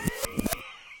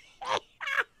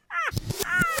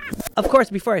Of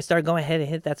course, before I start, go ahead and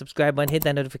hit that subscribe button, hit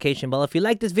that notification bell. If you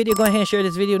like this video, go ahead and share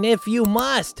this video. And if you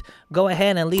must, go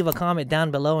ahead and leave a comment down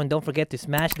below. And don't forget to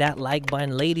smash that like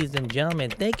button, ladies and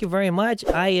gentlemen. Thank you very much.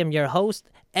 I am your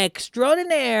host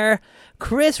extraordinaire,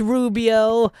 Chris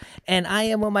Rubio, and I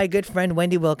am with my good friend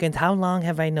Wendy Wilkins. How long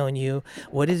have I known you?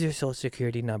 What is your social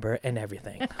security number and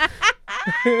everything?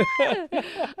 I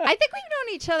think we've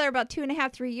known each other about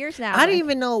 2.5, 3 years now. I don't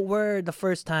even know where the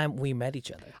first time we met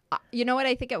each other. You know what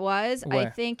I think it was? Where? I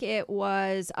think it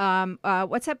was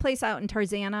what's that place out in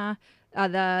Tarzana?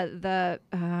 That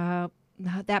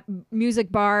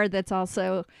music bar that's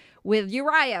also with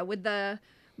Uriah with the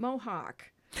mohawk.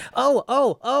 I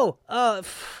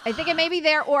I think it may be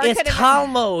there, or it's could have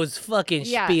Talmo's fucking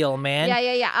spiel, man.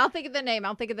 Yeah. I'll think of the name.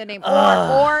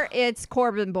 Or it's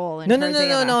Corbin Bowl in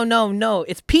Tarzana. No.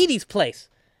 It's Petey's place.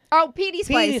 Oh, Petey's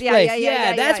place.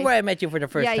 Yeah, that's where I met you for the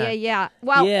first time. Yeah.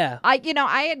 Well, yeah. I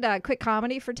had quit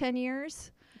comedy for 10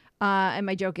 years, and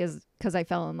my joke is because I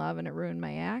fell in love and it ruined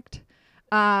my act.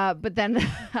 But then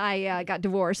I got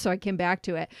divorced, so I came back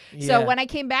to it. Yeah. So when I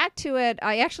came back to it,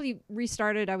 I actually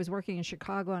restarted. I was working in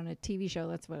Chicago on a TV show.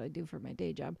 That's what I do for my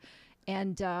day job.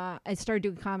 And I started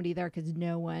doing comedy there because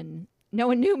no one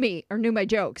knew me or knew my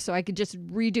jokes. So I could just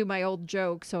redo my old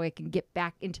jokes so I can get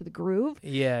back into the groove.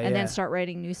 And then start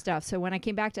writing new stuff. So when I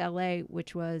came back to LA,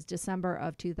 which was December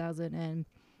of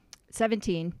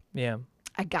 2017, I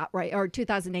got or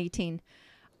 2018.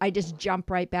 I just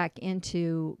jumped right back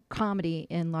into comedy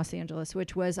in Los Angeles,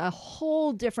 which was a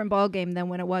whole different ballgame than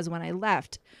when it was when I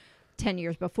left 10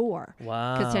 years before.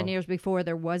 Wow. Because 10 years before,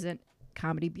 there wasn't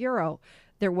Comedy Bureau.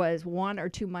 There was 1 or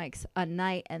 2 mics a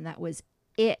night, and that was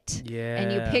it. Yeah.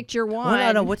 And you picked your one.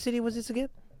 Well, no. What city was this again?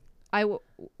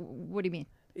 What do you mean?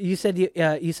 You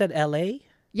said L.A.?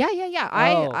 Yeah.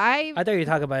 I thought you were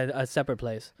talking about a separate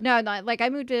place. No, like I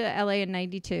moved to LA in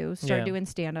 92, started doing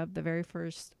stand-up. The very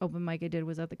first open mic I did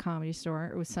was at the Comedy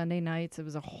Store. It was Sunday nights. It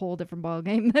was a whole different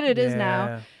ballgame than it is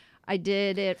now. I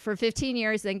did it for 15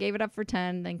 years, then gave it up for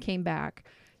 10, then came back.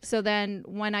 So then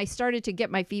when I started to get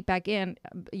my feet back in,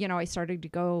 I started to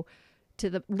go to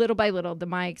the little by little the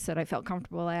mics that I felt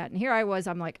comfortable at. And here I was,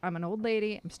 I'm like, I'm an old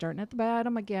lady. I'm starting at the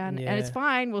bottom again. And it's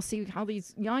fine. We'll see how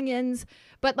these youngins,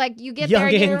 but like you get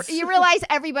there, you realize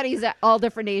everybody's at all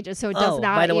different ages. So it does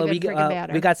not by the even way, freaking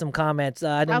matter. We got some comments.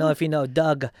 I don't know if you know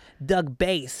Doug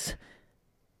Bass.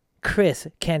 Chris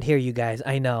can't hear you guys.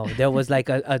 I know there was like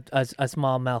a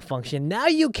small malfunction. Now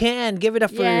you can give it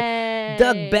up for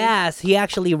Doug Bass. He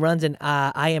actually runs an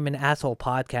I Am an Asshole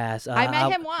podcast. I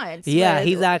met him once. Yeah,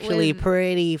 he's actually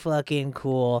pretty fucking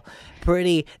cool,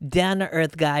 pretty down to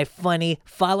earth guy, funny.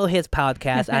 Follow his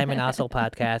podcast, I Am an Asshole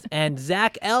podcast. And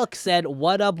Zach Elk said,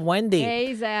 "What up, Wendy?"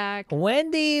 Hey, Zach.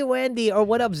 Wendy, or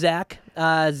what up, Zach?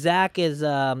 Zach is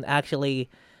actually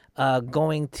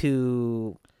going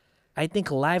to, I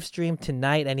think, live stream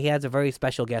tonight, and he has a very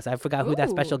special guest. I forgot who that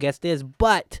special guest is,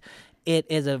 but it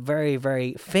is a very,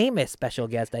 very famous special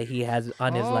guest that he has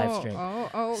on his live stream.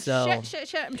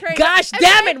 Shit. I'm trying. Gosh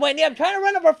damn it, Wendy! I'm trying to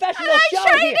run a professional show I'm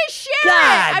trying here. to share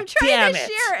God I'm trying to damn it.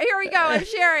 share it. Here we go. I'm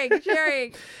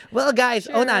sharing. Well, guys,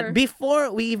 hold on.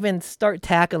 Before we even start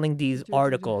tackling these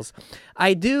articles,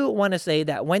 I do want to say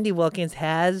that Wendy Wilkins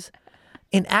has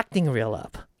an acting reel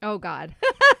up. Oh, God.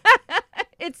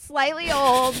 It's slightly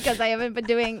old because I haven't been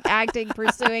doing acting,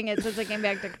 pursuing it since I came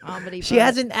back to comedy. She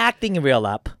has an acting reel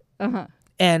up. Uh-huh.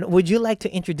 And would you like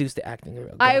to introduce the acting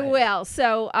reel? I will.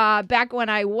 So back when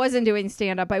I wasn't doing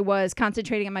stand-up, I was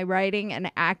concentrating on my writing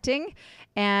and acting.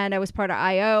 And I was part of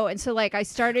I.O. And so, like, I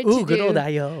started to do... good old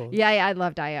I.O. Yeah, I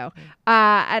loved I.O.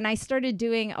 And I started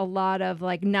doing a lot of,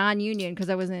 like, non-union, because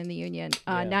I wasn't in the union,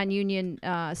 non-union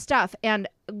stuff. And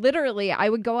literally, I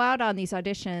would go out on these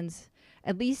auditions.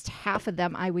 At least half of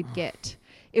them I would get.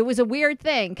 It was a weird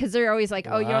thing because they're always like,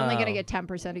 oh, you're only going to get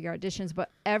 10% of your auditions. But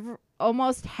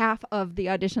almost half of the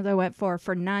auditions I went for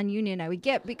non-union I would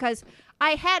get because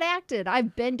I had acted.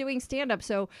 I've been doing stand-up.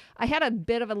 So I had a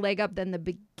bit of a leg up than the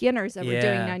beginners that were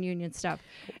doing non-union stuff.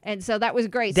 And so that was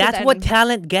great. That's what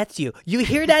talent gets you. You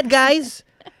hear that, guys?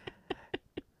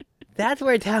 That's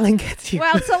where talent gets you.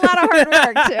 Well, it's a lot of hard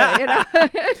work, too,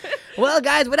 Well,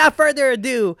 guys, without further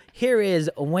ado, here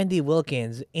is Wendy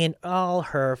Wilkins in all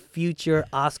her future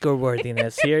Oscar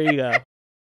worthiness. Here you go.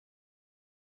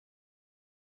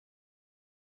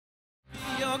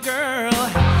 Your girl,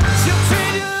 she'll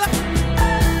treat you like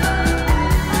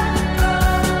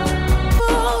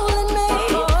fooling me.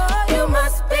 You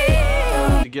must be.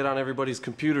 To get on everybody's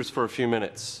computers for a few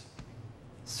minutes.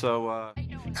 So,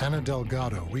 Ana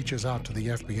Delgado reaches out to the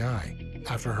FBI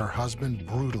after her husband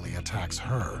brutally attacks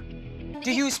her.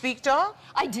 Do you speak dog?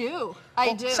 I do.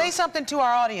 I do. Say something to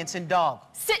our audience in dog.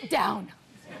 Sit down.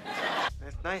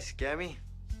 That's nice, Gabby.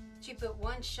 She put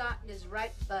one shot in his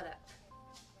right buttock.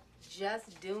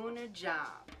 Just doing her job.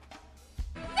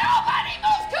 Nobody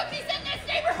moves cookies in this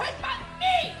neighborhood but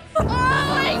me! Oh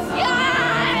my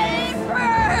God!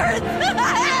 Birds!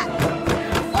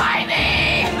 Why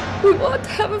me? We want to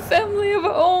have a family of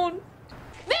our own.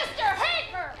 Mr.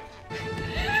 Hager!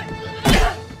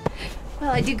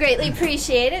 Well, I do greatly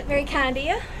appreciate it. Very kind of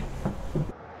you.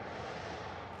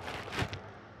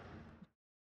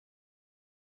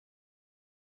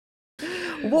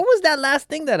 What was that last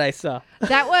thing that I saw?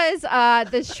 That was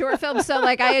the short film. So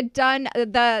like I had done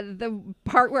the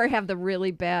part where I have the really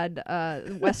bad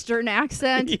Western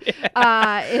accent.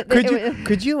 Yeah.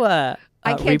 Could you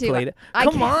I can't do replay it. it?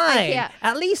 Come on, I can't.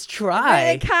 at least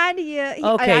try. Kind of you.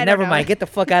 Okay, never mind. Get the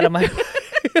fuck out of my.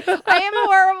 I am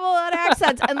horrible at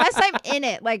accents unless I'm in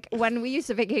it. Like when we used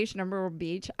to vacation in Myrtle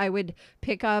Beach, I would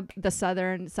pick up the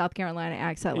Southern South Carolina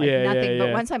accent like nothing.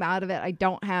 But once I'm out of it, I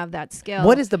don't have that skill.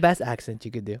 What is the best accent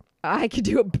you could do? I could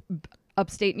do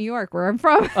upstate New York, where I'm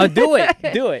from. Oh, do it.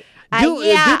 Do it. I'm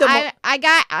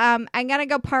gonna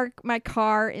go park my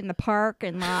car in the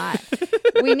parking lot.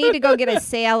 We need to go get a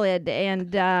salad,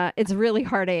 and it's really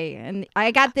hard. And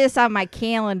I got this on my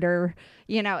calendar.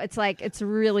 You know, it's like it's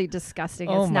really disgusting.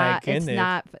 Oh it's my not.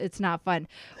 goodness. It's not fun.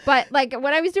 But like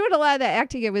when I was doing a lot of that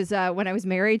acting, it was when I was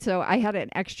married, so I had an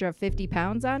extra 50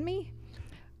 pounds on me.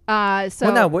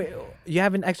 You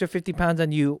have an extra 50 pounds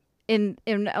on you. In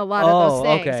a lot of those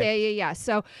things. Okay. Yeah.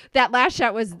 So that last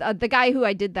shot was the guy who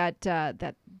I did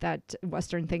that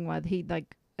Western thing with. He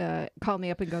like called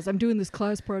me up and goes, "I'm doing this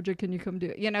class project. Can you come do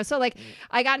it?" You know. So like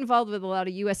I got involved with a lot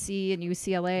of USC and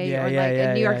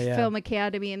UCLA New York Film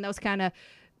Academy and those kind of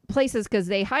places because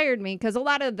they hired me because a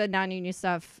lot of the non-union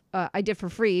stuff I did for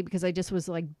free because I just was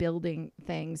like building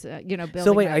things. Building.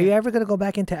 So wait, are you ever gonna go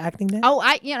back into acting then? Oh,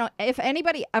 if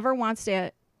anybody ever wants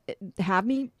to have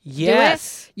me do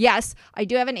yes. it. Yes, I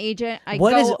do have an agent.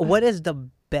 What is the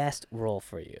best role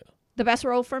for you? The best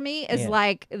role for me is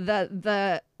like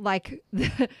the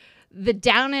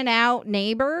down and out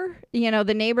neighbor,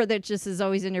 the neighbor that just is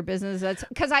always in your business. That's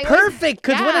because perfect.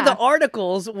 Because one of the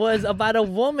articles was about a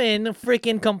woman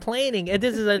freaking complaining, and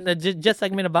this is a just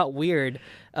segment about weird.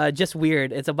 Just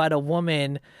weird. It's about a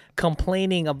woman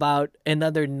complaining about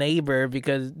another neighbor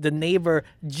because the neighbor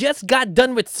just got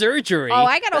done with surgery. Oh,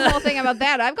 I got a whole thing about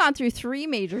that. I've gone through 3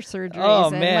 major surgeries. Oh,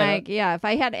 and man. if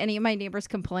I had any of my neighbors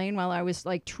complain while I was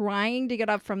like trying to get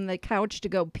up from the couch to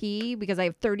go pee because I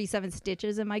have 37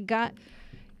 stitches in my gut,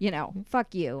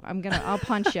 fuck you. I'll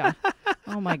punch you.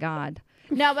 Oh my God.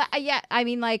 No, but I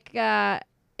mean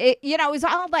it was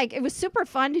all like, it was super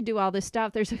fun to do all this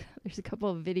stuff. There's a couple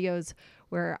of videos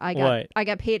where I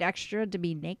got paid extra to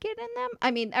be naked in them.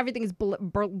 I mean, everything's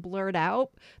blurred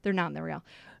out. They're not in the real,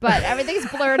 but everything's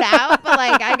blurred out. But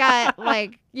like, I got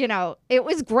it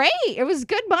was great. It was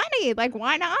good money. Like,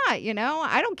 why not?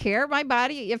 I don't care. My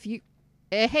body.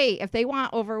 If they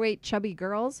want overweight, chubby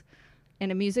girls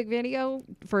in a music video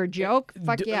for a joke,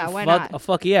 why not?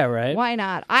 Fuck yeah, right? Why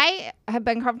not? I have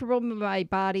been comfortable with my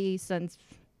body since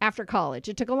after college.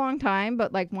 It took a long time,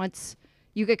 but like once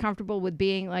you get comfortable with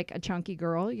being like a chunky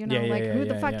girl, who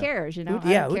the fuck cares? I don't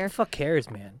care. Who the fuck cares,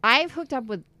 man? I've hooked up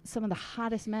with some of the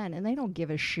hottest men, and they don't give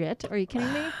a shit. Are you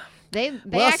kidding me? They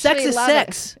well, actually sex is love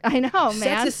sex. It. I know, man.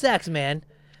 Sex is sex, man.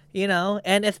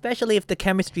 And especially if the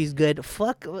chemistry is good,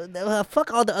 fuck all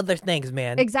the other things,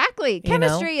 man. Exactly.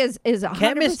 Chemistry is 100%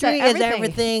 chemistry everything. is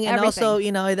everything, and also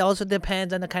it also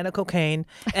depends on the kind of cocaine,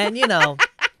 and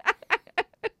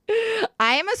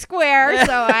I am a square,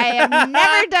 so I have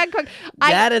never done cocaine.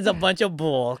 That is a bunch of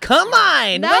bull. Come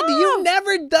on, no. Wendy, you've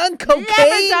never done cocaine.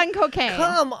 Never done cocaine.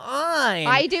 Come on,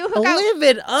 I do hook up. Live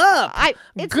it up,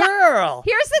 girl.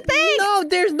 Here's the thing. No,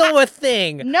 there's no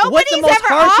thing. Nobody's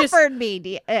ever offered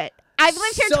me. I've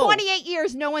lived here 28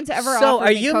 years. No one's ever offered me cocaine. So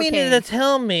are you meaning to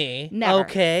tell me, Never.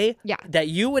 okay, yeah, that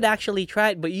you would actually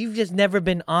try it, but you've just never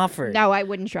been offered? No, I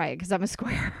wouldn't try it because I'm a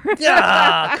square.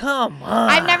 Come on.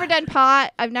 I've never done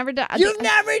pot. You've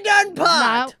never done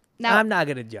pot? No. I'm not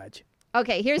going to judge.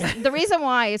 Okay, here's the reason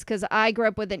why is because I grew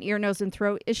up with an ear, nose, and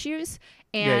throat issues,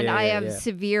 and I have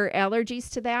severe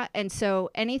allergies to that. And so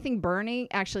anything burning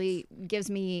actually gives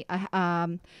me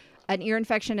an ear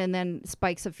infection and then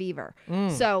spikes of fever.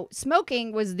 So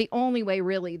smoking was the only way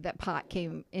really that pot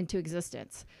came into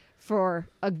existence for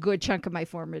a good chunk of my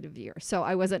formative years. So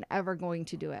I wasn't ever going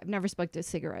to do it. I've never smoked a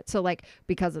cigarette. So like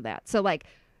because of that. So like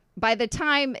by the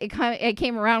time it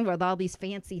came around with all these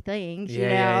fancy things, you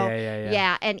know,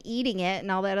 and eating it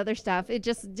and all that other stuff, it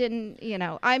just didn't, you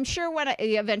know. I'm sure when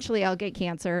eventually I'll get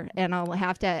cancer and I'll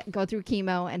have to go through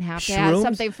chemo and have to have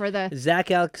something for the.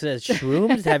 Zach Alex says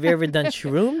shrooms. Have you ever done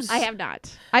shrooms? I have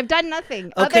not. I've done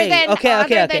nothing okay.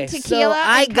 other than tequila. So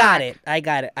I got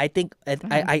pot. it. I think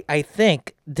I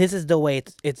think this is the way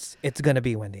it's gonna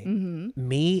be, Wendy.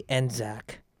 Me and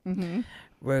Zach.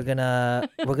 We're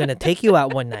gonna take you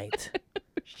out one night.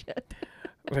 Shit.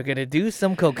 We're gonna do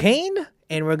some cocaine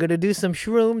and we're gonna do some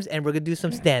shrooms and we're gonna do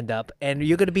some stand up and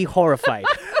you're gonna be horrified.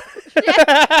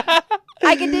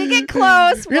 I did get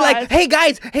close. You're like, hey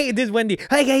guys, hey, this is Wendy.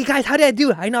 Hey guys, how did I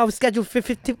do? I know I was scheduled for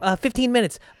 15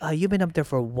 minutes. You've been up there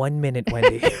for 1 minute,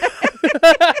 Wendy.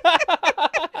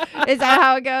 Is that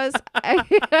how it goes?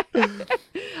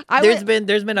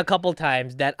 There's been a couple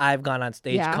times that I've gone on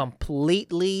stage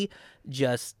completely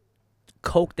just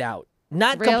coked out.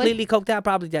 Not completely coked out,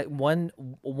 probably that one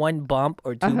bump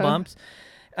or two bumps.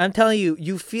 I'm telling you,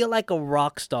 you feel like a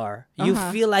rock star. You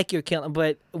feel like you're killing,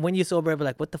 but when you're sober, you're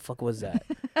like, what the fuck was that?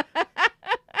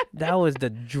 That was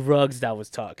the drugs that was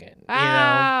talking.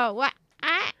 What?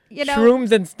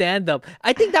 Shrooms and stand-up.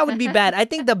 I think that would be bad. I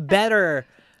think the better...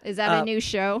 Is that a new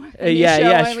show?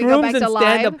 Shrooms and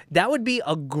stand-up. That would be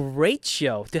a great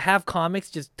show to have comics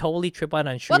just totally trip out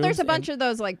on shrooms. Well, there's a bunch of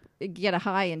those like get a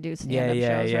high and do stand-up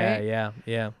shows, right?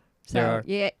 Yeah. So,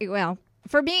 well,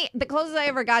 for me, the closest I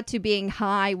ever got to being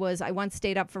high was I once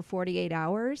stayed up for 48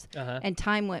 hours and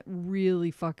time went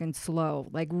really fucking slow,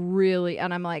 like really.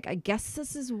 And I'm like, I guess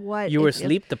this is what you were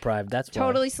sleep deprived. That's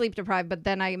totally sleep deprived. But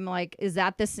then I'm like, is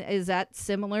that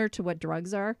similar to what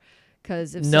drugs are?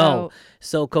 Because if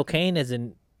so cocaine is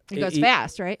an it goes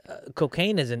fast, right?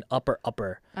 Cocaine is an upper.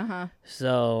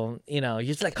 So you're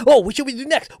just like, oh, what should we do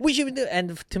next?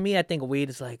 And to me, I think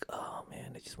weed is like, oh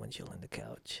man, I just want to chill on the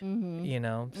couch, you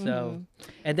know. So,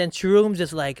 and then shrooms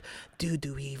is like, dude,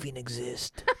 do we even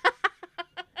exist?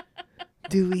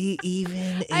 Do we even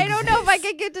exist? I don't know if I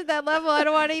can get to that level. I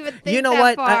don't want to even think you know that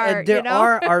what? far. There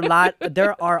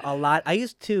are a lot. I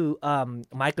used to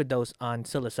microdose on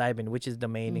psilocybin, which is the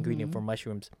main ingredient for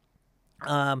mushrooms.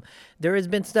 There has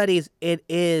been studies. It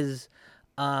is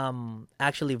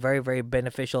actually very, very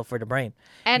beneficial for the brain.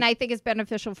 And I think it's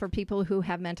beneficial for people who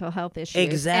have mental health issues.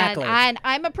 Exactly. And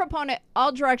I'm a proponent.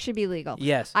 All drugs should be legal.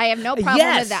 Yes. I have no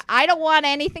problem with that. I don't want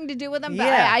anything to do with them, but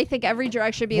I think every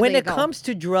drug should be when legal. When it comes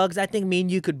to drugs, I think me and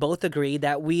you could both agree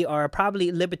that we are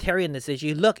probably libertarian in this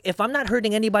issue. Look, if I'm not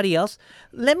hurting anybody else,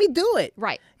 let me do it.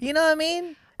 Right. You know what I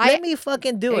mean? Let me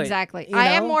fucking do it. Exactly. I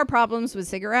have more problems with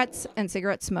cigarettes and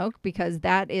cigarette smoke because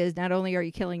that is not only are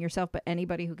you killing yourself, but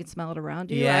anybody who can smell it around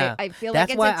you. Yeah. I feel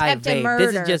that's like it's why attempted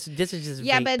murder. This is just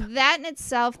yeah, vape. but that in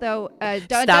itself, though,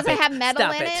 doesn't have metal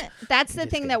in it. That's the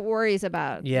thing that worries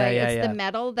about. Yeah, it's the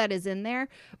metal that is in there.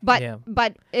 But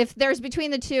if there's between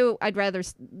the two, I'd rather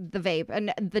the vape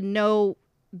and the no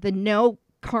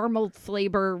caramel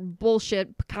flavor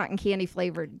bullshit cotton candy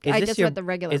flavored. I just want the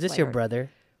regular. Is this your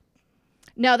brother?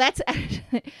 No, that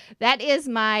is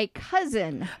my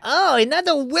cousin. Oh,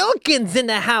 another Wilkins in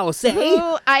the house, eh?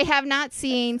 Who I have not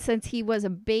seen since he was a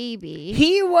baby.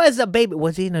 He was a baby.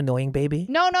 Was he an annoying baby?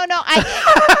 No. It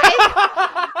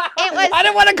was. I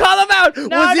didn't want to call him out.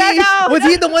 Was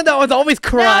he the one that was always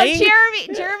crying? No,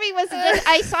 Jeremy was.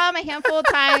 I saw him a handful of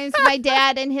times. My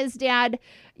dad and his dad.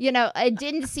 I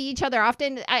didn't see each other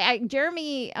often.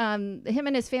 Jeremy, him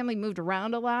and his family moved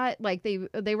around a lot. Like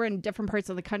they were in different parts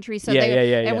of the country. So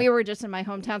and we were just in my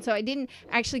hometown. So I didn't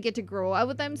actually get to grow up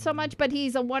with him so much. But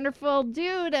he's a wonderful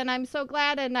dude, and I'm so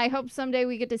glad. And I hope someday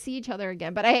we get to see each other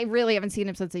again. But I really haven't seen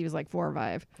him since he was like 4 or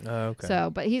 5. Oh, okay.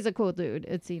 So, but he's a cool dude.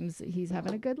 It seems he's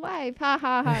having a good life. Ha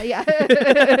ha ha. Yeah.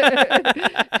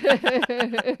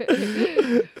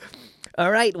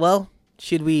 All right. Well,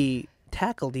 should we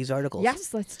tackle these articles?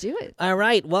 Yes, let's do it. All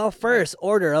right. Well, first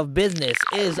order of business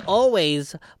is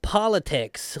always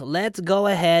politics. Let's go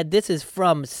ahead. This is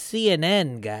from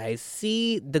CNN, guys.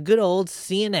 See the good old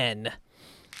CNN.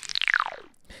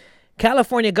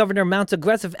 California governor mounts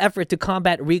aggressive effort to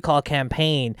combat recall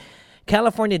campaign.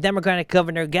 California Democratic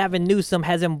Governor Gavin Newsom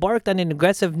has embarked on an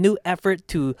aggressive new effort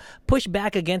to push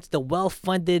back against the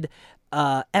well-funded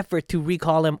effort to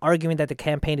recall him, arguing that the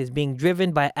campaign is being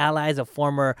driven by allies of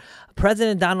former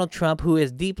President Donald Trump, who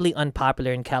is deeply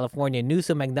unpopular in California.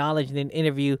 Newsom acknowledged in an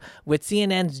interview with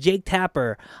CNN's Jake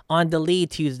Tapper on The Lead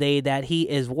Tuesday that he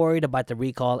is worried about the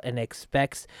recall and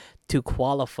expects to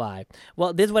qualify.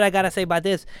 Well, this is what I gotta say about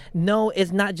this. No,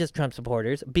 it's not just Trump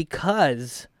supporters,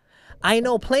 because I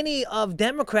know plenty of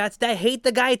Democrats that hate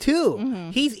the guy too. Mm-hmm.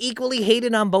 He's equally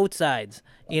hated on both sides,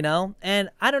 And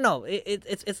I don't know.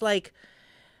 It's like,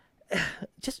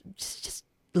 just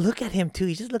look at him too.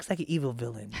 He just looks like an evil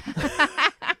villain.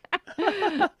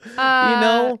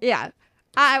 Yeah.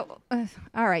 All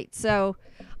right. So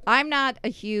I'm not a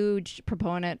huge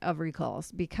proponent of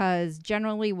recalls because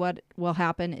generally what will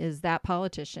happen is that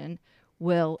politician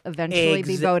will eventually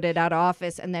be voted out of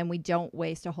office, and then we don't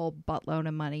waste a whole buttload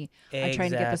of money on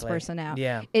trying to get this person out.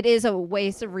 Yeah. It is a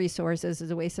waste of resources, it's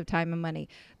a waste of time and money.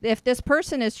 If this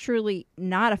person is truly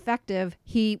not effective,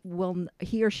 he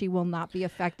or she will not be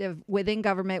effective within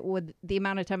government with the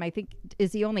amount of time. I think,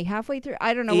 is he only halfway through?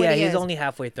 I don't know what he is. Yeah, he's only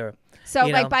halfway through. So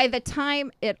like by the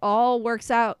time it all works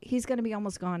out, he's going to be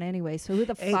almost gone anyway. So who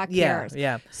the fuck cares?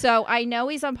 Yeah. So I know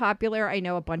he's unpopular. I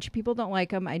know a bunch of people don't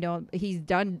like him. I know he's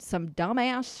done some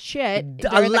dumbass shit.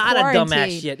 A lot of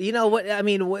dumbass shit. You know what? I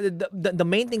mean, the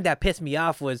main thing that pissed me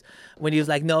off was when he was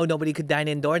like, no, nobody could dine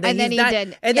indoors. And then he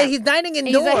did. And then he's dining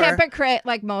indoors. He's a hypocrite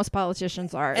like most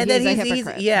politicians are. And then he's a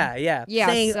hypocrite.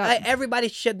 Saying everybody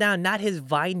shut down, not his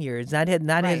vineyards, not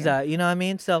his, you know what I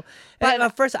mean? So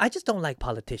at first, I just don't like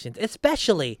politicians,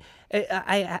 especially.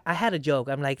 I had a joke.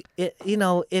 I'm like,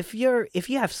 if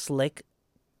you have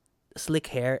slick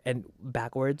hair and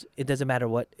backwards, it doesn't matter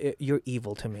what, you're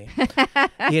evil to me.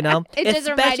 You know, it just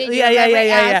reminded you of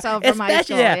every asshole from high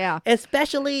school.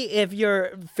 Especially if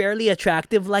you're fairly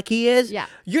attractive like he is. Yeah,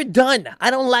 you're done.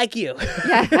 I don't like you.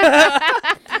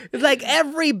 It's like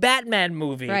every Batman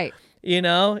movie. Right. You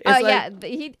know?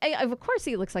 He of course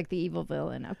he looks like the evil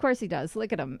villain. Of course he does.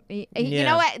 Look at him. You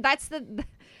know what? That's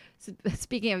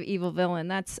speaking of evil villain,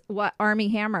 that's what Armie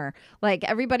Hammer. Like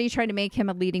everybody's trying to make him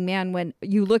a leading man. When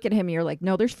you look at him, you're like,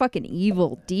 no, there's fucking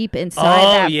evil deep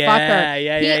inside that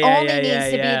fucker. He only needs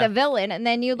to be the villain. And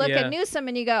then you look at Newsom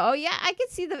and you go, oh yeah, I can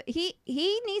see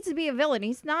he needs to be a villain.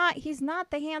 He's not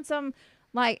the handsome.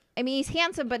 Like, I mean, he's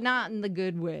handsome, but not in the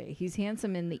good way. He's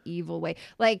handsome in the evil way.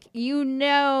 Like,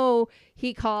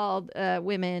 he called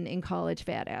women in college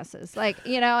fat asses. Like,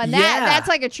 and that's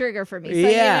like a trigger for me. So,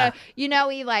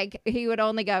 he would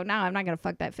only go, no, I'm not going to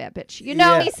fuck that fat bitch.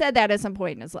 He said that at some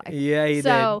point in his life. Yeah, he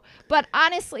did. But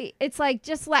honestly, it's like,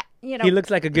 just let, He looks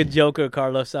like a good Joker,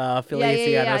 Carlos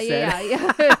Feliciano said.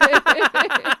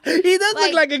 He does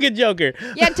look like a good Joker.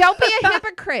 Yeah, don't be a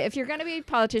hypocrite. If you're going to be a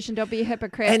politician, don't be a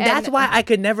hypocrite. And that's why I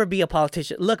could never be a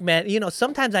politician. Look, man,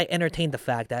 sometimes I entertain the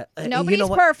fact that nobody's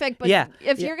perfect, but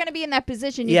if you're going to be in that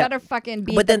position, you better fucking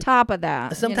be at the top of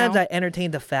that. Sometimes I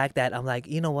entertain the fact that I'm like,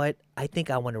 you know what? I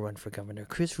think I want to run for governor.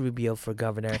 Chris Rubio for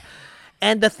governor.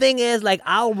 And the thing is, like,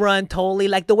 I'll run totally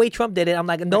like the way Trump did it. I'm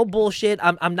like, no bullshit.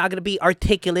 I'm not going to be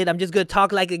articulate. I'm just going to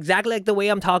talk like exactly like the way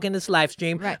I'm talking this live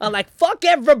stream. Right. I'm like, fuck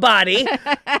everybody.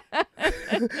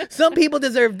 Some people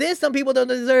deserve this. Some people don't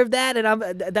deserve that.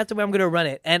 And that's the way I'm going to run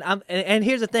it. And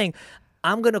here's the thing.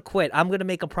 I'm going to quit. I'm going to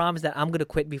make a promise that I'm going to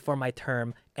quit before my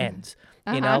term ends.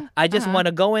 I just want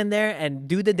to go in there and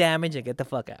do the damage and get the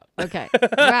fuck out. Okay.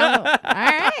 Well, all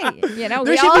right.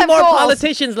 There should be more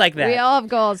politicians like that. We all have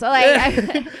goals.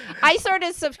 Like, I sort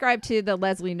of subscribe to the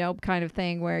Leslie Knope kind of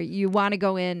thing where you want to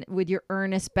go in with your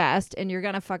earnest best and you're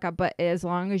going to fuck up. But as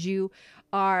long as you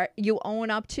own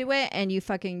up to it and you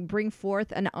fucking bring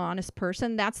forth an honest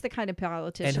person, that's the kind of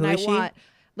politician I want.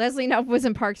 Leslie Knope was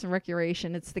in Parks and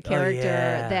Recreation. It's the character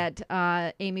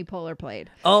that Amy Poehler played.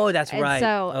 Oh, that's right.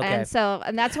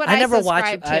 And that's what I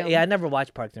subscribe to. I never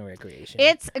watched Parks and Recreation.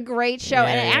 It's a great show,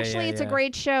 it's a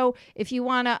great show if you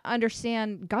want to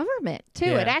understand government too.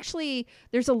 Yeah.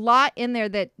 There's a lot in there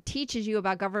that teaches you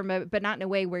about government, but not in a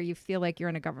way where you feel like you're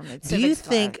in a government. Do you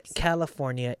think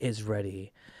California is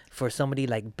ready for somebody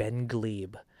like Ben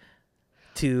Glebe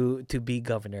to be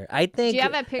governor? I think. Do you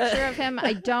have a picture of him?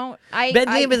 I don't. Ben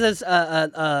Glebe is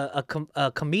a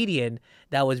comedian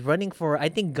that was running for, I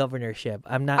think, governorship.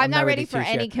 I'm not ready for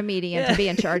any comedian to be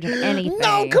in charge of anything.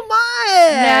 No, come on.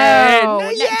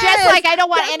 No. Yes. Just like I don't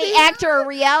want any actor or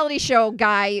reality show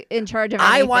guy in charge of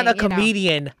anything. I want a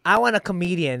comedian. I want a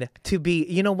comedian to be.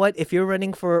 You know what? If you're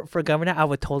running for governor, I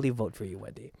would totally vote for you,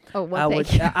 Wendy. Oh, well,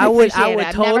 thank you. I would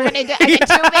I'm totally. Never gonna do. I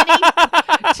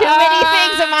got too many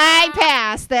things in my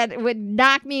past that would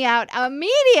knock me out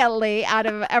immediately out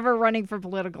of ever running for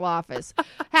political office.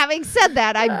 Having said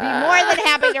that, I'd be more than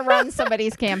happy to run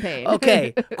somebody's campaign.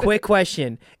 Okay, quick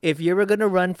question. If you were going to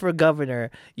run for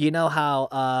governor, you know how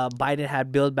Biden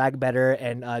had Build Back Better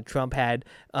and Trump had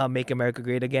Make America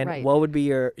Great Again? Right. What would be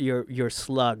your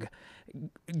slug?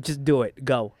 Just do it.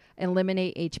 Go.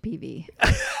 Eliminate HPV.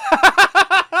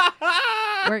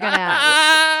 We're going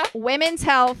to... Women's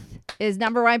health is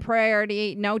number one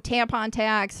priority. No tampon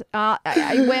tax.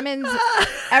 Women's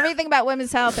everything about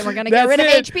women's health, and we're gonna get rid of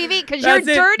HPV because you're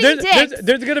dirty dicks.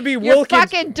 There's gonna be Your Wilkins.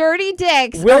 fucking dirty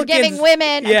dicks are giving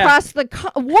women across the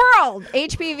world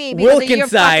HPV because of your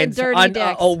fucking dirty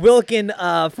dicks. Wilkin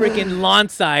freaking lawn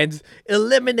signs.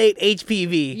 Eliminate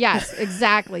HPV. Yes,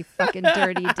 exactly. Fucking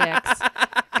dirty dicks.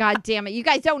 God damn it! You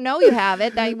guys don't know you have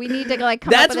it. We need to like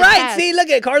come That's up with right. a test. See, look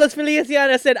at Carlos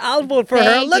Feliciano said I'll vote for her.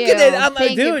 Thank Look you. at it.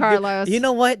 Thank you, dude. Carlos. You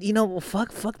know what?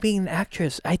 Fuck being an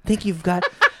actress. I think you've got.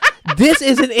 This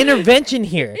is an intervention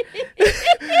here.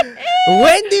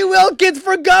 Wendy Wilkins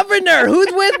for governor.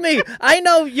 Who's with me? I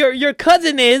know your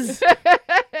cousin is.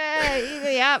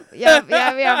 Yep,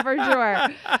 for sure.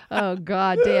 Oh,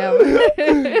 God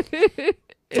damn.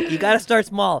 You got to start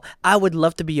small. I would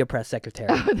love to be your press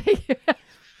secretary.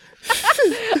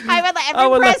 I would like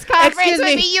every press conference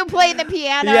would be you playing the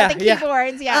piano, the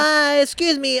keyboards. Yeah.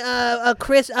 Excuse me,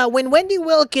 Chris. When Wendy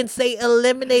Wilkins say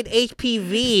eliminate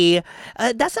HPV,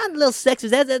 that sounds a little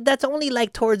sexist. That's only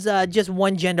like towards just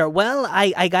one gender. Well,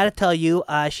 I gotta tell you,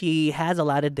 she has a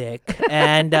lot of dick,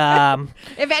 and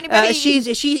if anybody,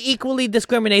 she equally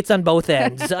discriminates on both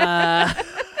ends.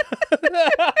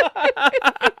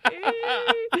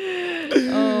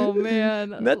 Oh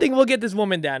man, nothing will get this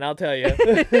woman down, I'll tell you.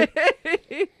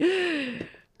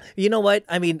 You know what?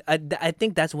 I mean, I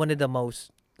think that's one of the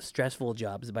most stressful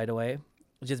jobs, by the way,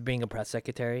 just being a press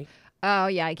secretary. Oh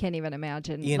yeah, I can't even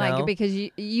imagine. You know? Because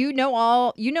you know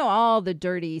all the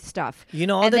dirty stuff. You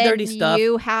know all the dirty stuff.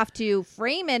 You have to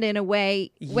frame it in a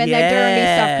way when the dirty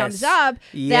stuff comes up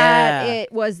that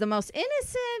it was the most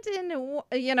innocent and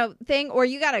thing, or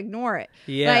you gotta ignore it.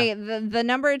 Yeah. Like the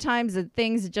number of times that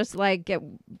things just like get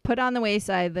put on the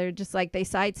wayside, they're just like they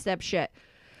sidestep shit.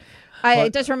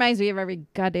 It just reminds me of every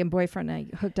goddamn boyfriend I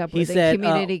hooked up with in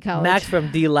community college. Max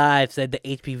from D Live said the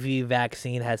HPV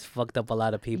vaccine has fucked up a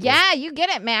lot of people. Yeah, you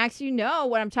get it, Max. You know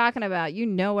what I'm talking about.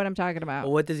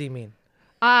 Well, what does he mean?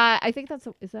 I think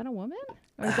is that a woman?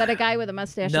 Or is that a guy with a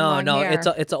mustache and long hair?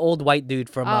 It's an old white dude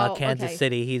from Kansas okay.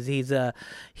 City.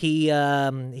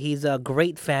 He's a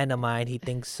great fan of mine. He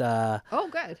thinks oh,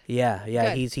 good. Yeah.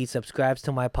 Good. He subscribes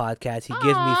to my podcast. He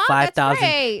gives me $5,000. That's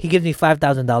great. He gives me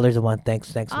 $5,000 a month.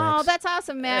 Thanks, Max. Oh, that's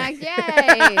awesome, Max.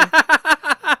 Yay.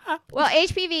 Well,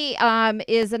 HPV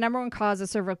is the number one cause of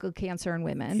cervical cancer in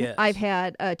women. Yes. I've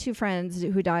had 2 friends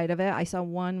who died of it. I saw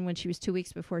one when she was 2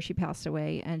 weeks before she passed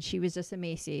away, and she was just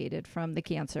emaciated from the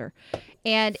cancer.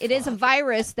 And it is a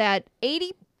virus that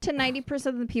 80 to 90%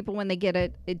 of the people, when they get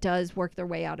it, it does work their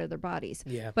way out of their bodies.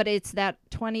 Yeah. But it's that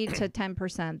 20 to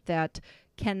 10% that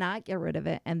cannot get rid of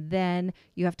it, and then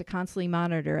you have to constantly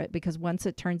monitor it, because once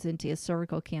it turns into a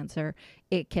cervical cancer,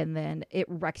 it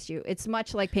wrecks you. It's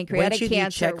much like pancreatic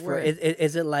cancer. You check for?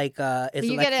 Is it like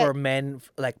for men,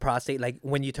 like prostate? Like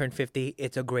when you turn 50,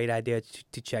 it's a great idea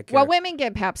to check. Well, women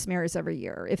get Pap smears every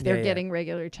year if they're getting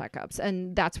regular checkups,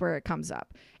 and that's where it comes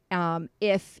up.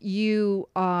 If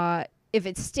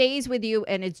it stays with you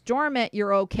and it's dormant,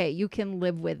 you're okay. You can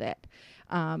live with it.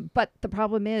 But the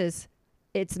problem is,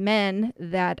 it's men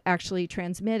that actually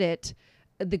transmit it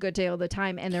the good deal of the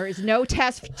time, and there is no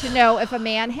test to know if a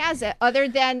man has it other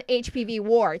than HPV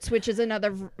warts, which is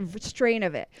another strain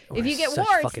of it. If you get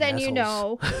warts, then you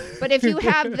know. But if you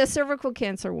have the cervical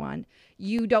cancer one,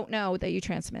 you don't know that you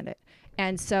transmit it.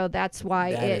 And so that's why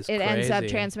it ends up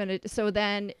transmitted. So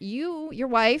then your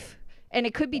wife, and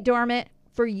it could be dormant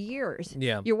for years.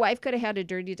 Yeah. Your wife could have had a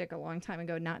dirty dick a long time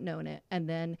ago, not known it. And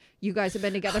then you guys have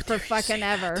been together for fucking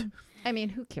ever. I mean,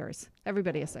 who cares?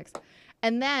 Everybody has sex.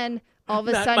 And then all of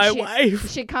a sudden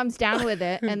she comes down with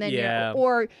it, and then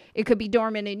or it could be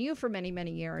dormant in you for many,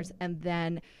 many years. And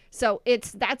then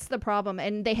that's the problem.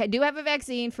 And they do have a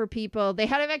vaccine for people. They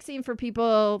had a vaccine for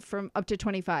people from up to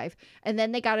 25, and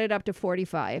then they got it up to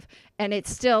 45. And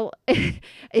it's still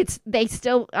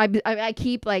I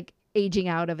keep like aging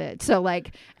out of it. So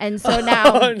like, and so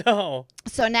now,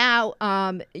 So now,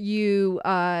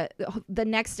 the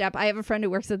next step, I have a friend who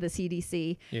works at the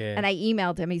CDC, and I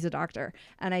emailed him. He's a doctor.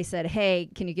 And I said, hey,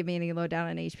 can you give me any lowdown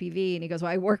on HPV? And he goes,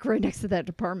 well, I work right next to that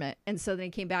department. And so then he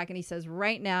came back and he says,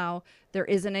 right now, there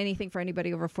isn't anything for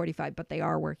anybody over 45, but they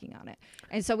are working on it.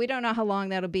 And so we don't know how long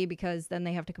that'll be, because then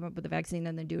they have to come up with a vaccine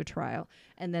and then do a trial,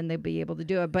 and then they'll be able to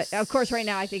do it. But of course, right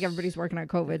now, I think everybody's working on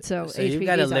COVID. So HPV you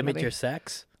got to limit your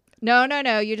sex? No.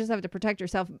 You just have to protect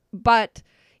yourself. But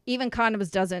even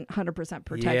condoms doesn't 100%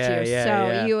 protect you.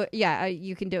 So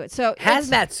you can do it. So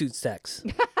hazmat suit sex.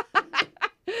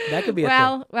 That could be a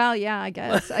thing. Well, yeah, I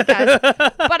guess.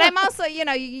 But I'm also, you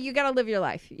got to live your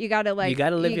life. You got to You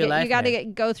gotta live your life, You got to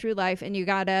man. go through life, and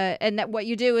what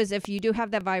you do is if you do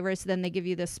have that virus, then they give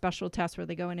you this special test where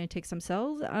they go in and take some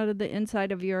cells out of the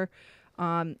inside of your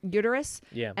uterus.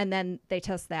 Yeah. And then they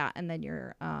test that, and then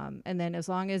and then as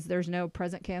long as there's no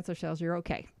present cancer cells, you're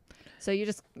okay. So you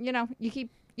just, you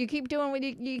keep doing what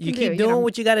you can do. You keep doing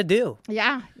what you got to do.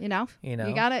 Yeah, you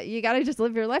gotta just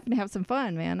live your life and have some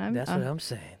fun, man. That's what I'm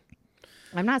saying.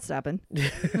 I'm not stopping. All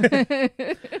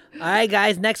right,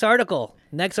 guys. Next article.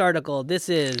 This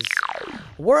is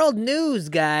World News,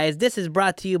 guys. This is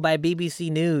brought to you by BBC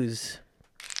News.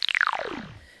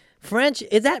 French,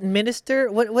 is that minister?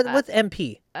 What's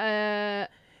MP?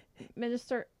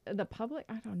 Minister, the public?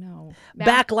 I don't know.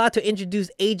 Back law to introduce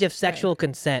age of sexual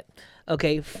consent.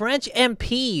 Okay, French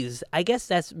MPs, I guess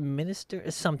that's minister,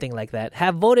 something like that,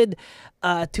 have voted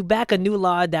to back a new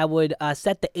law that would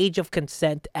set the age of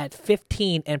consent at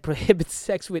 15 and prohibit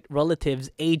sex with relatives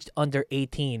aged under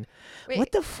 18. Wait,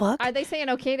 what the fuck? Are they saying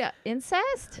okay to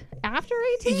incest after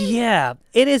 18? Yeah,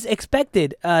 it is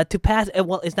expected to pass.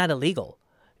 Well, it's not illegal.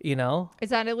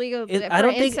 It's not illegal I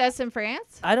don't think incest in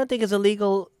France? I don't think it's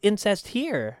illegal incest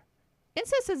here.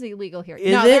 Incest is illegal here.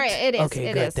 Is no, it? It is. Okay,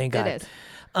 it good. is. Thank God. It is.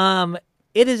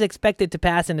 It is expected to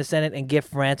pass in the Senate and give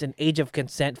France an age of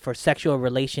consent for sexual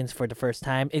relations for the first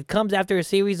time. It comes after a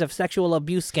series of sexual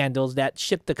abuse scandals that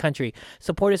shook the country.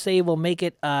 Supporters say it will make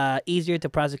it easier to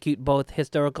prosecute both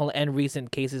historical and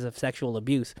recent cases of sexual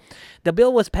abuse. The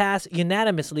bill was passed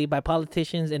unanimously by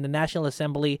politicians in the National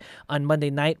Assembly on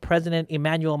Monday night. President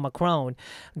Emmanuel Macron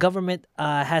government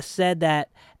has said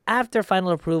that after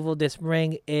final approval this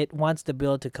spring, it wants the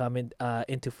bill to come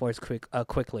into force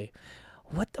quickly.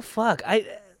 What the fuck?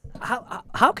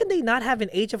 How can they not have an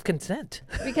age of consent?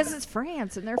 Because it's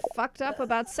France and they're fucked up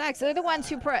about sex. They're the ones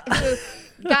who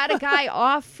got a guy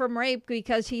off from rape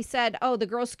because he said, "Oh, the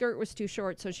girl's skirt was too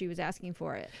short, so she was asking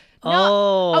for it."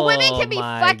 No, a woman can be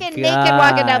fucking naked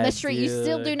walking down the street. Dude. You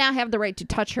still do not have the right to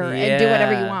touch her and do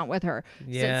whatever you want with her.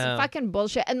 Yeah. So it's fucking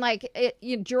bullshit. And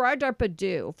Gerard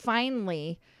Depardieu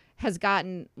finally has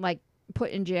gotten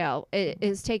put in jail. It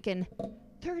has taken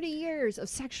 30 years of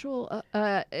sexual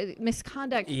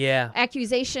misconduct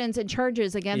accusations and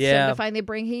charges against him to finally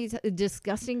bring. He's a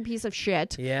disgusting piece of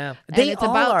shit. Yeah, and it's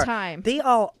about time. They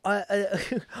all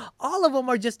of them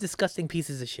are just disgusting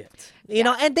pieces of shit. You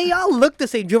know, and they all look the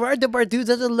same. Gerard Depardieu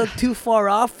doesn't look too far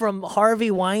off from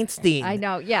Harvey Weinstein. I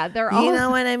know. Yeah, they're all. You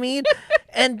know what I mean?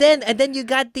 and then you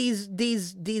got these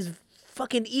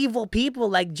fucking evil people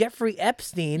like Jeffrey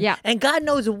Epstein. Yeah. And God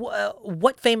knows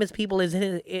what famous people is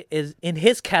in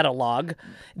his catalog.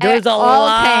 There's a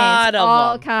lot of them.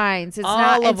 All kinds. It's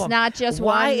not just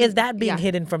why one. is that being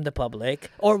hidden from the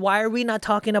public? Or why are we not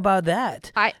talking about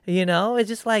that? It's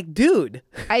just like, dude.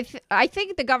 I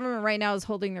think the government right now is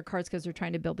holding their cards because they're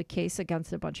trying to build a case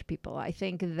against a bunch of people. I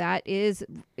think that is,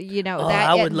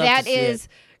 I would love to see it.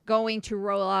 Going to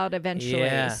roll out eventually.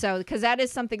 Yeah. So, because that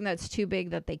is something that's too big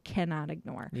that they cannot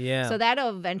ignore. Yeah. So that'll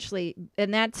eventually,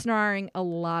 and that's snarring a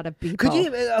lot of people.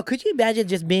 Could you imagine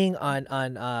just being on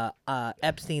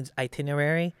Epstein's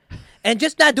itinerary? And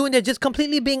just not doing that, just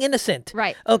completely being innocent.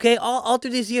 Right. Okay, all through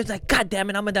these years, like, God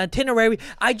damn it, I'm on the itinerary.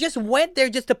 I just went there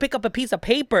just to pick up a piece of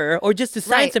paper or just to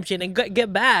sign some shit and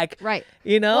get back. Right.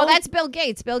 Well, that's Bill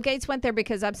Gates. Bill Gates went there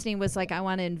because Epstein was like, I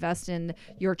want to invest in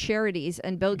your charities.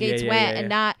 And Bill Gates went and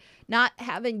not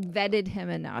having vetted him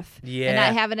enough. Yeah. And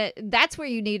not having it. That's where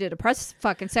you needed a press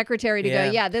fucking secretary to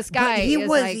go, this guy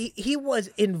he was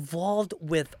involved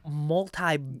with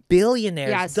multi-billionaires.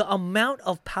 Yes. The amount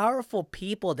of powerful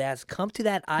people that's come to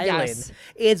that island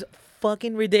is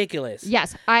fucking ridiculous.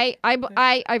 Yes,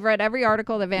 I've read every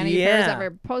article that Vanity Fair has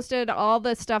ever posted, all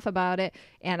the stuff about it,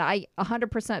 and I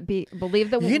 100%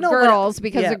 believe the girls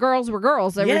because the girls were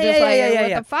girls. They were just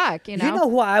what the fuck, you know? You know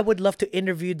who I would love to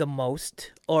interview the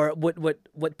most, or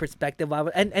what perspective I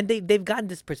would, and they've gotten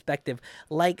this perspective,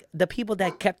 like the people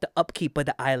that kept the upkeep of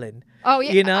the island. Oh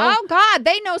yeah, you know? Oh God,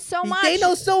 they know so much. They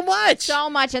know so much,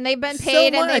 and they've been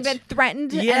paid, and they've been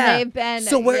threatened, and they've been.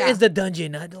 So where is the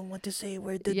dungeon? I don't want to say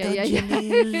where the dungeon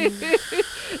is.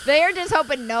 They are just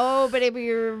hoping nobody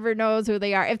ever knows who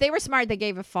they are. If they were smart, they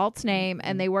gave a false name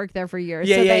and they worked there for years,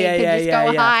 so they could just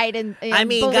go hide and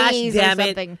gosh damn or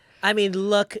something. it! I mean,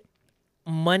 look.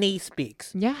 Money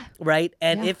speaks. Yeah. Right?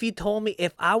 And if you told me,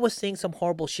 if I was seeing some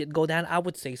horrible shit go down, I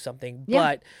would say something. Yeah.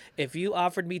 But if you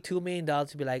offered me $2 million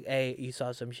to be like, hey, you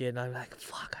saw some shit, and I'm like,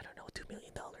 fuck, I don't know, $2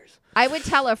 million. I would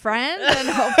tell a friend, and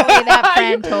hopefully that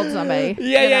friend told somebody.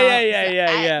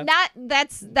 Yeah. Not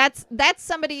that's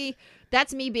somebody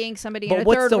That's me being somebody But in a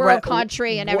what's third the world right-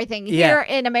 country and wha- everything. yeah. Here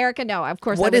in America, no. Of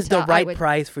course, What I is the would tell- I right would-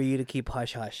 price for you to keep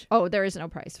hush hush? Oh, there is no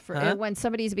price for Huh? when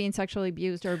somebody's being sexually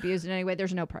abused or abused in any way.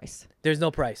 There's no price. There's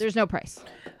no price. There's no price.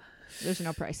 There's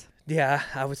no price. Yeah,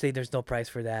 I would say there's no price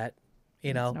for that.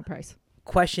 You know, There's no price.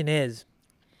 question is,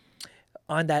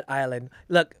 on that island,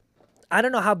 look, I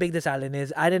don't know how big this island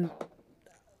is. I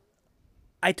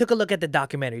took a look at the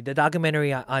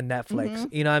documentary on Netflix. Mm-hmm.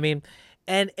 You know what I mean?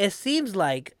 And it seems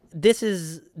like this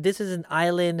is an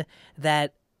island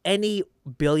that any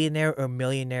billionaire or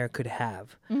millionaire could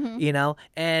have. Mm-hmm. You know?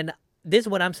 And this is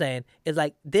what I'm saying is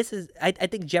like, this is, I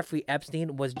think Jeffrey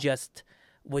Epstein was just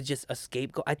a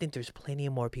scapegoat. I think there's plenty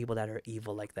more people that are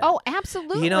evil like that. Oh,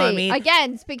 absolutely. You know what I mean?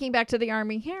 Again, speaking back to the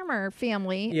Army Hammer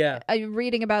family. Yeah.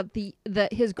 Reading about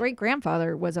his great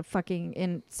grandfather was a fucking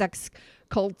in sex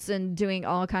cults and doing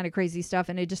all kind of crazy stuff,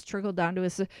 and it just trickled down to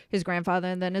his grandfather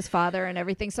and then his father and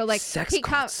everything. So like Sex he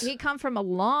cults. come from a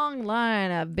long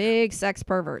line of big sex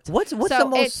perverts. What's so the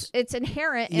most? it's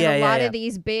inherent in Yeah, a yeah, lot yeah. of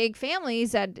these big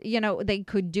families that they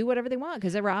could do whatever they want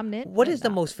because they were omniscient. What is the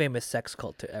most famous sex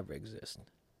cult to ever exist?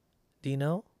 Do you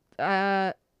know?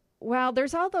 Well,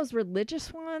 there's all those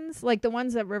religious ones, like the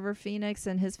ones that River Phoenix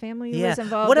and his family Yeah. was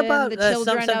involved What in. about The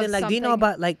children something of like? Do you know something.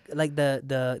 about like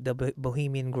the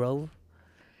Bohemian Grove?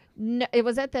 No, it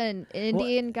was that the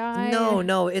Indian guy.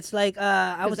 No. It's like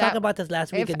I was talking about this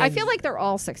last week. and I then- feel like they're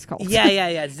all sex cults.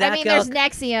 Yeah. Zach I mean, there's Elk-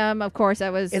 Nexium, of course.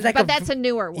 That was, It's like but a- that's a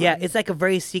newer one. Yeah, it's like a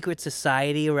very secret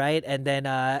society, right? And then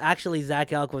actually,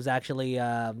 Zach Elk was actually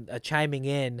chiming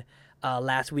in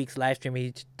last week's live stream.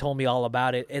 He told me all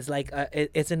about it. It's like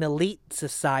it's an elite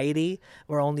society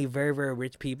where only very, very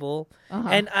rich people.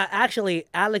 And actually,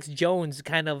 Alex Jones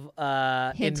kind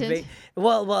of Hinted?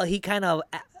 Well, he kind of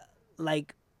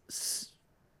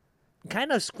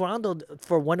kind of scrounged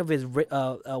for one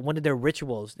of their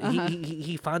rituals.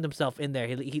 He found himself in there.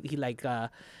 He like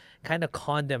kind of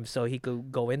conned them so he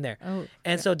could go in there. Oh,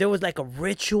 And so there was like a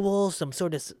ritual, some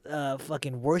sort of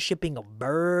fucking worshiping a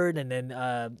bird, and then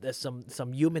there's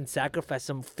some human sacrifice,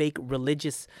 some fake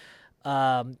religious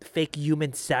fake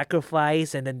human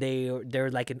sacrifice, and then they're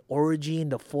like an orgy in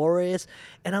the forest.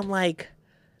 And I'm like,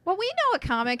 Well, we know a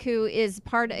comic who is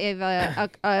part of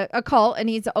a cult, and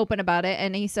he's open about it,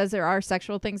 and he says there are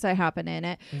sexual things that happen in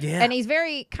it. Yeah. And he's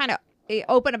very kind of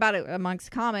open about it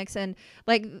amongst comics, and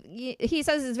like he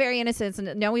says it's very innocent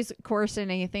and no one's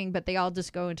coercing anything, but they all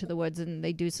just go into the woods and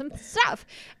they do some stuff,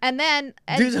 and then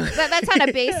that's on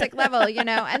a basic level, you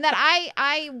know. And then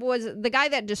I was the guy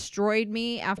that destroyed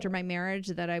me after my marriage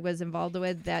that I was involved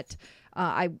with, that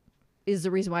I is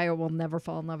the reason why I will never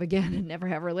fall in love again and never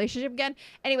have a relationship again.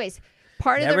 Anyways,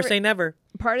 never say never.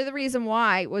 Part of the reason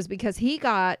why was because he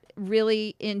got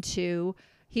really into.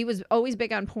 He was always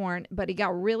big on porn, but he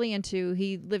got really into.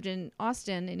 He lived in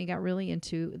Austin, and he got really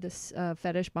into this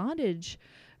fetish bondage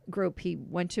group. He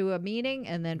went to a meeting,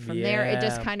 and then from there it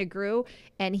just kind of grew.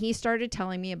 And he started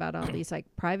telling me about all these like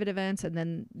private events, and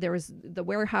then there was the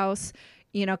warehouse,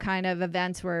 you know, kind of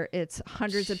events where it's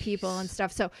hundreds of people and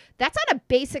stuff. So that's on a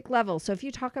basic level. So if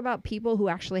you talk about people who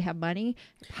actually have money,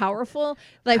 powerful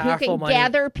who can money.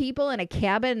 gather people in a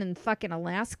cabin in fucking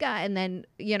Alaska, and then,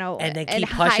 you know, And then keep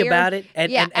hush about it.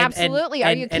 And, absolutely.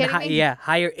 Are you kidding me? Yeah,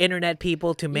 hire internet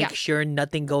people to make sure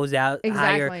nothing goes out.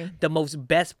 Exactly. Hire the most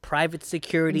best private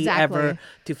security ever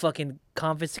to fucking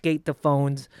confiscate the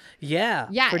phones. Yeah,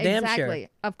 for damn exactly. sure.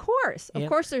 Of course,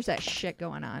 there's that shit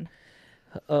going on.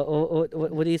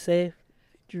 What do you say?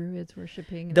 Druids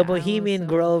worshiping The Bohemian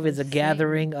Grove is a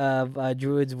gathering of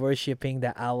druids worshiping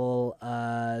the owl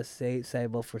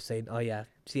symbol for Satan. Oh yeah,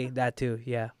 see that too.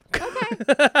 Yeah. Okay.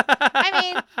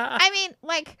 I mean,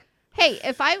 like, hey,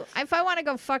 if I want to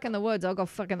go fuck in the woods, I'll go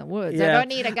fuck in the woods. Yeah. I don't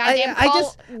need a goddamn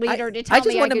cult leader to tell me I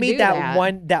just want to can meet do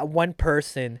that one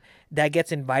person that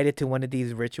gets invited to one of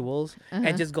these rituals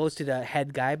and just goes to the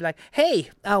head guy, be like, "Hey,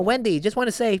 Wendy, just want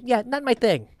to say, yeah, not my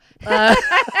thing." I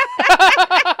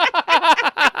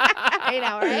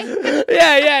know, right?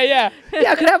 Yeah.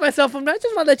 I could have myself. I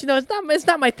just want to let you know it's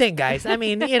not my thing, guys. I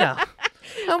mean, you know,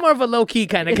 I'm more of a low key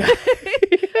kind of guy.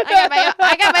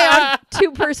 I got my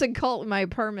own 2-person cult in my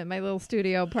apartment, my little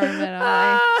studio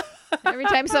apartment. Every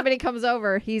time somebody comes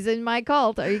over, he's in my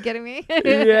cult. Are you kidding me?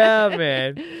 Yeah,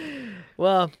 man.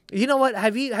 Well, you know what?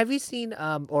 Have you seen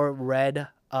or read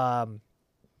A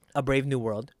Brave New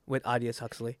World with Aldous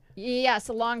Huxley? Yes,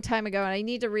 a long time ago, and I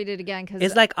need to read it again because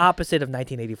It's like opposite of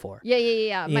 1984.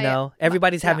 Yeah. You know,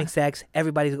 everybody's having sex.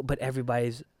 Everybody's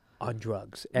on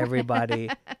drugs. Everybody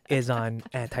is on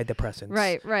antidepressants.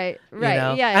 Right. You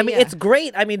know? Yeah. I mean, it's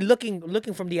great. I mean,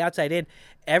 looking from the outside in,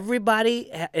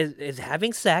 everybody is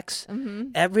having sex.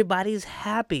 Everybody's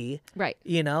happy. Right.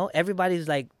 You know, everybody's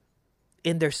like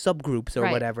in their subgroups or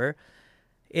Right. whatever.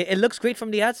 It looks great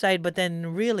from the outside, but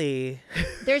then really,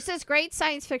 There's this great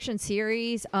science fiction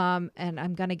series, and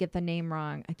I'm gonna get the name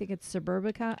wrong. I think it's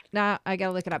Suburbica. Nah, I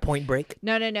gotta look it up. Point Break.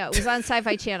 No. It was on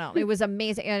Sci-Fi Channel. It was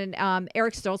amazing, and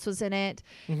Eric Stoltz was in it,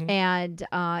 and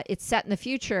it's set in the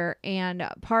future. And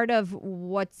part of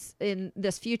what's in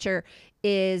this future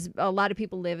is a lot of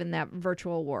people live in that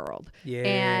virtual world,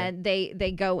 and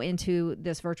they go into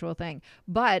this virtual thing.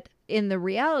 But in the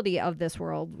reality of this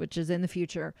world, which is in the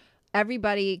future,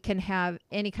 everybody can have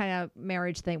any kind of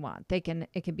marriage they want. It can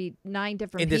be 9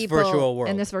 different people in this virtual world.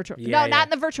 In this virtual, not in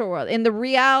the virtual world. In the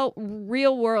real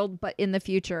world, but in the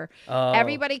future,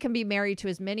 everybody can be married to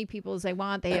as many people as they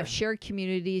want. They have shared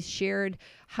communities, shared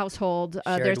household.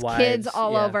 There's wives, kids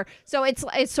all over. So it's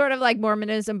sort of like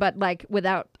Mormonism, but like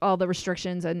without all the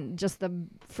restrictions and just the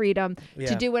freedom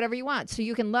to do whatever you want. So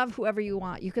you can love whoever you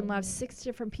want. You can love 6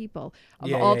 different people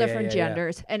of all different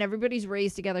genders, and everybody's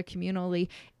raised together communally,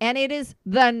 and it is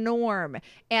the norm.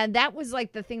 And that was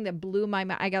like the thing that blew my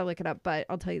mind. I gotta look it up, but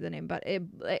I'll tell you the name. But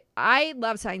I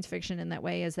love science fiction in that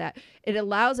way, is that it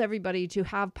allows everybody to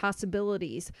have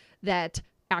possibilities that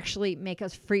actually make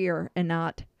us freer and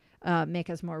not make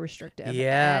us more restrictive.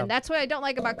 Yeah. And that's what I don't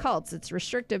like about cults. It's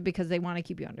restrictive because they want to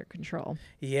keep you under control.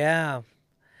 Yeah.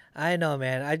 I know,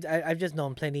 man. I've just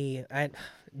known plenty.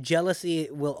 Jealousy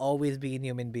will always be in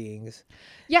human beings.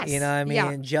 Yes. You know what I mean?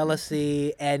 Yeah.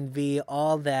 Jealousy, envy,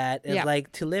 all that. It's Yeah.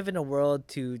 like to live in a world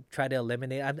to try to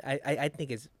eliminate. I think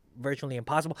it's virtually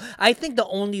impossible. I think the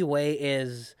only way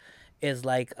is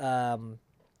like 2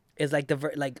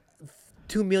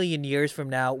 million years from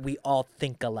now, we all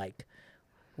think alike.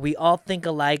 We all think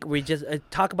alike. We just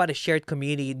talk about a shared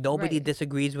community. Nobody Right.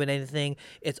 disagrees with anything.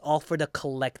 It's all for the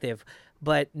collective.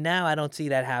 But now I don't see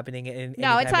that happening.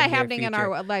 No, it's not happening in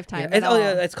our lifetime. Yeah. at all.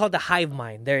 It's called the hive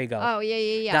mind. There you go. Oh,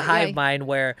 yeah. The hive mind,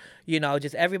 where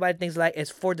just everybody thinks like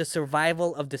it's for the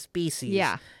survival of the species.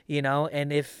 Yeah.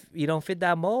 And if you don't fit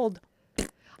that mold.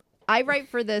 I write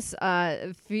for this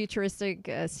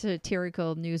futuristic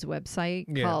satirical news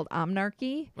website called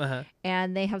Omnarchy,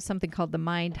 and they have something called the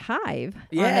Mind Hive on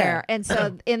there. And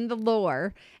so in the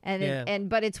lore,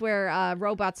 but it's where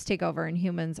robots take over and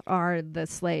humans are the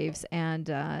slaves, and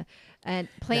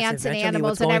plants and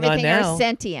animals and everything are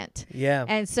sentient. Yeah.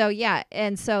 And so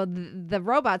the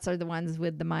robots are the ones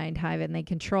with the Mind Hive, and they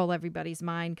control everybody's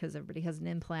mind because everybody has an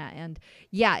implant. And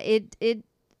it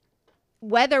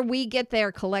whether we get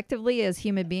there collectively as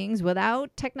human beings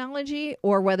without technology,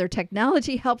 or whether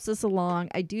technology helps us along,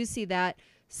 I do see that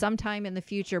sometime in the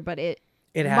future, but it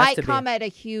might come at a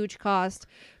huge cost,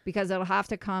 because it'll have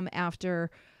to come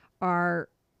after our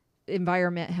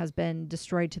environment has been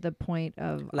destroyed to the point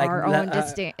of our own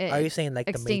are you saying like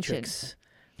extinction. The Matrix?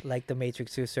 Like the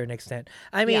Matrix to a certain extent.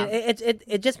 I mean,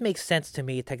 it just makes sense to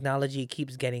me. Technology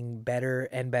keeps getting better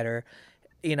and better.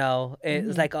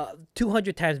 It's like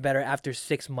 200 times better after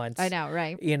 6 months. I know,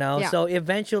 right? So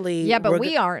eventually... Yeah, but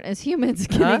we aren't, as humans,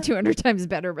 getting 200 times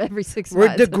better every 6 We're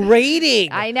months. degrading.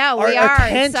 I know, our we are.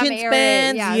 attention in some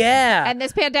spans, areas, yeah. And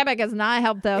this pandemic has not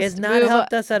helped us. It's not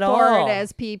helped us at forward all.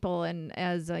 as people and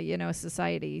as,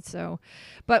 society. So,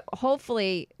 but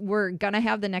hopefully we're going to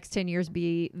have the next 10 years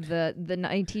be the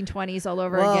 1920s all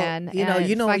over again.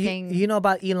 You know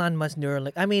about Elon Musk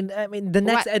Neuralink. I mean,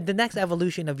 the next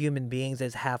evolution of human beings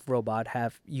is half robot,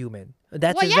 half human.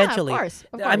 That's eventually. Of course.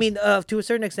 I mean, to a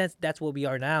certain extent, that's what we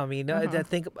are now. I mean,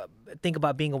 think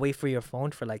about being away from your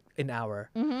phone for like an hour.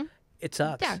 Mm-hmm. It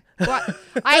sucks. Yeah. Well,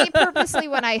 I purposely,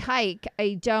 when I hike,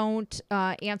 I don't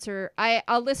answer.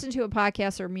 I'll listen to a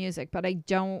podcast or music, but I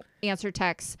don't answer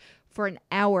texts for an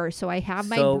hour. So I have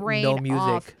my brain no music,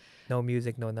 off. No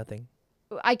music, no nothing.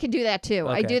 I can do that too.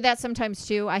 Okay. I do that sometimes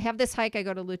too. I have this hike. I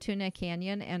go to Latuna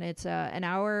Canyon, and it's an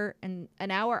hour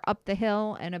up the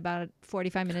hill and about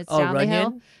 45 minutes down the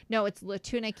hill. No, it's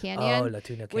Latuna Canyon,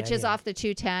 which is off the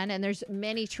 210. And there's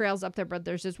many trails up there, but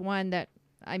there's this one that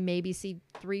I maybe see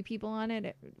 3 people on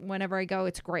it whenever I go.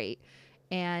 It's great.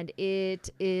 And I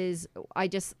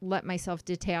just let myself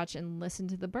detach and listen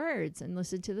to the birds and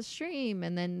listen to the stream.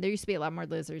 And then there used to be a lot more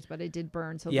lizards, but it did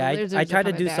burn. So I try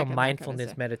to do some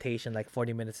mindfulness meditation, like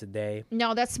 40 minutes a day.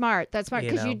 No, that's smart. That's smart,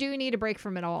 because you do need a break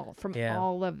from it all,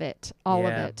 all of it. All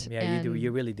of it. Yeah, you do.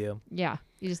 You really do. Yeah,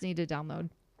 you just need to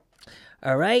download.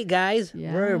 All right, guys.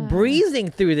 Yeah. We're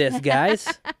breezing through this, guys.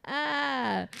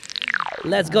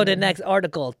 Let's go to the next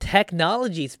article.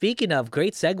 Technology. Speaking of,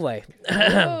 great segue.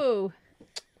 Ooh.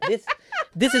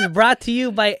 This is brought to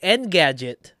you by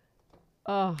Engadget.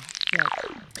 Oh, shit.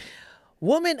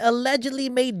 Woman allegedly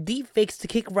made deepfakes to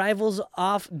kick rivals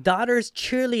off daughter's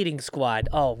cheerleading squad.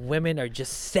 Oh, women are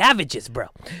just savages, bro.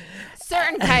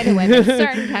 Certain kind of women.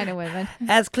 Certain kind of women.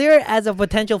 As clear as a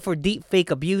potential for deepfake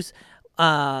abuse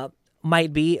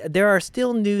might be, there are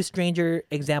still new stranger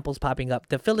examples popping up.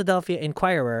 The Philadelphia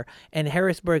Inquirer and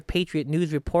Harrisburg Patriot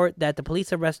News report that the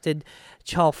police arrested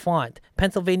Chalfont,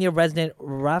 Pennsylvania resident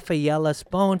Rafaela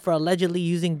Spone, for allegedly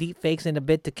using deepfakes in a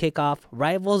bid to kick off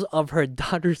rivals of her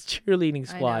daughter's cheerleading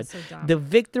squad, so dumb. the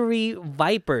Victory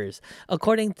Vipers.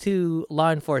 According to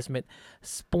law enforcement,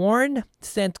 Sporn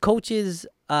sent coaches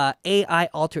AI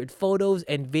altered photos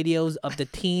and videos of the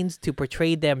teens to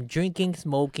portray them drinking,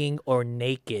 smoking, or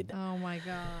naked. Oh my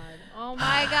god. Oh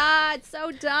my god.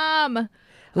 So dumb.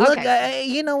 Look, Okay.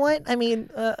 you know what? I mean,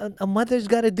 a mother's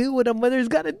got to do what a mother's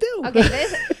got to do. Okay,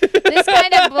 this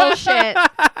kind of bullshit.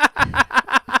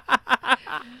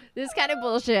 This kind of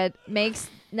bullshit makes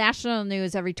national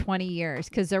news every 20 years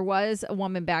because there was a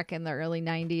woman back in the early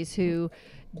 90s who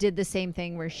did the same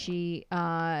thing where she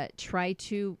tried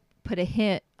to put a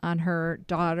hit on her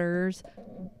daughter's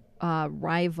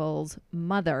rival's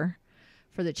mother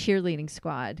for the cheerleading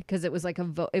squad because it was like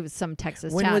it was some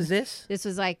Texas When town. was this? This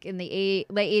was like in the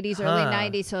late 80s, early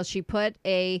 90s. So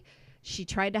she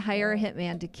tried to hire a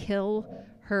hitman to kill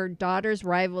her daughter's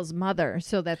rival's mother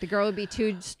so that the girl would be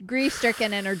too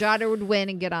grief-stricken and her daughter would win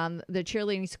and get on the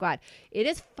cheerleading squad. It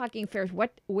is fucking fair.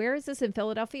 Where is this, in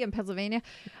Philadelphia, in Pennsylvania?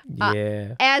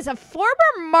 Yeah. As a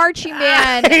former marching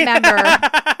band member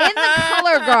in the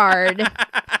color guard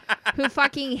who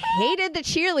fucking hated the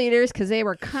cheerleaders because they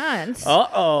were cunts.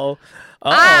 Uh-oh. We're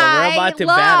I about to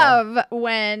battle. love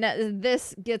when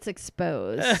this gets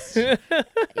exposed. It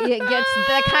gets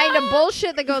the kind of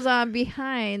bullshit that goes on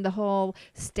behind the whole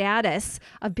status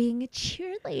of being a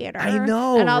cheerleader. I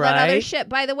know, and all that other right? shit.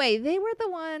 By the way, they were the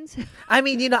ones. I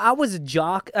mean, I was a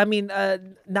jock. I mean,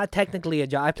 not technically a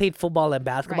jock. I played football and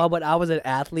basketball, Right. but I was an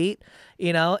athlete,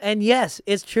 And yes,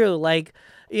 it's true. Like,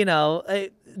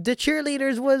 the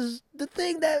cheerleaders was the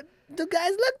thing that the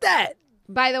guys looked at.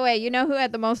 By the way, you know who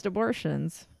had the most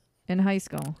abortions in high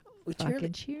school? Cheerle-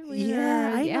 Fucking cheerleader.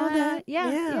 Yeah, I know that.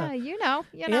 Yeah. Yeah. You know.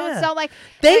 Yeah. So like,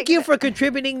 Thank you for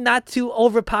contributing not to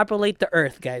overpopulate the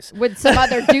earth, guys. with some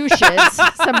other douches,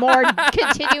 some more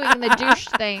continuing the douche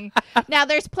thing. Now,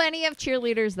 there's plenty of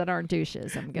cheerleaders that aren't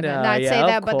douches. I'm gonna No, not yeah, say of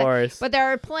that, course. but there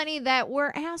are plenty that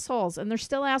were assholes, and they're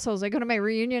still assholes. I go to my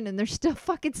reunion, and they're still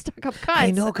fucking stuck up cunts.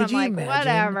 I know, And could I'm you like, imagine?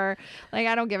 whatever. Like,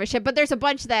 I don't give a shit. But there's a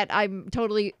bunch that I'm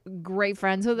totally great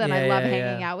friends with, and I Yeah, love yeah,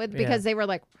 hanging yeah. out with Yeah. because they were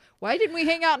like, "Why didn't we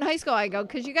hang out in high school?" I go,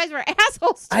 "Because you guys were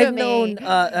assholes to I've me."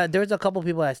 known, there's a couple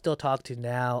people I still talk to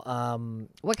now.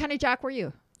 What kind of jock were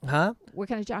you? Huh? What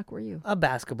kind of jock were you? A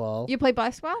basketball. You played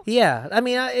basketball? Yeah, I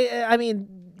mean,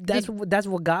 that's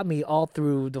what got me all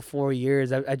through the 4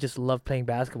 years. I just love playing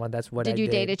basketball. That's what I Did did. you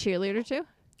date a cheerleader too?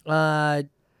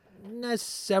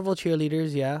 Several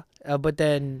cheerleaders, yeah, but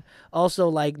then also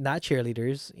like not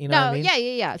cheerleaders. You know what I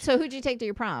mean? Yeah. So who'd you take to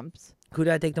your proms? Who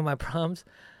did I take to my proms?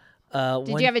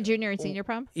 Did you have a junior and senior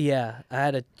prom? Yeah, I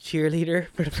had a cheerleader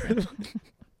for the first one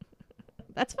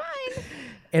That's fine.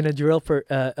 and a drill for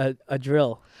a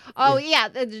drill. Oh yeah,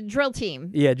 the drill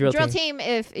team. Yeah, drill team. team.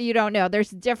 If you don't know, there's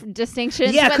different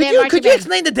distinctions. Yeah, within could you marching band.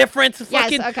 explain the difference?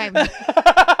 Yes. Fucking- Okay.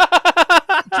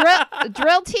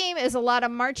 Drill team is a lot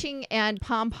of marching and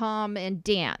pom pom and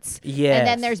dance. Yes. And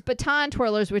then there's baton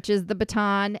twirlers, which is the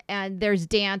baton, and there's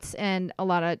dance and a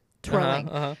lot of twirling.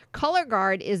 Color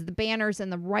guard is the banners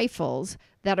and the rifles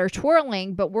that are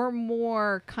twirling, but we're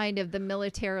more kind of the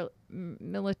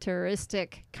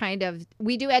militaristic kind of.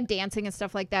 We do add dancing and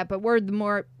stuff like that, but we're the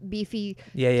more beefy,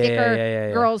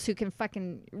 thicker girls who can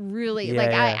fucking really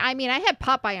like. I mean, I had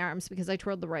Popeye arms because I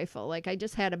twirled the rifle. Like I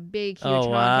just had a big, huge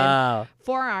honking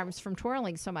forearms from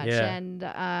twirling so much, and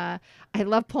I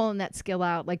love pulling that skill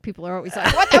out. Like people are always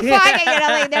like, "What the fuck?"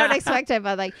 Like they don't expect it,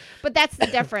 but that's the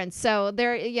difference. So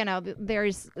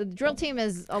there's the drill team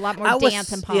is a lot more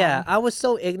dance and pom. Yeah, I was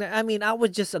so ignorant. I mean, I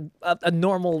was just a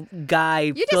normal guy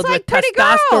You just filled like with pretty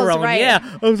testosterone. girls, right?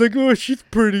 Yeah, I was like, oh, she's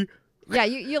pretty. Yeah,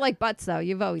 you like butts though.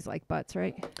 You've always liked butts,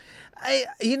 right?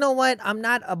 You know what? I'm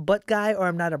not a butt guy or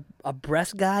I'm not a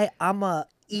breast guy. I'm a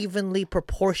evenly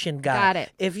proportioned guy. Got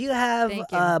it. If you have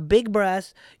Thank you. big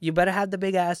breasts, you better have the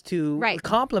big ass to Right.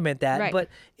 complement that. Right. But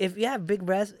if you have big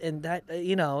breasts and that,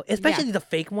 especially the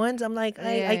fake ones, I'm like,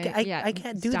 I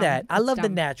can't it's do dumb. that. I It's love the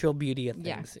dumb. natural beauty of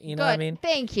Yeah. things. You know what I Good. mean?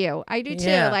 Thank you. I do too.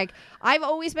 Yeah. Like I've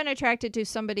always been attracted to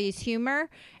somebody's humor.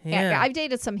 Yeah. I've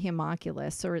dated some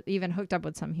homunculus or even hooked up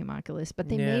with some homunculus, but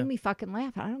they Yeah. made me fucking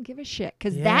laugh. I don't give a shit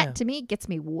because Yeah. that to me gets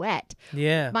me wet.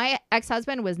 Yeah. My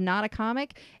ex-husband was not a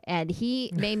comic, and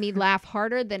he made me laugh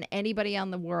harder than anybody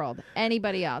on the world.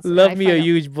 Anybody else. And Love I me find a him-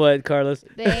 huge butt, Carlos.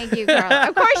 Thank you, Carl.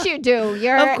 Of course you do.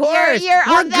 You're Of course. you're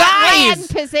We're on that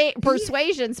guys.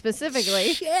 persuasion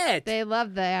specifically. Shit. They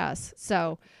love the ass.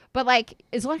 So, but like,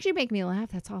 as long as you make me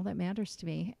laugh, that's all that matters to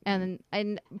me. And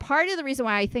part of the reason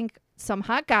why I think some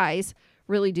hot guys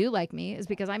really do like me is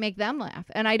because I make them laugh,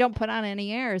 and I don't put on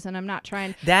any airs, and I'm not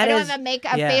trying. That I don't is- have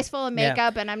a yeah, face full of yeah.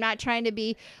 makeup, and I'm not trying to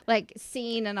be like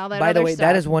seen and all that. By the other way, stuff.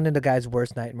 that is one of the guy's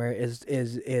worst nightmare is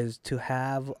to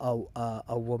have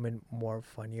a woman more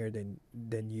funnier than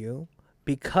you.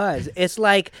 Because it's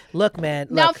like, look, man.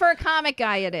 No, Look, for a comic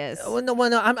guy, it is. well,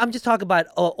 no. I'm just talking about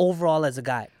overall as a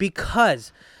guy.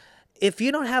 Because if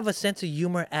you don't have a sense of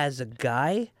humor as a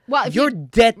guy, Well, if you're you-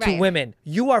 dead to right. women.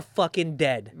 You are fucking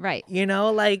dead. Right. You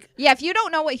know, like. Yeah, if you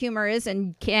don't know what humor is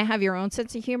and can't have your own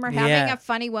sense of humor, having Yeah. a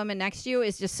funny woman next to you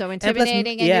is just so And plus,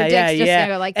 intimidating, and your dick's just gonna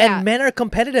go like and that. men are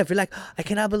competitive. You're like, I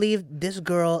cannot believe this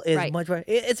girl is Right. much better.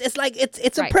 It's like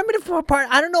it's a Right. primitive part.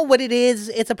 I don't know what it is.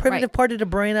 It's a primitive Right. part of the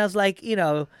brain. I was like,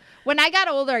 When I got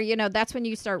older, that's when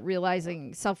you start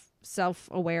realizing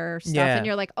self-aware stuff, Yeah. and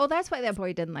you're like, oh, that's why that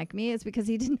boy didn't like me. It's because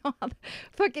he didn't know how to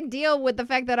fucking deal with the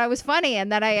fact that I was funny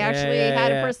and that I actually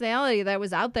had a personality that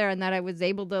was out there and that I was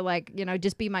able to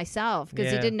just be myself because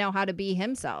he Yeah. didn't know how to be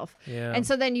himself. Yeah. And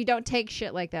so then you don't take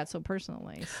shit like that so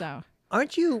personally. So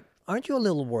aren't you a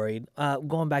little worried?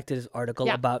 Going back to this article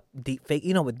Yeah. about deepfake.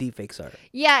 You know what deepfakes are?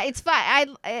 yeah, it's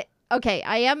fine.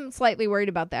 I am slightly worried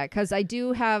about that because I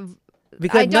do have.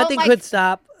 Because I don't nothing like- could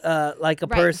stop like a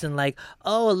Right. person like,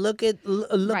 oh, look at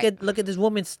Right. this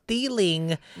woman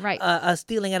stealing Right.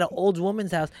 stealing at an old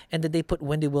woman's house, and then they put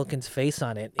Wendy Wilkins' face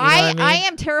on it. You know what I mean? I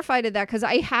am terrified of that because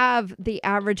I have the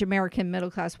average American middle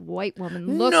class white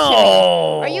woman look to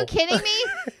No. me. Are you kidding me?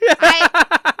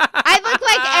 I look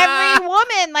like every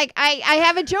woman. Like I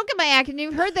have a joke in my act, and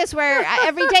you've heard this where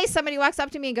every day somebody walks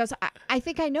up to me and goes, I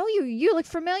think I know you. You look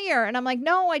familiar. And I'm like,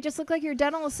 no, I just look like your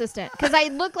dental assistant because I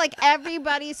look like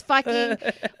everybody's fucking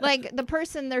like the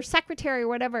person, their secretary or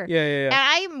whatever. Yeah. And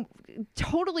I'm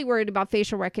totally worried about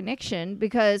facial recognition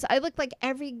because I look like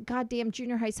every goddamn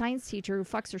junior high science teacher who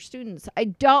fucks her students. I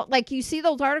don't like, you see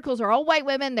those articles are all white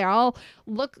women. They all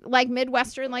look like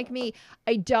Midwestern like me.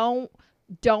 I don't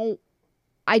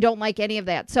like any of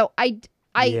that. So I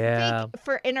think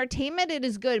for entertainment it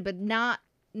is good, but not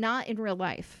in real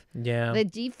life. Yeah. The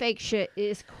deepfake shit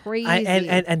is crazy.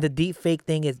 And the deepfake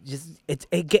thing is just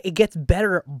it gets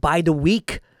better by the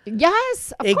week.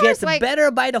 Yes, of It course. gets better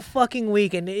by the fucking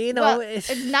week, and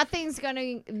nothing's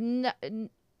gonna.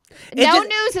 No just-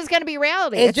 news is gonna be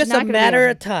reality. It's just not a gonna be matter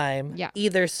reality. of time. Yeah.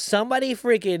 Either somebody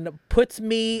freaking puts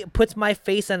my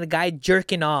face on a guy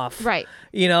jerking off, Right.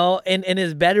 In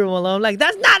his bedroom alone, like,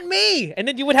 that's not me, and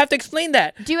then you would have to explain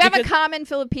that. Do you have a because common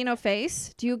Filipino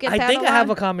face? Do you get I that? think a I have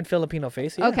lot? a common Filipino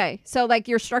face. Yeah. Okay, so like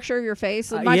your structure of your face,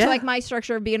 much yeah. like my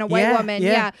structure of being a white Yeah, woman.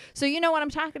 yeah. Yeah. So you know what I'm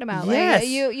talking about. Yes. Like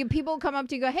you people come up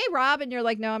to you, go, "Hey, Rob," and you're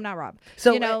like, "No, I'm not Rob."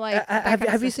 So that kind of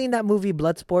have you stuff. seen that movie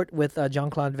Bloodsport with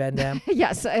Jean-Claude Van Damme?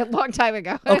 Yes, a long time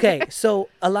ago. Okay, so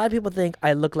a lot of people think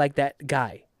I look like that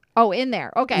guy. Oh, in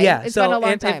there. Okay. Yeah, It's so been a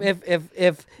long if, time.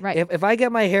 Right. if I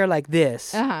get my hair like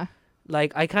this, Uh-huh.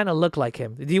 like, I kind of look like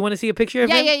him. Do you want to see a picture of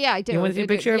him? Yeah, I do. You want to see a I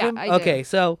do. picture of Yeah, him? I do. Okay,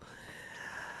 so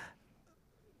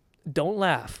don't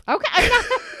laugh. Okay.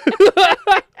 I'm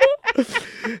not-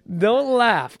 Don't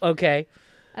laugh. Okay.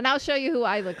 and I'll show you who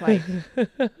I look like.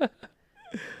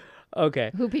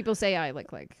 Okay. Who people say I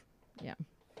look like. Yeah.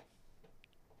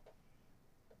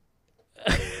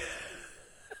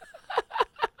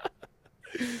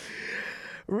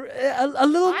 A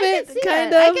little I bit, can see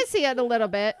kind it. of. I can see it a little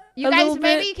bit. You A guys, little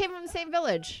maybe bit. you came from the same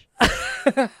village.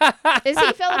 Is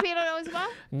he Filipino as well?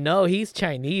 No, he's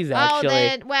Chinese, actually. Oh,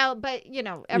 then, but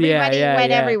everybody went yeah.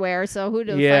 everywhere, so who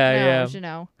the Yeah, fuck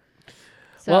knows,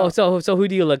 So, Well, so who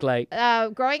do you look like?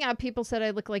 growing up, people said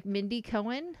I look like Mindy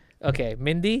Cohen. Okay,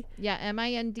 Mindy. Yeah,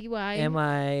 Mindy. Mindy.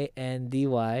 COHEN.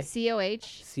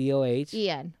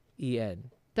 COHEN.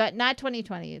 But not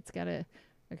 2020. It's got to,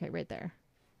 okay, right there.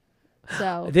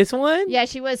 So This one? yeah,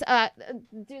 she was.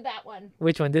 Do that one.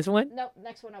 Which one? This one? No,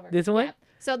 next one over. This one? Yeah.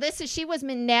 So she was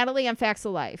Natalie on Facts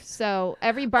of Life. So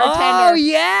every bartender. Oh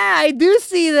yeah, I do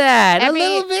see that a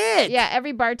little bit. Yeah,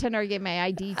 every bartender gave my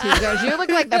ID too. Goes, you look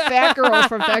like the fat girl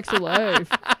from Facts of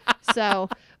Life. So,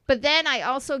 but then I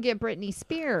also get Britney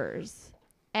Spears.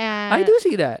 And I do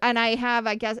see that. And I have,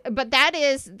 I guess, but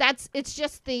it's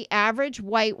just the average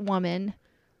white woman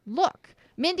look.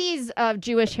 Mindy's of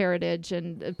Jewish heritage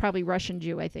and probably Russian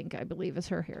Jew, I believe is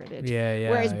her heritage. Yeah.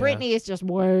 Whereas Britney is just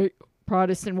white,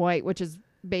 Protestant white, which is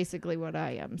basically what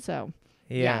I am. So,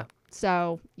 yeah.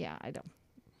 So, yeah, I don't.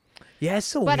 Yeah, it's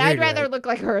so but weird. I'd rather right? look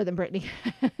like her than Britney.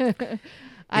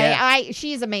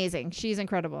 She's amazing. She's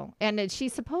incredible. And she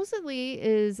supposedly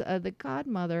is the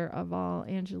godmother of all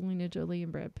Angelina Jolie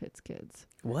and Brad Pitt's kids.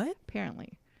 What?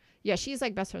 Apparently. Yeah, she's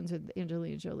like best friends with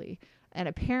Angelina Jolie. And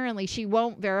apparently, she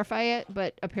won't verify it,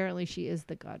 but apparently she is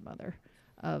the godmother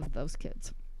of those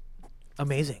kids.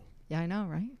 Amazing. Yeah, I know,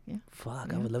 right? Yeah. Fuck,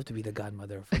 yeah. I would love to be the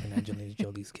godmother of fucking Angelina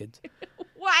Jolie's kids.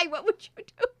 Why? What would you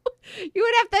do? You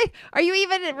would have to. Are you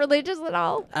even religious at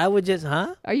all? I would just,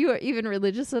 huh? Are you even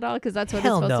religious at all? Because that's what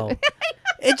Hell it's supposed no. to be.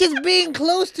 It's just being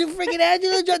close to freaking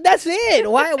Angelina Jolie. That's it.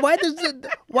 Why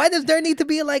does there need to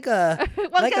be like a Well,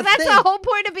 because like that's the whole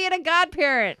point of being a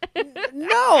godparent.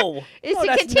 No. Is No, to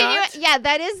that's continue. not. Yeah,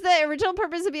 that is the original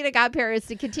purpose of being a godparent. Is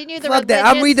to continue the Fuck religious. that.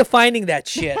 I'm redefining that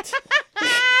shit.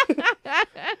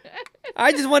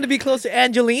 I just want to be close to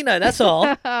Angelina. That's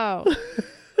all. Oh.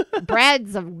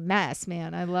 Brad's a mess,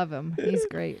 man. I love him. He's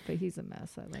great, but he's a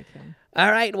mess. I like him.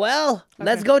 All right. Well,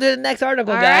 let's go to the next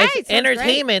article, All guys. right, sounds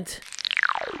Entertainment.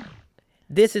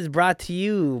 This is brought to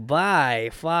you by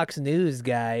Fox News,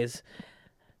 guys.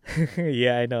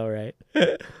 Yeah, I know, right?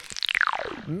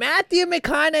 Matthew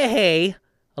McConaughey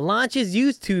launches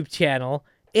YouTube channel.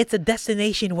 It's a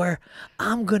destination where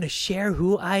I'm going to share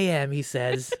who I am, he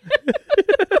says.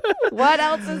 What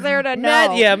else is there to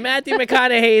know? Matthew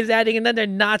McConaughey is adding another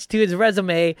notch to his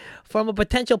resume. From a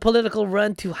potential political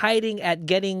run to hiding at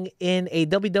getting in a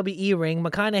WWE ring,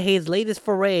 McConaughey's latest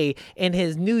foray in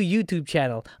his new YouTube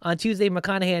channel. On Tuesday,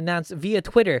 McConaughey announced via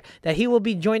Twitter that he will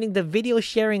be joining the video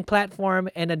sharing platform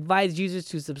and advised users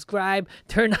to subscribe,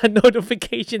 turn on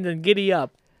notifications, and giddy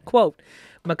up. Quote,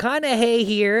 McConaughey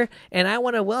here, and I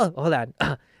want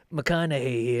to,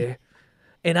 McConaughey here.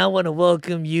 And I want to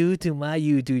welcome you to my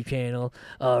YouTube channel.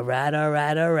 All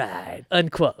right.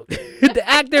 Unquote. The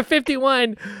actor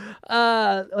 51.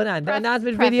 The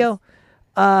announcement video.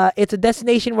 It's a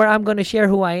destination where I'm going to share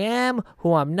who I am,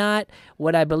 who I'm not,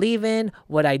 what I believe in,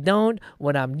 what I don't,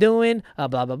 what I'm doing, blah,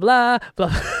 blah, blah,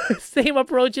 blah. Same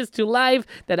approaches to life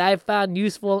that I've found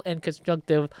useful and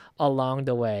constructive along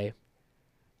the way.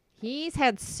 He's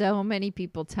had so many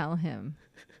people tell him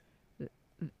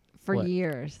for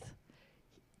years.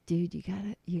 Dude, you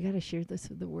gotta share this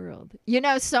with the world. You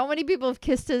know, so many people have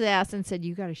kissed his ass and said,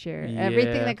 you gotta share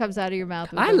everything that comes out of your mouth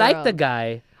with I the like world. the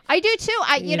guy. I do too.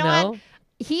 You know what? know?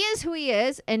 He is who he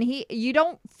is, and you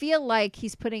don't feel like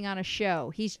he's putting on a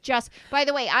show. He's just, by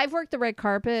the way, I've worked the red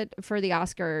carpet for the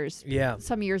Oscars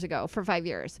some years ago, for 5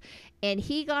 years. And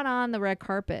he got on the red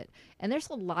carpet, and there's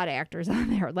a lot of actors on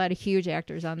there, a lot of huge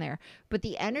actors on there. But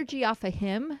the energy off of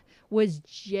him was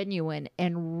genuine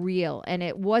and real. And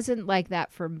it wasn't like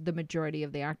that for the majority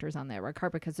of the actors on that red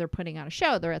carpet because they're putting on a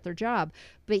show. They're at their job.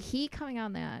 But he coming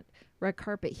on that red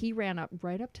carpet, he ran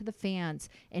right up to the fans,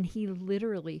 and he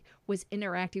literally was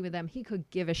interacting with them. He could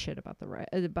give a shit about the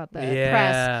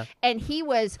press, and he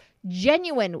was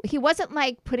genuine. He wasn't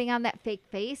like putting on that fake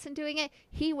face and doing it.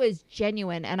 He was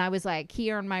genuine, and I was like,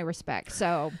 he earned my respect.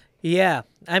 So yeah,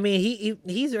 I mean,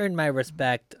 he's earned my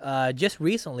respect just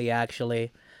recently,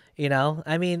 actually. You know,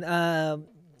 I mean, I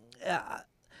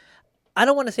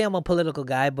don't want to say I'm a political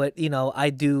guy, but you know,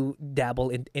 I do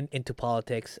dabble into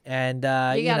politics, and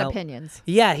you got opinions.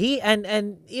 Yeah,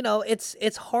 and you know,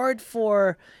 it's hard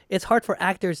for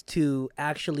actors to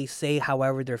actually say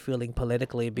however they're feeling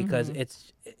politically because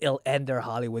it'll end their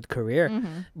Hollywood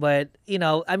career. But you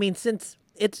know, I mean, since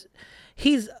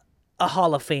he's a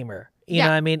Hall of Famer, you know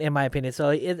what I mean, in my opinion, so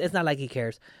it's not like he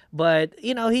cares. But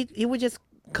you know, he would just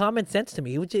common sense to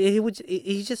me.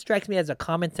 He just strikes me as a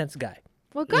common sense guy.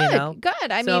 Well, good, you know? good.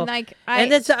 I mean, like,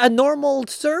 and it's a normal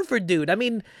surfer dude. I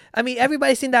mean,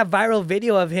 everybody's seen that viral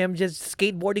video of him just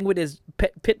skateboarding with his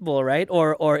pit bull, right?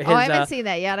 Or his. I haven't seen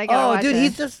that yet. I gotta watch it.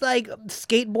 He's just like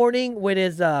skateboarding with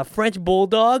his French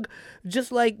bulldog,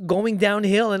 just like going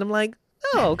downhill, and I'm like,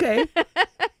 oh, okay.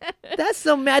 That's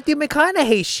some Matthew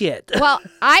McConaughey shit. Well,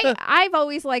 I've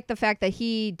always liked the fact that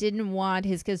he didn't want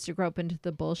his kids to grow up into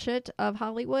the bullshit of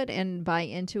Hollywood and buy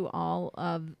into all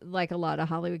of, like a lot of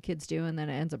Hollywood kids do, and then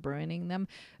it ends up ruining them.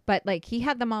 But like he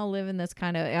had them all live in this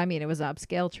kind of, I mean, it was an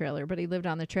upscale trailer, but he lived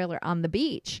on the trailer on the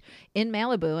beach in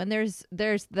Malibu. And there's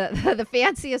the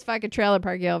fanciest fucking trailer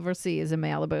park you'll ever see is in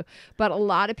Malibu. But a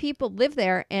lot of people live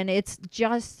there, and it's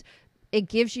just, it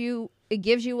gives you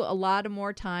a lot of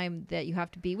more time that you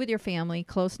have to be with your family,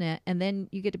 close knit, and then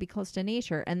you get to be close to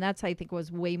nature. And that's, I think,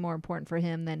 was way more important for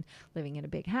him than living in a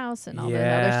big house and all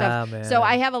that other stuff. Man. So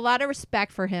I have a lot of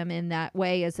respect for him in that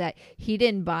way, is that he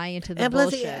didn't buy into the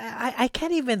bullshit. I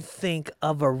can't even think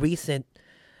of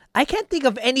I can't think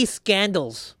of any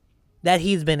scandals that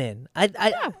he's been in.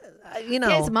 You know.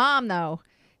 His mom, though.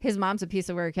 His mom's a piece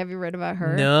of work. Have you read about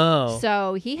her? No.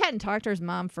 So he hadn't talked to his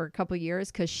mom for a couple of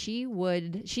years because she's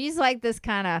like this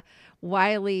kind of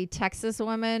wily Texas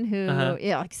woman who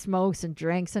like smokes and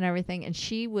drinks and everything. And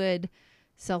she would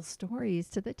sell stories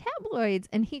to the tabloids.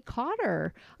 And he caught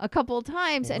her a couple of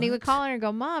times. And he would call her and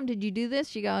go, "Mom, did you do this?"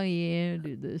 She go, "Yeah, I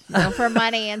did this, for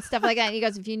money and stuff like that." And he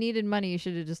goes, "If you needed money, you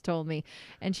should have just told me."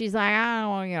 And she's like, "I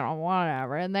don't,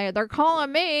 whatever." And they're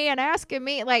calling me and asking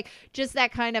me, like, just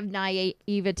that kind of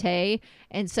naivete.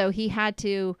 And so he had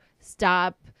to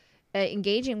stop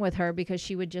engaging with her because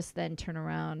she would just then turn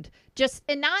around,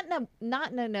 and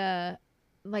not in a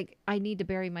like, I need to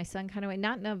bury my son kind of way,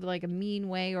 not in a like a mean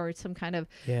way or some kind of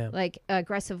like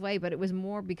aggressive way, but it was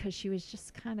more because she was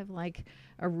just kind of like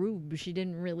a rube. She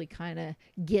didn't really kind of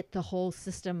get the whole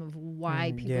system of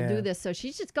why people do this. So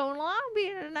she's just going along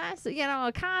being a nice,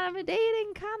 kind of a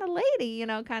dating kind of lady,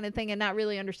 kind of thing, and not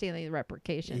really understanding the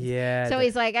repercussions. Yeah. So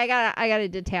he's like, I gotta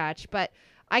detach, but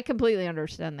I completely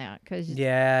understand that because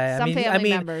some family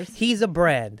members. He's a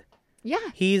brand. Yeah.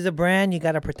 He's a brand. You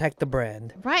got to protect the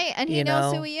brand. Right. And he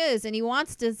knows who he is, and he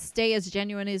wants to stay as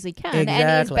genuine as he can. Exactly.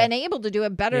 And he's been able to do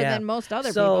it better than most other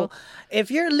people. So if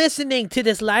you're listening to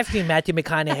this live stream, Matthew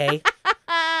McConaughey,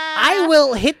 I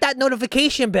will hit that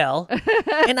notification bell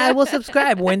and I will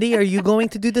subscribe. Wendy, are you going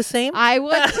to do the same? I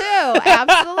would too.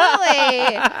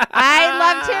 Absolutely. I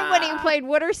loved him when he played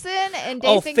Wooderson and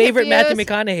Dazed and favorite Confused. Matthew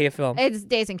McConaughey film. It's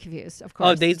Dazed and Confused, of course.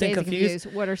 Oh, Dazed and Confused.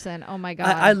 Wooderson. Oh my God.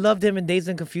 I loved him in Dazed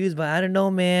and Confused, but I don't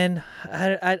know, man.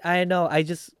 I know.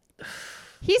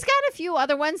 He's got a few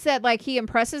other ones that like he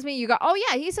impresses me. You go, oh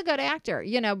yeah, he's a good actor.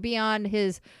 Beyond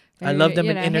his. I loved him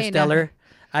in Interstellar.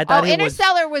 I thought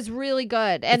Interstellar was really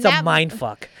good. And it's a mind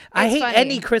fuck. I hate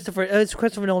any it's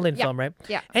Christopher Nolan film, right?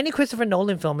 Yeah. Any Christopher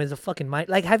Nolan film is a fucking mind.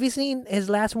 Like, have you seen his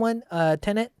last one,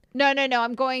 Tenet? No.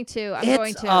 I'm going to.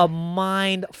 It's a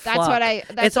mind fuck.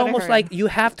 It's almost like you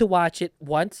have to watch it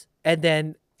once and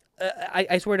then.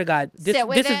 I swear to God, this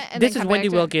is Wendy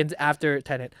Wilkins after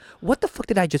Tenet. What the fuck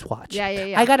did I just watch? Yeah.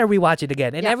 I gotta rewatch it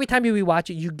again, and every time you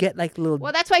rewatch it, you get like little.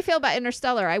 Well, that's what I feel about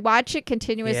Interstellar. I watch it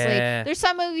continuously. Yeah. There's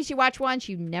some movies you watch once,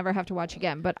 you never have to watch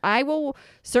again. But I will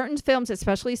certain films,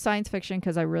 especially science fiction,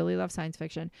 because I really love science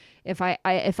fiction. If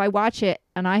I watch it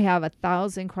and I have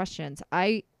 1,000 questions,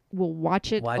 I will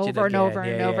watch it over and over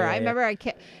and over. I remember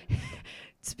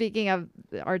speaking of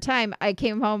our time, I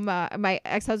came home, my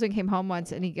ex-husband came home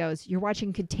once and he goes, "You're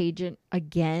watching Contagion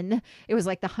again?" It was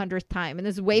like the 100th time. And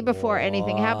this is way before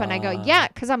anything happened. I go, yeah,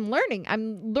 because I'm learning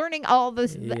all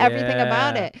this, everything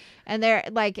about it. And they're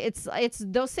like, it's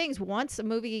those things. Once a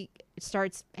movie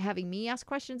starts having me ask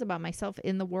questions about myself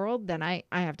in the world, then I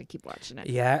have to keep watching it.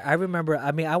 Yeah, I remember.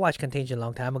 I mean, I watched Contagion a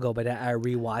long time ago, but I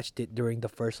rewatched it during the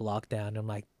first lockdown. I'm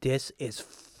like, this is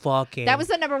fucking. That was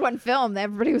the #1 film that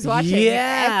everybody was watching. Yeah.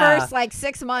 At first, like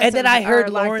 6 months. And then I heard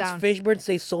Lawrence Fishburne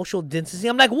say social distancing.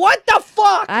 I'm like, what the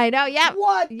fuck? I know. Yeah.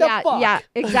 What the fuck? Yeah.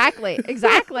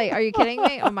 Exactly. Are you kidding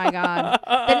me? Oh my God.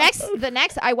 The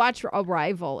next, I watch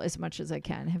Arrival as much as I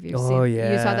can. Have you seen? Oh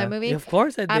yeah. You saw that movie? Of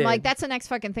course I did. I'm like, that's the next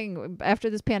fucking thing. After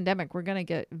this pandemic, we're gonna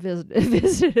get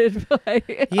visited by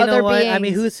you other know what? beings. I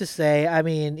mean, who's to say? I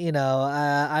mean,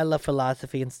 I love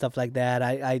philosophy and stuff like that.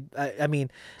 I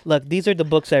mean, look, these are the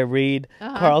books I read.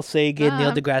 Carl Sagan,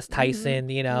 Neil deGrasse Tyson.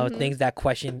 Things that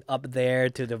question up there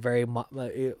to the very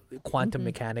quantum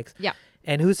mechanics. Yeah.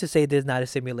 And who's to say there's not a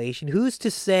simulation? Who's to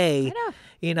say?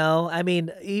 I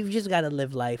mean, you've just got to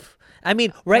live life. I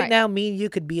mean, right now, me and you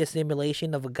could be a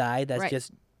simulation of a guy that's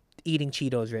just eating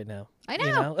Cheetos right now. I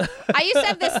know. I used to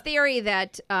have this theory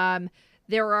that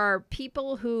there are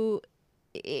people who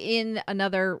in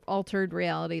another altered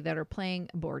reality that are playing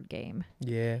a board game.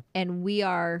 Yeah. And we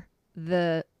are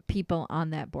the people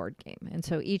on that board game. And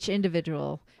so each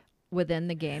individual within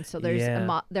the game. So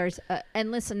there's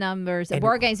endless numbers of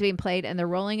board games being played, and they're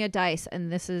rolling a dice, and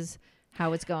this is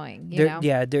how it's going. You know?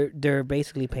 Yeah, they're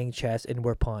basically playing chess, and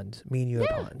we're pawns. Me and you are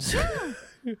pawns.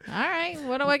 All right,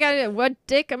 what do I got to do? What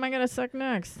dick am I going to suck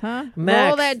next, huh? Max,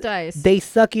 roll that dice. They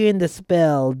suck you in the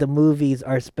spell. The movies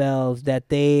are spells that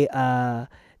they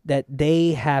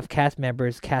have cast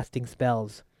members casting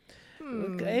spells. A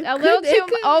little too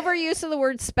overuse of the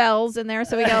word spells in there,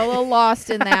 so we got a little lost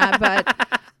in that,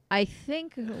 but I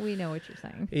think we know what you're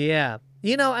saying. Yeah.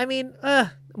 You know, I mean,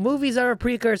 movies are a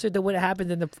precursor to what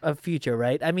happens in the future,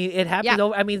 right? I mean, it happens. Yeah.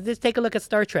 I mean, just take a look at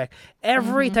Star Trek.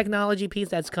 Every technology piece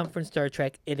that's come from Star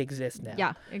Trek, it exists now.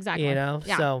 Yeah, exactly. You know,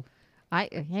 so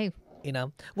hey, you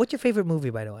know, what's your favorite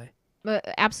movie, by the way?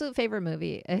 Absolute favorite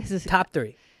movie is Top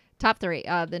three. Top three.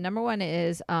 The number one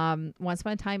is Once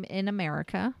Upon a Time in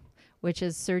America, which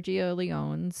is Sergio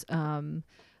Leone's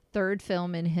third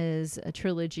film in his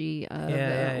trilogy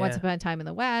of Once Upon a Time in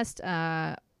the West.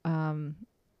 I don't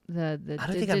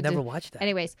think I've never watched that.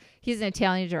 Anyways, he's an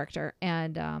Italian director,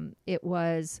 and it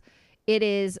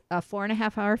is a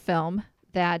 4.5-hour film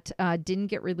that didn't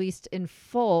get released in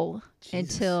full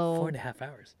until 4.5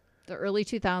 hours. The early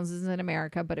 2000s in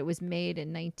America, but it was made it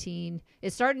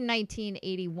started in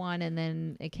 1981, and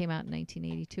then it came out in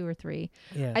 1982 or 3.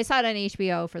 Yeah. I saw it on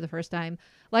HBO for the first time.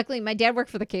 Luckily, my dad worked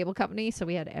for the cable company, so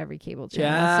we had every cable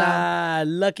channel. Yeah,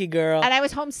 lucky girl. And I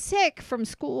was homesick from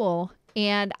school,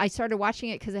 and I started watching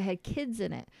it because it had kids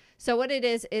in it. So what it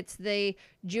is, it's the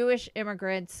Jewish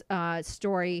immigrants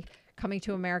story coming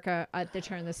to America at the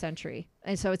turn of the century.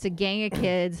 And so it's a gang of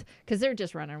kids, because they're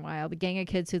just running wild. A gang of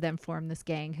kids who then form this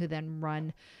gang, who then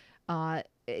run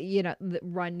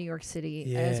New York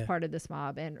City as part of this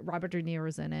mob. And Robert De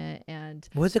Niro's in it. And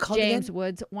what's it called James again?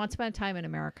 Woods, Once Upon a Time in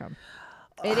America.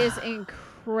 It is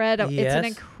incredible. Yes. It's an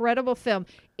incredible film.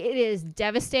 It is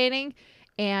devastating,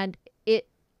 and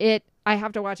I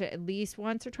have to watch it at least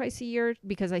once or twice a year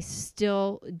because I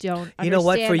still don't understand you know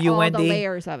what, for you, all Wendy, the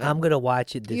layers of it. I'm gonna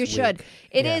watch it this You week. should.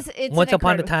 It's Once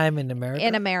Upon a Time in America.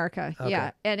 In America, Okay.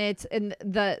 yeah, and it's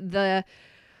the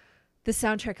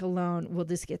soundtrack alone will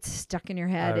just get stuck in your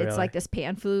head. Oh, It's really? like this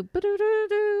pan flute.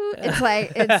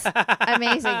 It's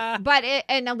amazing. But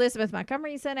and Elizabeth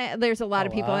Montgomery's in it. There's a lot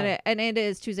of people in it, and it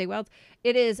is Tuesday Wells.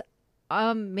 It is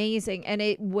amazing, and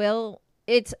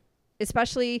it's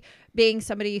especially being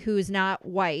somebody who is not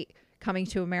white coming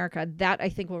to America, that I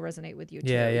think will resonate with you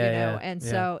too. And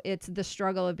so it's the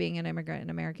struggle of being an immigrant,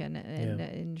 an American,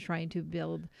 and trying to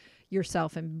build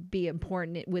yourself and be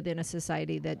important within a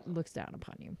society that looks down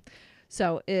upon you.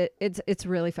 So it's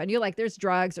really fun. There's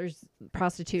drugs, there's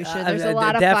prostitution, there's a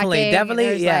lot of fucking.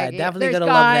 Definitely there's gonna guns, love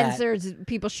that. there's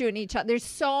people shooting each other. There's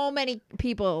so many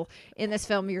people in this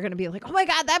film. You're gonna be like, oh my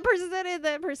god, that person's in it.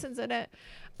 That person's in it.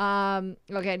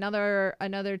 Okay,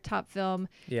 another top film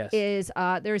is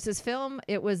there's this film.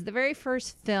 It was the very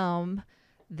first film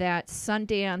that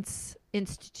Sundance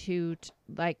Institute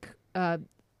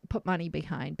put money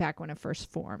behind back when it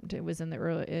first formed. It was in the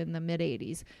mid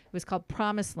 80s. It was called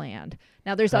Promised Land.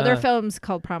 Now there's other films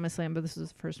called Promised Land, but this was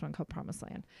the first one called Promised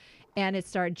Land. And it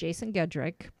starred Jason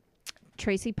Gedrick,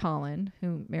 Tracy Pollan,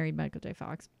 who married Michael J.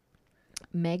 Fox,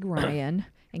 Meg Ryan,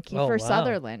 and Kiefer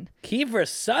Sutherland. Kiefer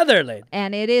Sutherland.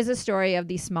 And it is a story of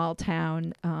these small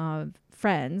town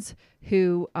friends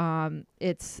who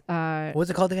what's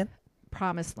it called again?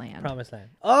 Promised Land. Promised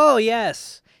Land. Oh,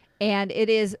 yes. And it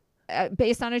is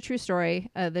based on a true story.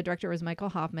 The director was Michael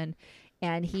Hoffman,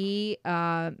 and he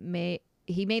made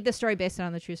the story based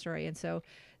on the true story. And so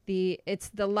it's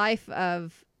the life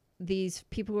of these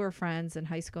people who are friends in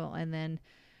high school, and then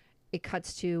it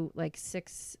cuts to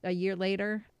a year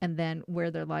later, and then where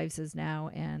their lives is now.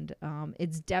 And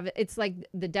it's like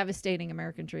the devastating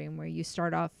American dream, where you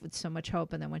start off with so much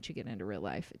hope, and then once you get into real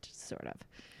life, it just sort of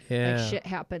shit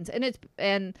happens.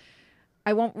 And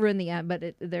I won't ruin the end,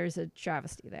 but there's a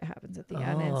travesty that happens at the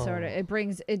end, and sort of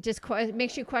it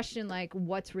makes you question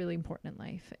what's really important in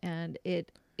life, and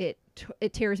it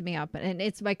tears me up, and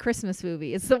it's my Christmas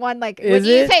movie. It's the one when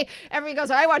you say, everybody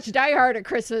goes, I watch Die Hard at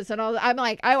Christmas, and I'm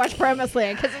like, I watch Promised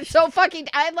Land because it's so fucking.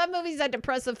 I love movies that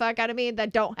depress the fuck out of me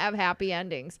that don't have happy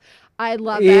endings. I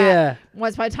love that. Yeah.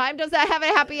 Once Upon a Time does that have a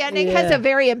happy ending? Has a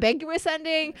very ambiguous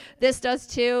ending. This does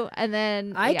too, and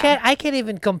then I can't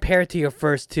even compare to your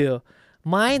first two.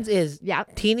 Mine's is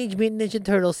Teenage Mutant Ninja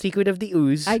Turtles: Secret of the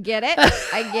Ooze. I get it.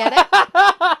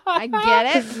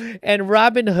 And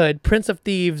Robin Hood, Prince of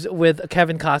Thieves with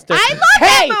Kevin Costner. I love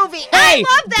that movie. I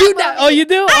love that movie. Oh, you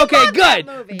do? Okay, good.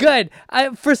 That movie. Good.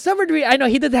 For some reason, I know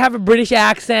he doesn't have a British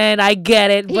accent. I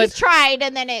get it. He's tried,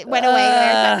 and then it went away.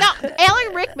 No,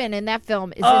 Alan Rickman in that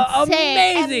film is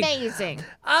insane. Amazing.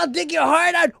 I'll dig your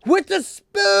heart out with a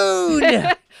spoon.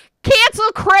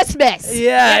 Cancel Christmas.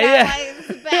 Yeah.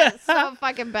 best. So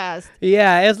fucking best.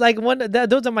 Yeah, it's like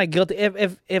those are my guilty.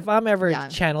 If I'm ever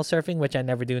channel surfing, which I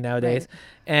never do nowadays,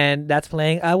 and that's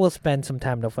playing, I will spend some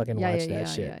time to fucking watch that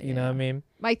shit. You know what I mean?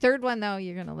 My third one though,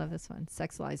 you're gonna love this one: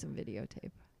 Sex, Lies, and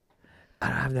Videotape. I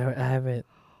haven't.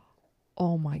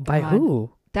 Oh my god! By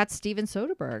who? That's Steven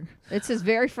Soderbergh. It's his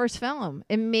very first film.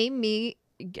 It made me.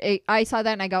 I saw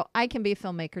that and I go, I can be a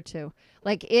filmmaker too.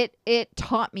 Like it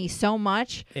taught me so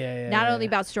much. Not only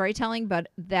about storytelling, but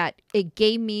that it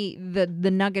gave me the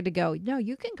nugget to go, no,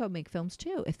 you can go make films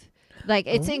too.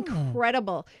 It's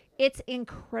incredible. It's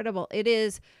incredible. It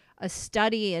is a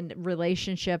study in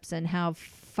relationships and how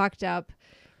fucked up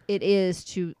it is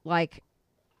to like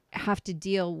have to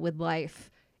deal with life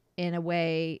in a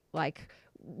way like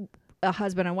a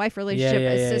husband and wife relationship,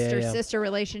 a sister-sister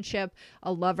relationship,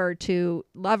 a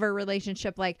lover-to-lover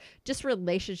relationship, like just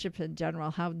relationships in general,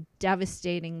 how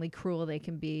devastatingly cruel they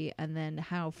can be, and then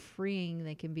how freeing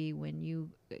they can be when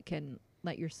you can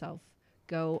let yourself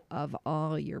go of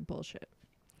all your bullshit.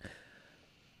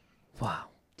 Wow.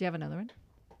 Do you have another one?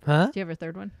 Huh? Do you have a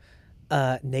third one?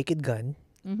 Naked Gun.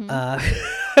 Mm-hmm. Why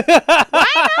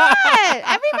not?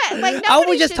 Everybody, I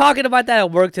was just talking about that at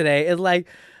work today. It's like,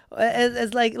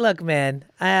 look, man.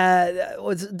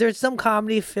 There's some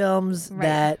comedy films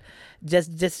that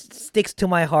just sticks to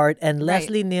my heart, and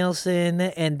Leslie Nielsen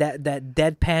and that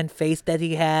deadpan face that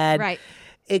he had. Right.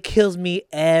 It kills me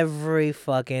every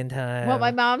fucking time. Well, my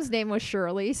mom's name was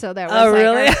Shirley, so that was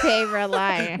really? Our favorite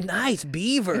line. Nice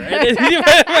beaver.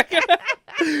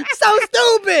 So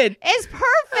stupid. It's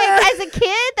perfect. As a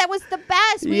kid, that was the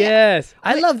best. Yes.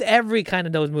 I loved every kind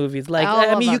of those movies. Like,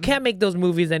 I mean, you can't make those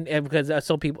movies and because a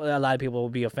lot of people will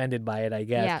be offended by it, I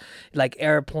guess. Yeah. Like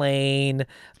Airplane,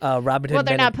 Robin Hood. Well,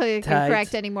 they're not politically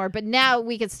correct anymore, but now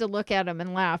we can still look at them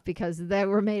and laugh because they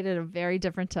were made at a very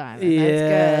different time. And that's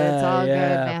good. It's all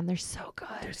good, man. They're so good.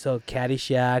 They're so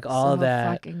Caddyshack, all that.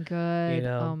 So fucking good. You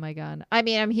know? Oh my god. I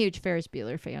mean, I'm a huge Ferris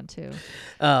Bueller fan too.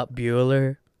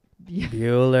 Bueller.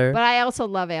 But I also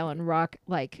love Alan Ruck,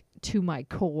 like to my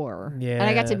core. Yeah. And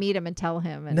I got to meet him and tell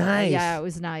him. And nice. Yeah, it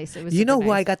was nice. It was. You know nice.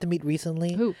 who I got to meet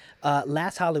recently? Who?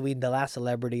 Last Halloween, the last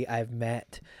celebrity I've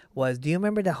met was. Do you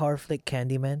remember the horror flick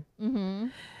Candyman? Mm-hmm.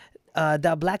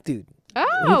 That black dude. Oh,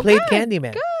 who played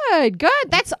Candyman. Good.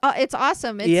 That's it's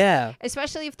awesome. It's,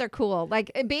 especially if they're cool.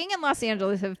 Like being in Los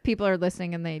Angeles, if people are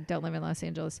listening and they don't live in Los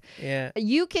Angeles,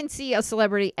 you can see a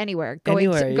celebrity anywhere.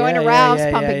 Going to Ralph's,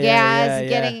 pumping gas,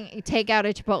 getting takeout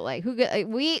at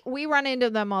Chipotle. We run into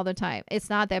them all the time. It's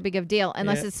not that big of a deal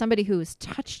unless it's somebody who's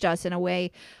touched us in a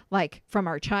way like from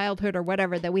our childhood or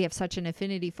whatever that we have such an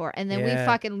affinity for, and then we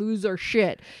fucking lose our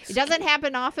shit. It doesn't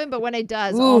happen often, but when it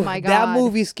does, oh my god, that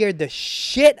movie scared the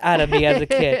shit out of me as a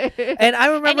kid. And I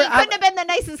remember. And he couldn't have been the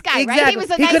nicest guy, right? He was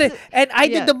the nicest. And I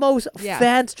did the most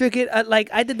fan-stricken,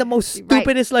 I did the most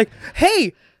stupidest, like,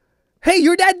 hey,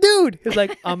 you're that dude. He's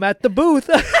like, I'm at the booth.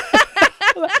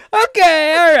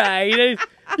 Okay, all right.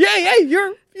 Yeah,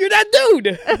 you're that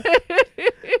dude.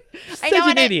 Such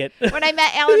an idiot. When I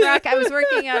met Alan Ruck, I was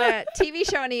working on a TV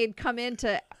show, and he had come in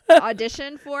to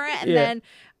audition for it, and then.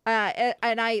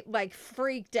 And I like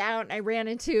freaked out, and I ran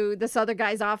into this other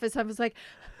guy's office. I was like,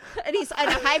 and he's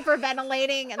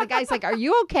hyperventilating, and the guy's like, "Are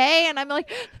you okay?" And I'm like,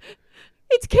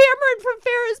 "It's Cameron from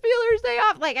Ferris Bueller's Day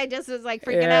Off." Like I just was like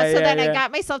freaking out. So then I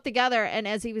got myself together, and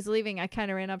as he was leaving, I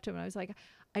kind of ran up to him, and I was like,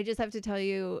 "I just have to tell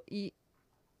you,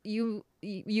 you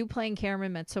playing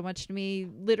Cameron meant so much to me.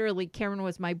 Literally, Cameron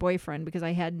was my boyfriend because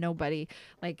I had nobody.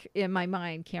 Like in my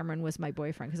mind, Cameron was my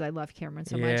boyfriend because I love Cameron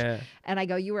so much." And I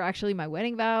go, "You were actually my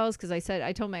wedding vows," because I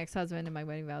told my ex-husband in my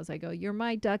wedding vows, I go, "You're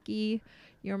my Ducky,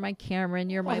 you're my Cameron,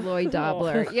 you're my Lloyd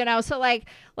Dobler." You know, so like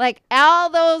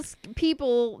all those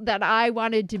people that I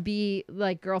wanted to be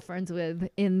like girlfriends with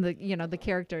in the the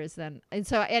characters then.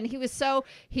 And he was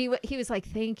he was like,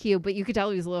 "Thank you," but you could tell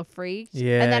he was a little freaked.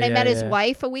 And then I met his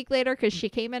wife a week later because she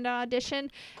came into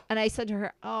audition, and I said to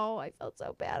her, "Oh, I felt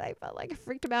so bad. I felt like I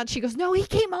freaked him out." And she goes, "No, he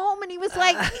came home and he was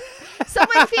like,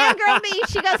 someone fangirled me."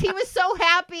 She goes, "He was so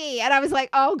happy." And I was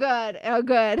like, "Oh, good. Oh,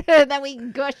 good." And then we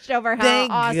gushed over how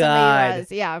awesome he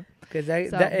was. Yeah. Because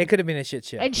it could have been a shit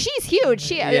show. And she's huge.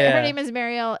 Her name is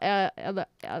Marielle.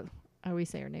 I always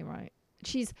say her name right.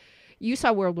 You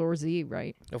saw World War Z,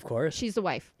 right? Of course. She's the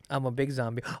wife. I'm a big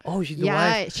zombie. Oh, she's the wife?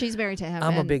 Yeah, she's married to him.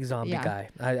 I'm a big zombie guy.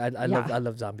 I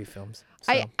love zombie films.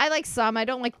 So. I like some. I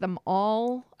don't like them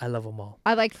all. I love them all.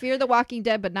 I like Fear the Walking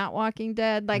Dead, but not Walking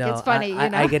Dead. Like, it's funny,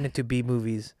 I get into B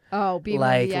movies. Oh, B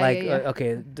movies.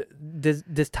 Okay,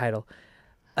 this title.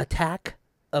 Attack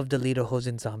of the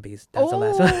Lederhosen Zombies. That's the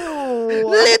last one.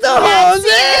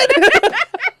 Lederhosen!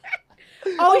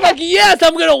 I'm like, yes,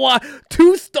 I'm going to watch.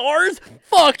 2 stars?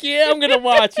 Fuck yeah, I'm going to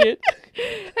watch it.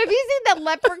 Have you seen the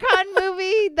Leprechaun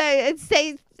movie?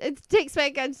 It takes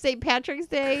place on St. Patrick's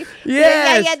Day.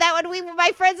 Yes. Yeah. That one, my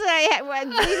friends and I,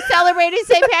 we celebrated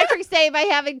St. Patrick's Day by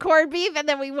having corned beef, and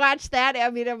then we watched that.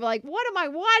 I mean, I'm like, what am I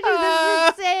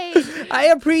watching? This is insane. I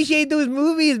appreciate those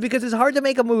movies because it's hard to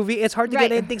make a movie. It's hard to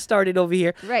get anything started over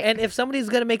here. Right. And if somebody's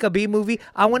gonna make a B movie,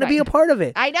 I want to be a part of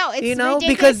it. I know it's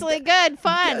because ridiculously good,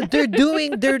 fun. They're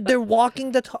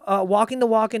walking the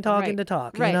walk and talking the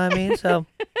talk. You know what I mean? So.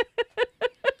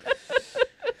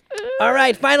 All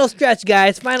right, final stretch,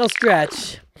 guys. Final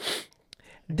stretch.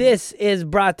 This is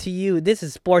brought to you. This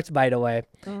is sports, by the way.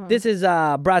 This is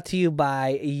brought to you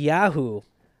by Yahoo.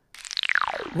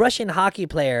 Russian hockey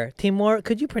player Timur.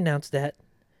 Could you pronounce that?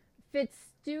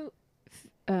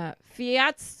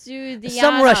 Fiatsudianov.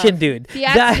 Some Russian dude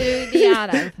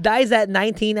Fiatsudianov. dies at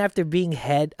 19 after being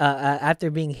hit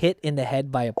in the head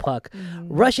by a puck.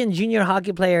 Russian junior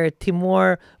hockey player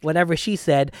Timur, whatever she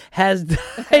said, has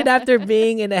died after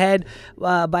being in the head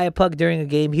by a puck during a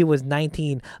game. He was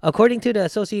 19. According to the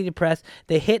Associated Press,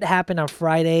 the hit happened on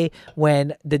Friday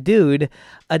when the dude,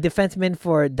 a defenseman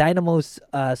for Dynamo's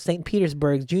St.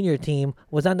 Petersburg junior team,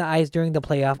 was on the ice during the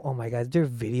playoff. Oh my God, is there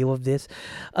video of this?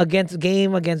 Against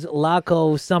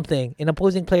Laco something. An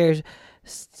opposing player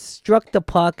struck the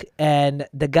puck and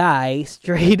the guy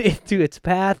straight into its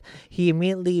path. He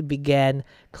immediately began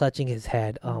clutching his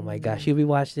head. Oh my gosh. Should we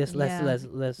watch this? Let's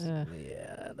gonna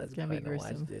be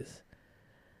watch this.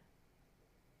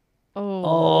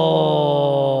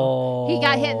 Oh. He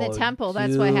got hit in the temple.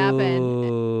 That's what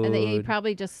happened. And he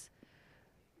probably just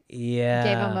gave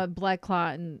him a blood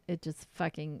clot and it just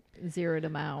fucking zeroed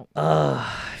him out.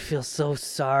 I feel so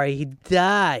sorry. He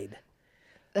died.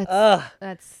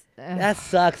 That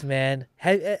sucks, man.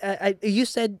 You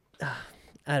said,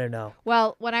 I don't know.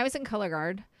 Well, when I was in color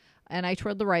guard and I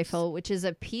twirled the rifle, which is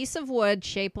a piece of wood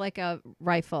shaped like a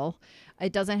rifle,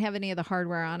 it doesn't have any of the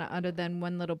hardware on it other than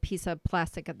one little piece of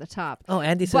plastic at the top. Oh,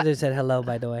 Andy Southern said hello,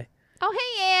 by the way. Oh,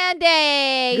 hey,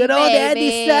 Andy. Good old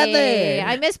Andy Southern.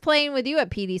 I miss playing with you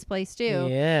at PD's place, too.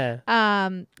 Yeah.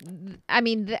 I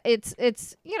mean, it's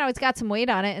it's got some weight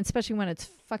on it, especially when it's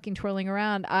fucking twirling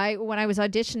around. When I was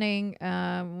auditioning,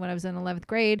 when I was in 11th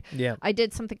grade, I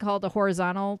did something called a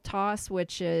horizontal toss,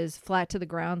 which is flat to the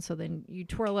ground. So then you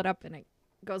twirl it up and it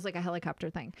goes like a helicopter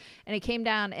thing. And it came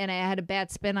down and I had a bad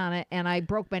spin on it and I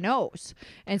broke my nose.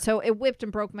 And so it whipped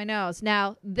and broke my nose.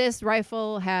 Now, this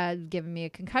rifle had given me a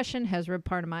concussion, has ripped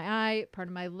part of my eye, part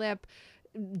of my lip,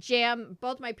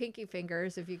 both my pinky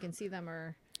fingers, if you can see them,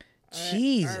 are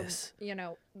Jesus.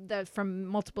 From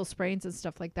multiple sprains and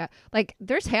stuff like that. Like,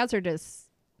 there's hazardous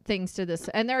things to this.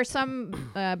 And there are some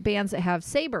bands that have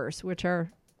sabers, which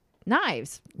are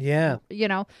knives. Yeah.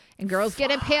 And girls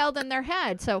get impaled in their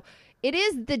head. So it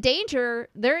is the danger.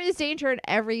 There is danger in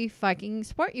every fucking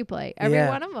sport you play. Every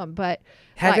one of them. But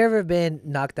have you ever been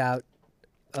knocked out?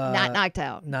 Not knocked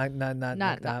out. Not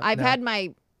knocked out.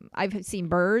 I've seen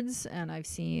birds and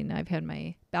I've had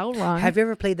my bell rung. Have you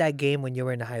ever played that game when you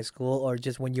were in high school or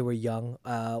just when you were young,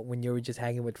 when you were just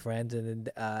hanging with friends and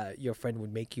then your friend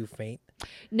would make you faint?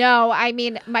 No, I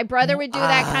mean, my brother would do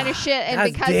that kind of shit.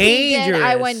 And because dangerous. he did,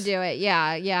 I wouldn't do it.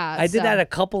 Yeah. I did that a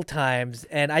couple times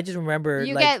and I just remember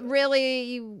you get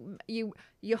really, you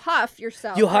huff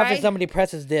yourself. You huff right? and somebody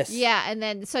presses this. Yeah, and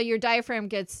then so your diaphragm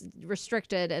gets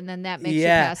restricted, and then that makes you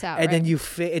pass out. And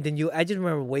right? then you. I just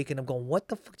remember waking up, going, "What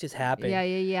the fuck just happened?"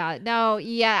 Yeah. No,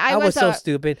 yeah, I was so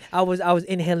stupid. I was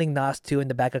inhaling NOS too in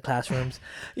the back of classrooms.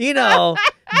 Don't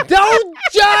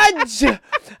judge.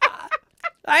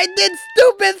 I did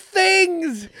stupid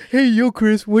things. Hey, yo,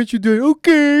 Chris, what you doing?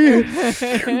 Okay.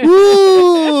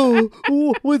 Woo!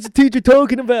 What's the teacher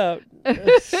talking about?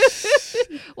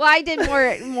 Well, I did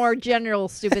more general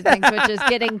stupid things, which is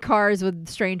getting cars with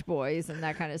strange boys and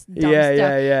that kind of dumb stuff.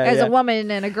 As a woman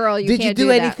and a girl, you can't do that. Did you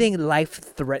do anything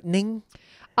life-threatening?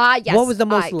 Yes. What was the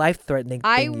most life-threatening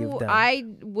thing you've done? I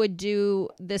would do,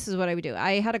 this is what I would do.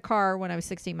 I had a car when I was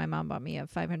 16. My mom bought me a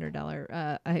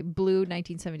 $500 a blue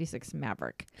 1976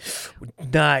 Maverick.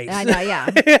 Nice. I know, yeah.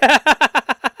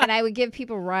 And I would give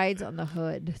people rides on the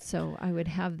hood. So I would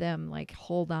have them like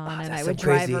hold on and I would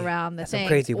drive around the thing. Some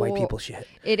crazy white people shit.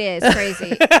 It is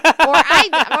crazy. or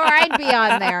I'd be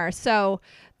on there. So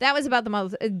that was about the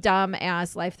most dumb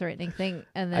ass life threatening thing.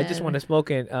 And then I just want to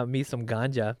smoke me some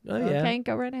ganja. Oh yeah. Okay,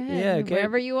 go right ahead. Yeah, okay.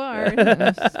 Wherever you are,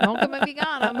 smoke them if you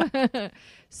got them.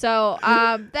 So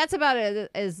that's about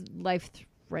as life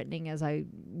threatening as I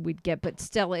would get. But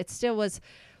still, it still was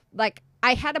like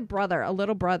I had a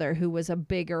little brother who was a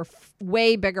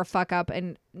way bigger fuck up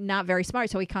and not very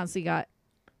smart. So he constantly got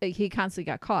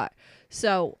caught.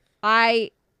 So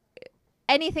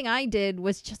anything I did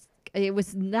was just it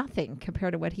was nothing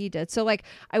compared to what he did. So like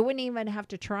I wouldn't even have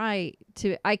to try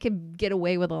to. I could get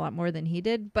away with a lot more than he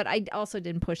did, but I also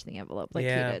didn't push the envelope like he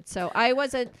did. So I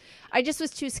wasn't. I just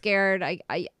was too scared.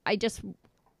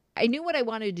 I knew what I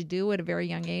wanted to do at a very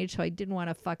young age, so I didn't want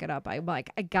to fuck it up. I'm like,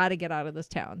 I got to get out of this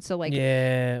town. So like,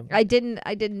 I didn't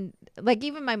like,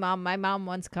 even my mom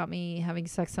once caught me having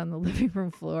sex on the living room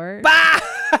floor. Bah!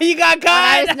 You got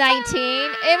caught. When I was 19.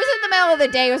 It was in the middle of the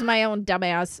day. It was my own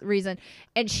dumbass reason.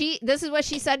 And this is what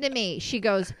she said to me. She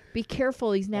goes, "Be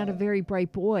careful. He's not a very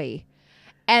bright boy."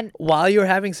 And while you were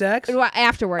having sex?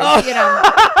 Afterwards, I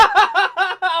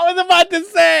was about to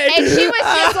say. And she was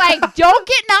just like, "Don't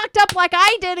get knocked up like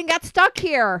I did and got stuck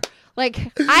here. Like,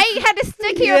 I had to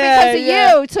stick here because of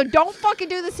you, so don't fucking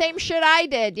do the same shit I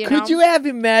did." Could you have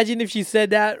imagined if she said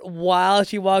that while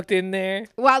she walked in there?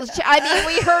 Well,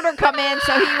 we heard her come in,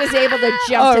 so he was able to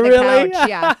jump to the couch.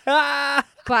 Yeah.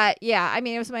 But yeah, I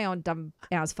mean, it was my own dumb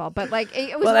ass fault. But like,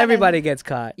 it was. Well, everybody gets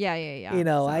caught. Yeah. I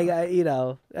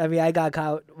got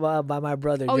caught by my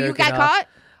brother. Oh, you got caught?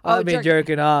 I've been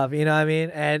jerking off, you know what I mean?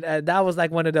 And that was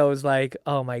like one of those, like,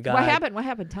 oh my God. What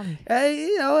happened? Tell me.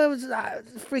 It was a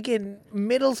freaking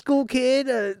middle school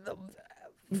kid.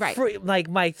 Right.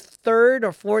 Like my third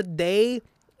or fourth day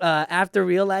after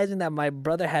realizing that my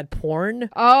brother had porn.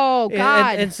 Oh,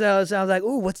 God. And so I was like,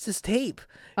 ooh, what's this tape?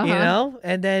 You know?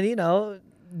 And then,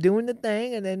 doing the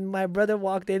thing, and then my brother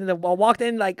walked in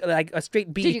like a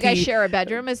straight BT. Did you guys share a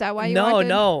bedroom? Is that why you walked in?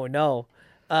 No.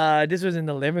 This was in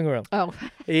the living room. Oh.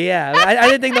 Yeah. I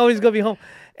didn't think nobody was going to be home.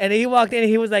 And he walked in and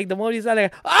he was like, the moment he saw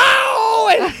like, oh!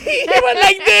 And he went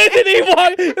like this and he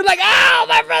was like, oh,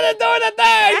 my brother's doing a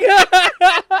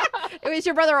thing. Was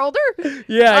your brother older?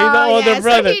 Yeah, he's an older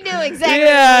brother. So he knew exactly.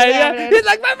 Yeah. He's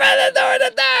like, my brother's doing a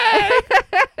thing.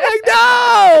 Like,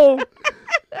 no!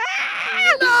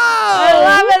 No!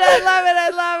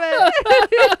 I love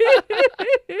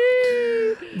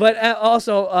it. But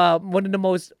also, one of the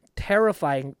most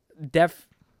terrifying,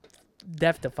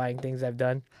 death-defying things I've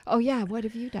done. Oh, yeah. What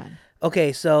have you done?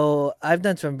 Okay, so I've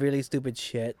done some really stupid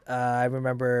shit. I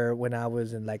remember when I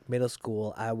was in like middle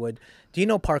school, do you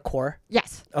know parkour?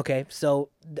 Yes. Okay, so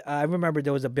I remember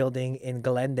there was a building in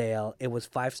Glendale. It was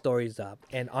 5 stories up,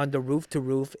 and on the roof to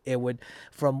roof, it would,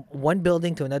 from one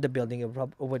building to another building, it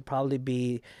would probably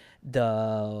be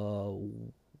the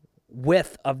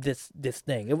width of this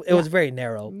thing. It was very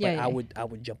narrow, but I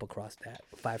would jump across that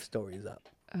 5 stories up.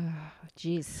 Oh,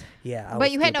 jeez. Yeah.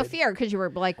 But you had no fear because you were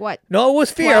like, what? No, it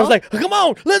was fear. 12? I was like, come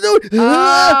on, let's do it.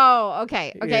 Oh,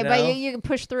 okay. Okay. But you can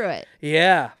push through it.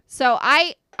 Yeah. So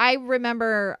I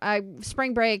remember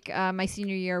spring break, my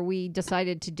senior year, we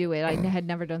decided to do it. I had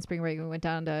never done spring break. We went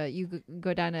down to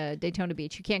go down to Daytona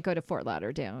Beach. You can't go to Fort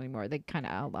Lauderdale anymore. They kind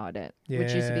of outlawed it,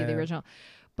 which used to be the original.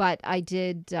 But I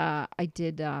did a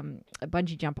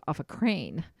bungee jump off a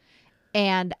crane.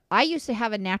 And I used to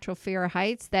have a natural fear of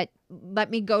heights that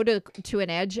let me go to an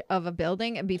edge of a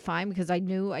building and be fine because I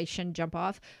knew I shouldn't jump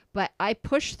off. But I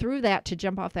pushed through that to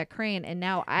jump off that crane, and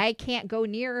now I can't go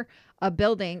near a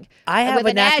building with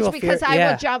an edge because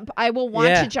I will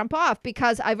want to jump off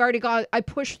because I've already I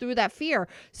pushed through that fear.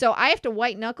 So I have to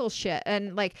white knuckle shit.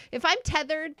 And like, if I'm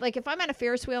tethered, like if I'm on a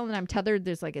Ferris wheel and I'm tethered,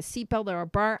 there's like a seatbelt or a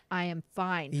bar, I am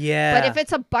fine. Yeah. But if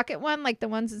it's a bucket one, like the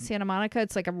ones in Santa Monica,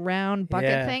 it's like a round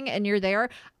bucket thing and you're there,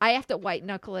 I have to white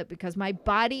knuckle it because my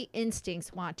body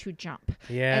instincts want to jump.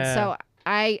 Yeah. And so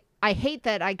I hate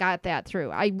that I got that through.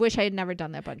 I wish I had never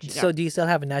done that bungee jump. So do you still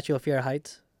have a natural fear of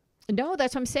heights? No,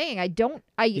 that's what I'm saying. I don't.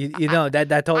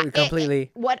 That totally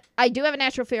completely. What I do have a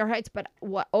natural fear of heights, but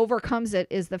what overcomes it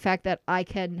is the fact that I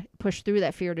can push through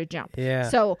that fear to jump. Yeah.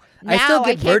 So now I still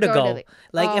get vertigo.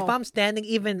 If I'm standing,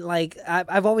 even like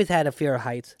I've always had a fear of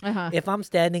heights. If I'm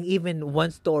standing even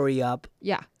 1 story up.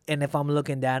 Yeah. And if I'm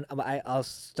looking down, I'll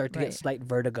start to get slight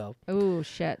vertigo. Oh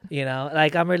shit!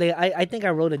 Like I think I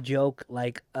wrote a joke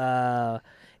like,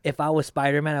 if I was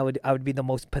Spider-Man, I would be the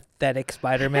most pathetic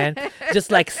Spider-Man, just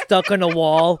like stuck on a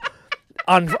wall,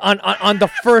 on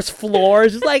the first floor,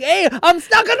 just like, hey, I'm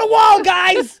stuck on the wall,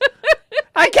 guys.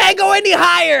 I can't go any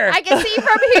higher. I can see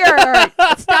from here.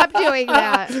 Stop doing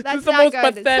that. That's the not most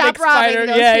good. pathetic Stop robbing spider.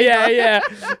 those Yeah.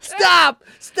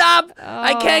 Stop.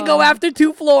 I can't go after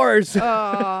 2 floors.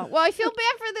 Well, I feel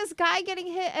bad for this guy getting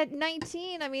hit at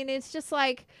 19. I mean, it's just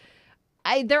like,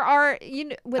 I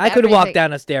could walk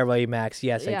down a stairway, Max.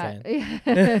 Yes, I can.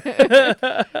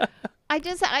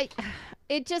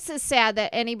 It just is sad that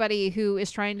anybody who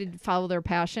is trying to follow their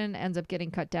passion ends up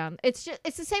getting cut down. It's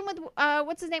the same with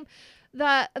what's his name,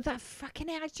 the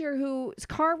fucking actor whose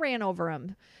car ran over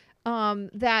him.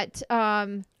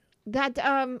 That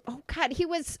oh God, he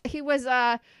was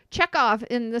Chekhov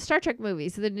in the Star Trek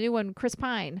movies, the new one, Chris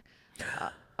Pine.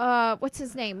 What's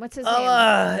his name?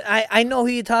 I know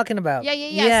who you're talking about. Yeah.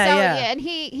 And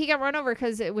he got run over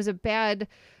because it was a bad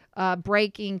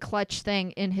braking clutch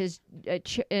thing in his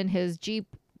Jeep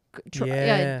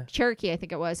Cherokee, I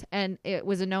think it was, and it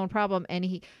was a known problem. And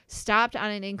he stopped on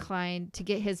an incline to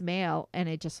get his mail, and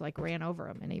it just like ran over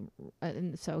him.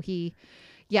 And so he.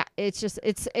 Yeah,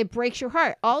 it breaks your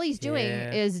heart. All he's doing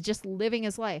is just living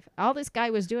his life. All this guy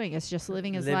was doing is just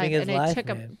living his life, and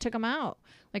it took him out.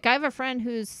 Like I have a friend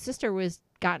whose sister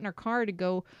got in her car to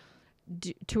go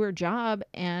to her job,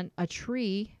 and a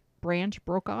tree branch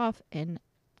broke off and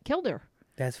killed her.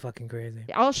 That's fucking crazy.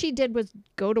 All she did was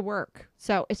go to work.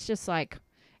 So it's just like,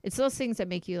 it's those things that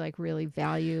make you like really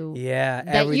value. Yeah,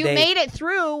 that you made it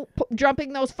through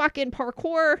jumping those fucking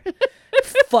parkour.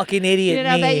 Fucking idiot. You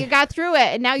know that you got through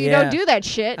it, and now you don't do that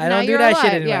shit. I don't do that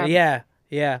shit anymore.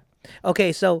 Yeah.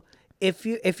 Okay, so if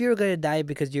you're gonna die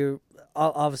because you're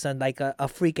all of a sudden like a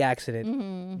freak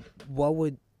accident, what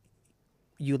would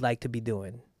you like to be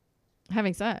doing?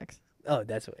 Having sex. Oh,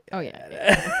 that's what. Oh, yeah.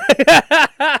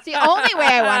 It's the only way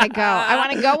I want to go. I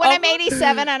want to go when I'm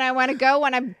 87, and I want to go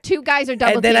when two guys are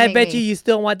double teaming me. And then I bet you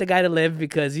still want the guy to live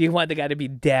because you want the guy to be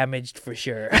damaged for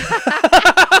sure.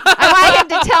 I want him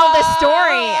to tell the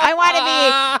story. I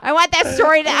want that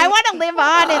story. I want to live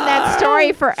on in that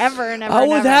story forever and ever. I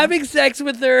was having sex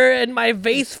with her, and my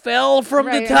vase fell from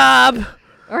the top.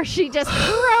 Or she just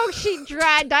broke. She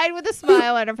died with a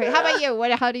smile on her face. How about you?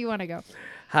 How do you want to go?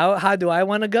 How do I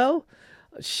want to go?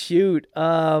 Shoot.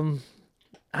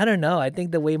 I don't know. I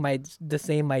think the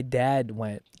same my dad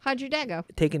went. How'd your dad go?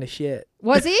 Taking a shit.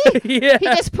 Was he? Yeah. He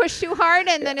just pushed too hard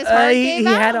and then his heart gave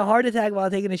out? He had a heart attack while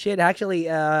taking a shit. Actually,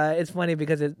 it's funny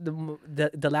because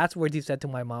the last words he said to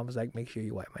my mom was like, make sure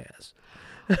you wipe my ass.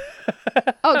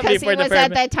 Oh, because he was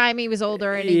at that time he was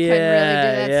older and he couldn't really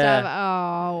do that stuff.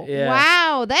 Oh,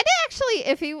 wow! That actually,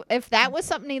 if that was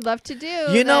something he'd love to do,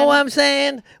 you know what I'm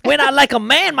saying? When I like a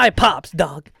man, my pops,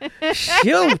 dog.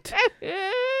 Shoot,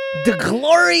 the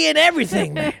glory in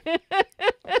everything, man.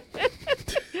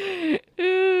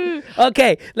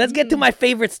 Okay, let's get to my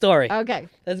favorite story. Okay,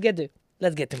 let's get to my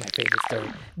favorite story.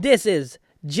 This is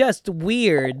Just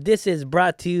Weird. This is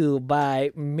brought to you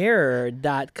by mirror.co.com.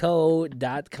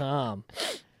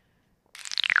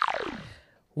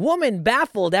 Woman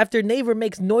baffled after neighbor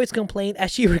makes noise complaint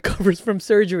as she recovers from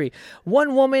surgery.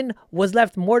 One woman was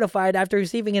left mortified after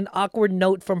receiving an awkward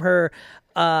note from her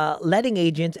letting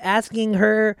agent asking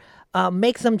her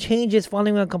make some changes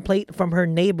following a complaint from her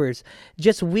neighbors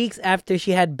just weeks after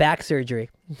she had back surgery.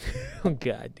 Oh,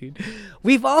 God, dude.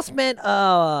 We've all spent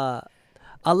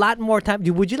a lot more time.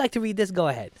 Would you like to read this? Go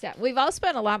ahead. Yeah, we've all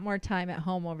spent a lot more time at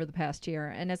home over the past year,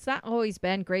 and it's not always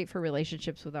been great for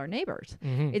relationships with our neighbors.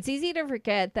 It's easy to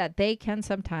forget that they can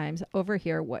sometimes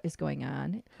overhear what is going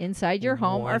on inside your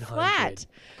home 100. Or flat.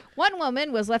 One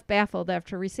woman was left baffled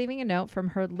after receiving a note from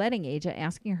her letting agent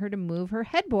asking her to move her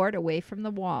headboard away from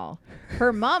the wall.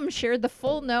 Her mom shared the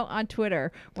full note on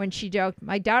Twitter when she joked,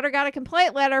 "My daughter got a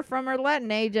complaint letter from her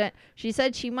letting agent. She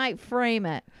said she might frame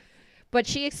it." But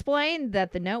she explained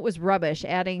that the note was rubbish,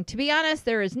 adding, "To be honest,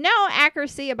 there is no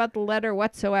accuracy about the letter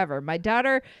whatsoever. My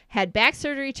daughter had back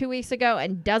surgery 2 weeks ago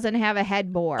and doesn't have a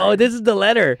headboard." Oh, this is the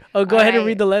letter. Oh, go ahead and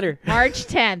read the letter. March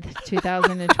 10th,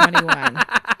 2021.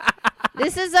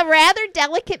 This is a rather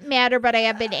delicate matter, but I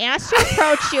have been asked to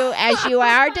approach you as you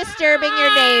are disturbing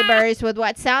your neighbors with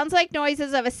what sounds like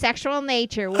noises of a sexual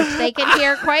nature, which they can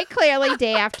hear quite clearly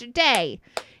day after day.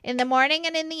 In the morning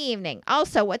and in the evening.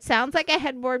 Also, what sounds like a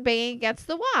headboard banging against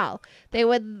the wall. They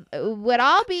would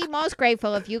all be most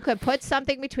grateful if you could put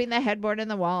something between the headboard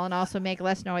and the wall and also make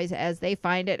less noise, as they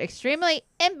find it extremely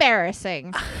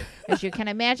embarrassing. As you can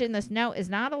imagine, this note is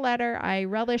not a letter I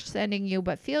relish sending you,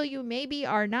 but feel you maybe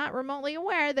are not remotely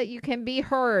aware that you can be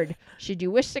heard. Should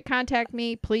you wish to contact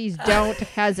me, please don't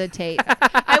hesitate.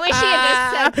 I wish he had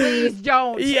just said, please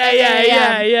don't.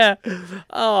 Yeah.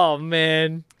 Oh,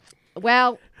 man.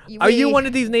 Well... Are you one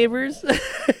of these neighbors?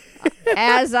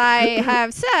 As I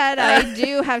have said, I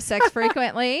do have sex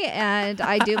frequently, and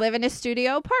I do live in a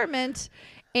studio apartment.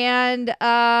 And do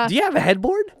you have a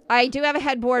headboard? I do have a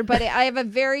headboard, but I have a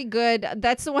very good.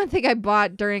 That's the one thing I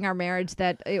bought during our marriage.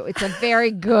 That it's a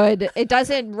very good. It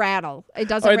doesn't rattle. It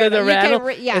doesn't rattle.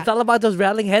 It's all about those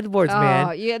rattling headboards, man.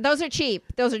 Oh, yeah, those are cheap.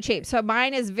 So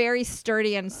mine is very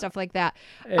sturdy and stuff like that.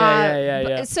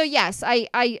 Yeah. So yes,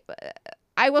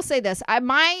 I will say this.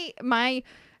 My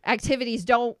activities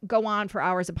don't go on for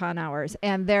hours upon hours,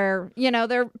 and they're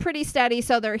pretty steady.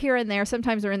 So they're here and there.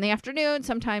 Sometimes they're in the afternoon.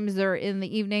 Sometimes they're in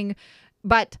the evening.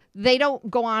 but they don't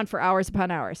go on for hours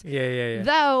upon hours. Yeah.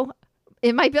 Though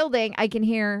in my building, I can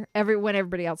hear when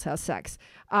everybody else has sex.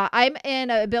 I'm in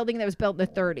a building that was built in the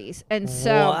 30s. And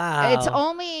so it's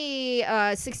only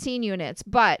 16 units,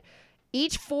 but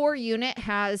each 4 unit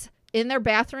has in their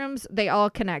bathrooms, they all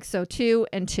connect. So 2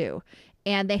 and 2.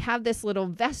 And they have this little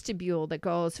vestibule that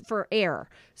goes for air.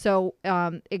 So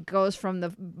it goes from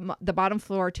the bottom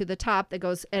floor to the top that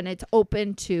goes, and it's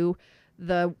open to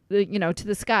to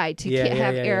the sky to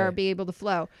have air be able to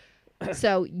flow.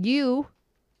 So you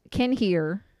can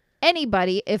hear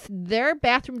anybody, if their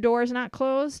bathroom door is not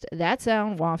closed, that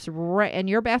sound wafts right, and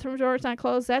your bathroom door is not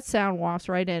closed, that sound wafts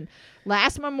right in.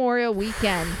 Last Memorial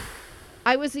weekend,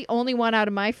 I was the only one out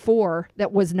of my 4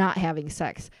 that was not having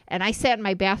sex. And I sat in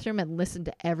my bathroom and listened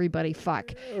to everybody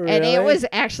fuck. Really? And it was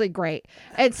actually great.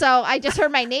 And so I just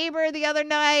heard my neighbor the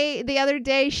other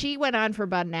day, she went on for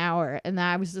about an hour. And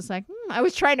I was just like, I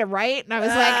was trying to write. And I was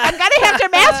like, I'm going to have to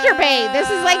masturbate. This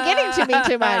is like getting to me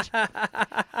too much.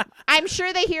 I'm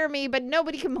sure they hear me, but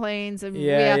nobody complains. And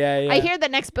I hear the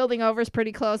next building over is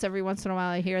pretty close. Every once in a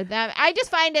while I hear them. I just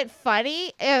find it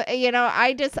funny.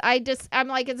 I'm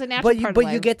like, it's a natural part.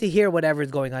 But you get to hear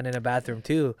whatever's going on in a bathroom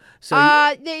too. So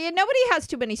nobody has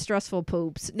too many stressful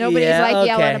poops. Nobody's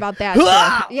yelling about that.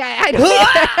 I don't.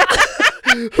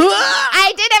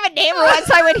 I did have a neighbor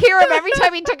once. I would hear him every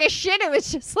time he took a shit. It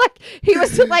was just like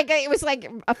it was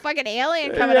like a fucking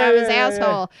alien coming out of his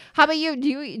asshole. How about you?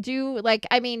 Do you like?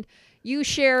 I mean, you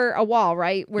share a wall,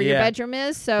 right, where your bedroom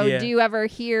is. So do you ever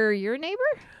hear your neighbor?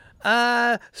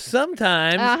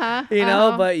 Sometimes,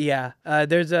 but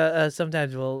there's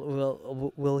sometimes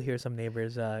we'll hear some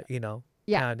neighbors,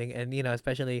 pounding, and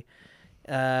especially,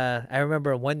 I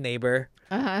remember one neighbor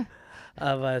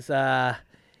of us,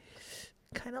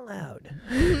 kind of loud.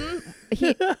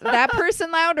 That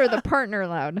person loud or the partner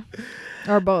loud,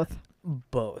 or both?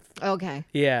 Both. Okay.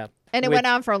 Yeah. And it went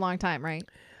on for a long time, right?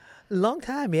 Long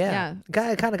time, yeah.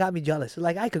 Guy kind of got me jealous.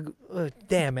 Like I could,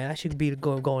 damn man, I should be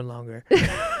going longer.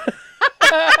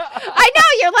 I know,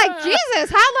 you're like,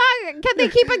 Jesus, how long can they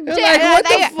keep it? Like, what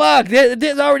the fuck?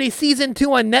 There's already season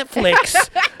 2 on Netflix.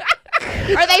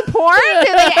 Are they porn?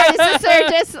 They're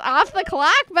just off the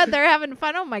clock, but they're having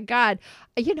fun. Oh my God.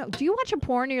 Do you watch a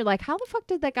porn and you're like, how the fuck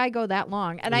did that guy go that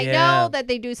long? And I know that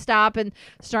they do stop and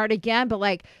start again, but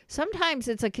like sometimes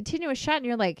it's a continuous shot and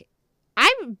you're like,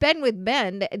 I've been with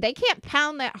men. They can't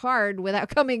pound that hard without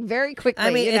coming very quickly. I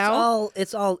mean,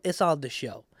 it's all the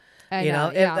show. I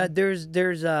know.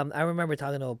 There's I remember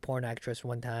talking to a porn actress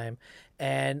one time,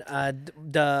 and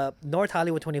the North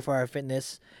Hollywood 24-hour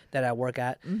fitness that I work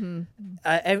at,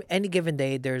 any given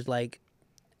day there's like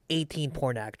 18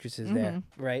 porn actresses there,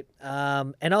 right?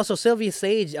 And also Sylvia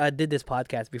Sage did this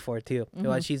podcast before too.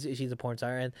 She's a porn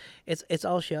star, and it's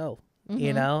all show.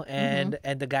 And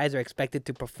the guys are expected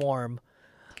to perform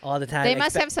all the time. They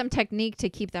must have some technique to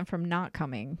keep them from not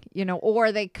coming,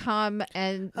 or they come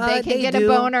and they can get a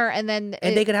boner and then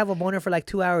they could have a boner for like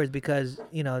 2 hours because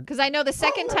I know the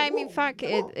second time you fuck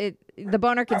the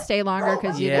boner can stay longer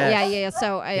because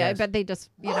so I bet they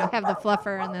just have the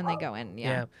fluffer and then they go in.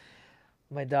 Yeah.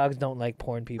 My dogs don't like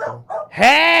porn people.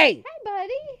 Hey,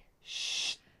 buddy.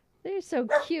 Shh. They're so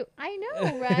cute. I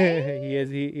know, right?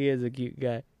 He is a cute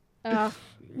guy. Oh.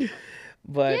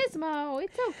 But Gizmo,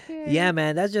 it's okay. Yeah,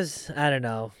 man, that's just I don't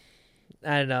know.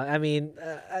 I mean,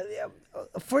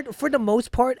 for the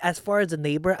most part, as far as a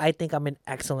neighbor, I think I'm an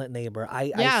excellent neighbor.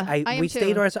 We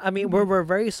stay to ourselves. I mean, we're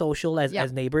very social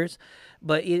as neighbors,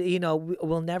 but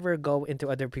we'll never go into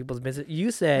other people's business.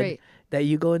 You said that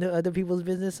you go into other people's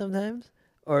business sometimes,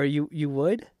 or you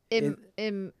would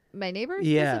in my neighbors.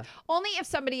 Yeah, only if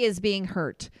somebody is being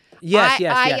hurt. Yes.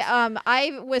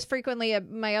 I was frequently at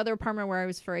my other apartment where I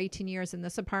was for 18 years. In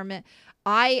this apartment,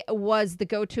 I was the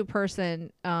go-to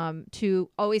person to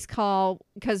always call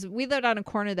because we lived on a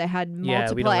corner that had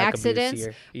multiple accidents.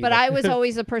 But I was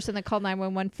always the person that called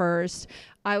 911 first.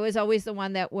 I was always the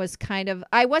one that was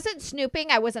I wasn't snooping.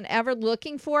 I wasn't ever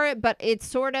looking for it, but it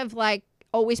sort of like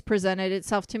always presented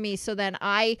itself to me. So then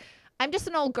I'm just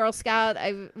an old Girl Scout.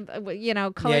 Color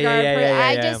guard.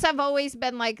 I just have always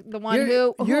been like the one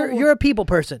you're a people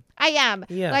person. I am.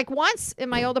 Yeah. Like once in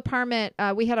my old apartment,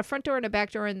 we had a front door and a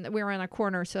back door, and we were on a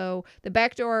corner. So the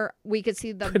back door, we could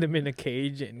see Put him in a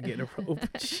cage and get a rope.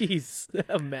 Jeez,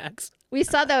 Max. We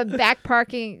saw the back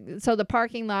parking, so the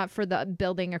parking lot for the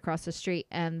building across the street,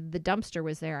 and the dumpster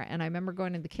was there. And I remember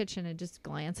going to the kitchen and just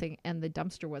glancing, and the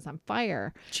dumpster was on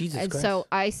fire. Jesus Christ. And so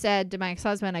I said to my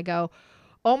ex-husband, I go,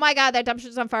 oh my God, that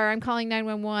dumpster's on fire. I'm calling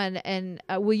 911 and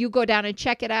will you go down and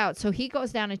check it out? So he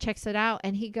goes down and checks it out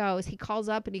and he calls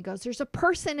up and he goes, there's a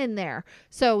person in there.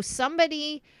 So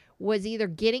somebody was either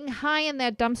getting high in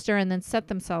that dumpster and then set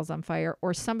themselves on fire,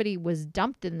 or somebody was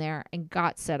dumped in there and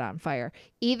got set on fire.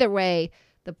 Either way,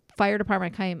 the fire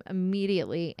department came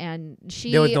immediately, and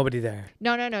there was nobody there.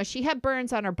 No. She had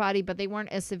burns on her body, but they weren't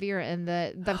as severe. And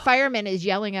the fireman is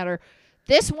yelling at her,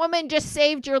 "This woman just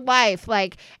saved your life!"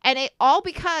 Like, and it all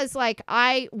because like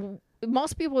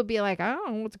most people would be like, I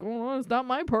don't know what's going on. It's not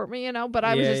my apartment, you know. But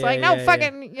I was just like, no,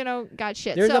 fucking, you know, got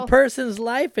shit. There's a person's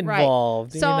life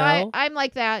involved. Right. So you know? I'm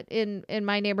like that in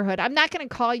my neighborhood. I'm not going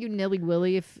to call you nilly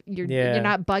willy if you're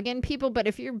not bugging people. But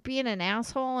if you're being an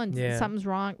asshole and something's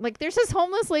wrong, like there's this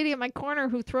homeless lady at my corner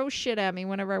who throws shit at me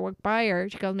whenever I walk by her.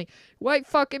 She calls me white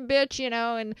fucking bitch, you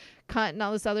know, and cunt and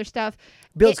all this other stuff.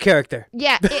 Builds character.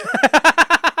 Yeah.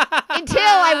 Until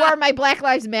I wore my Black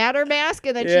Lives Matter mask,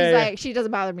 and then she's like, she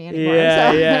doesn't bother me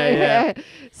anymore.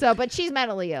 So, but she's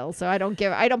mentally ill, so I don't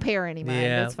pay her any mind.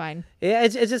 That's fine. Yeah,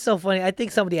 it's just so funny. I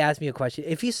think somebody asked me a question.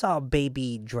 If you saw a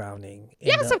baby drowning,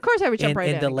 of course I would jump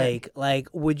right in the lake. Like,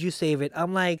 would you save it?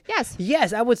 I'm like,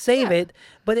 yes, I would save it,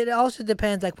 but it also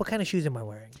depends. Like, what kind of shoes am I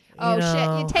wearing? Oh shit!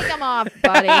 You take them off,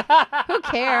 buddy. Who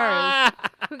cares?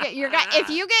 If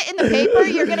you get in the paper,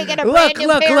 you're gonna get a brand new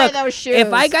pair of those shoes.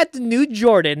 If I got the new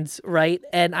Jordans, right,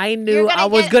 and I knew I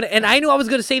was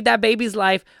gonna save that baby's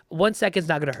life, 1 second's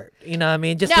not gonna hurt. You know what I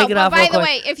mean? Just take it off. By the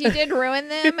way, if you did ruin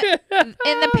them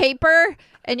in the paper,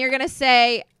 and you're gonna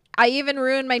say, I even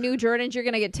ruined my new Jordans, you're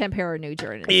gonna get 10 pair of new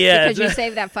Jordans. Yeah, because you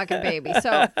saved that fucking baby.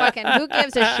 So fucking who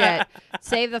gives a shit?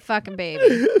 Save the fucking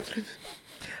baby.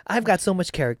 I've got so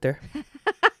much character.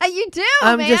 You do,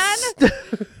 man.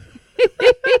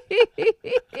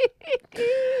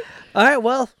 All right,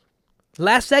 well,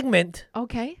 last segment.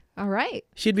 Okay, all right.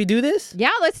 Should we do this?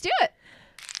 Yeah, let's do it.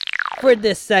 For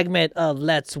this segment of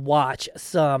Let's Watch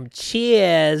Some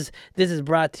Cheers, this is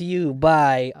brought to you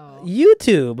by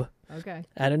YouTube. Okay.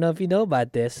 I don't know if you know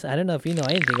about this. I don't know if you know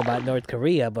anything about North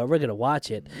Korea, but we're going to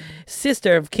watch it.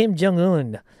 Sister of Kim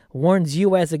Jong-un warns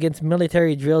U.S. against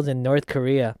military drills in North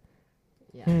Korea.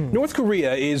 North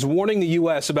Korea is warning the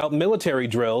U.S. about military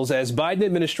drills as Biden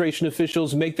administration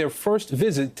officials make their first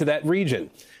visit to that region.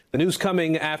 The news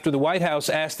coming after the White House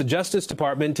asked the Justice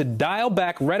Department to dial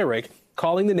back rhetoric,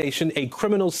 calling the nation a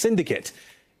criminal syndicate.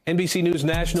 NBC News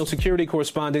national security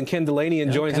correspondent Ken Delaney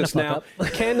joins us now.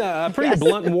 Ken, a pretty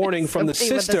blunt warning from the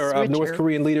sister of North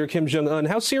Korean leader Kim Jong-un.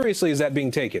 How seriously is that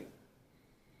being taken?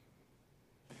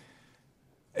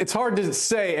 It's hard to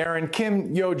say, Aaron.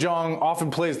 Kim Yo-jong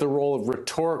often plays the role of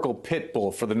rhetorical pit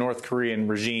bull for the North Korean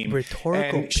regime.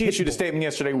 And she issued a statement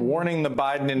yesterday warning the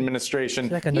Biden administration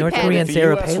like a North Korean if the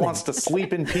U.S. wants to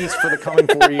sleep in peace for the coming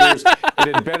 4 years,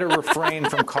 it had better refrain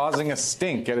from causing a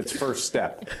stink at its first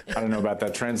step. I don't know about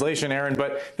that translation, Aaron,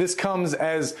 but this comes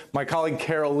as my colleague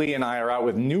Carol Lee and I are out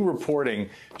with new reporting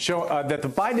show that the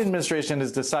Biden administration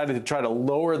has decided to try to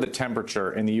lower the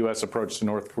temperature in the U.S. approach to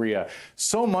North Korea,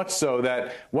 so much so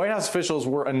that White House officials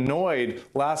were annoyed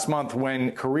last month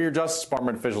when Korea Justice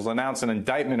Department officials announced an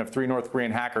indictment of 3 North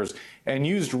Korean hackers and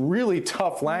used really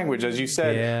tough language, as you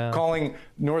said, calling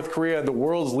North Korea the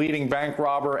world's leading bank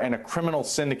robber and a criminal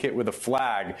syndicate with a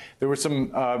flag. There were some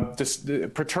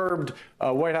perturbed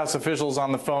White House officials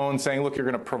on the phone saying, look, you're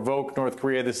going to provoke North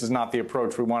Korea. This is not the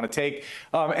approach we want to take.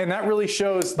 And that really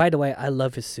shows. By the way, I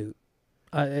love his suit.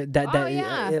 Rocking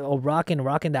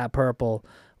that purple.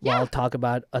 While talk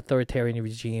about authoritarian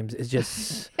regimes is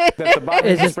just that the Biden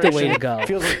it's just the way to go.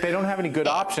 Feels like they don't have any good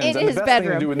options, and the best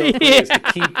thing to do with North Korea is to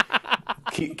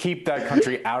keep that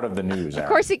country out of the news. Of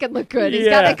course, he can look good. He's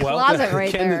got a closet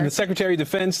right there. The Secretary of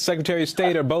Defense, Secretary of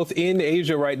State are both in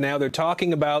Asia right now. They're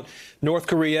talking about North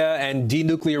Korea and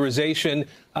denuclearization.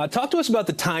 Talk to us about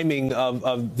the timing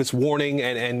of this warning,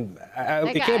 and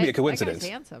it can't be a coincidence. That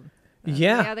guy's handsome.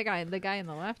 Yeah, the guy in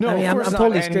the left. No, I mean, of course I'm not.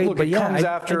 totally and straight, look, but it yeah, comes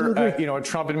I after a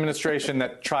Trump administration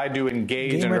that tried to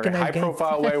engage in a very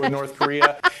high-profile way with North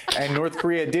Korea, and North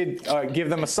Korea did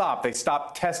give them a stop. They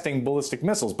stopped testing ballistic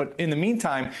missiles, but in the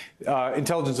meantime,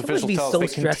 intelligence officials tell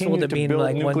us they continue to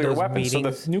build nuclear weapons. So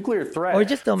the nuclear threat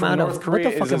from North Korea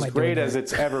is as great as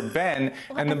it's ever been,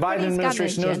 and the Biden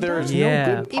administration knows there is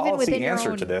no good policy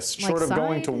answer to this, short of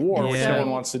going to war, which no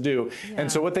one wants to do.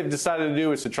 And so what they've decided to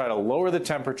do is to try to lower the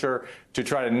temperature, to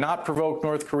try to not provoke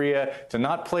North Korea, to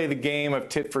not play the game of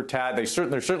tit for tat. There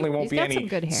certainly won't be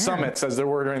any summits as there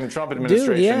were during the Trump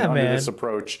administration under this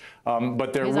approach.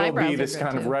 But there will be this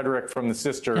kind of rhetoric from the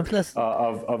sister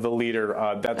of the leader.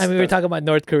 We were talking about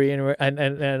North Korea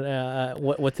and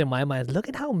what's in my mind. Look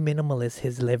at how minimalist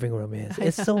his living room is.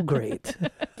 It's so great.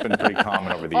 It's been pretty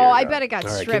common over the years. Oh, I bet it got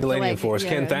stripped.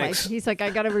 Ken, thanks. He's like, I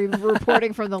got to be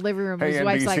reporting from the living room. His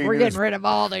wife's like, we're getting rid of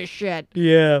all this shit.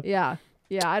 Yeah. Yeah.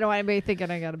 Yeah, I don't want anybody thinking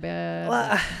I got a bed.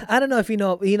 Well, I don't know if you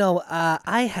know.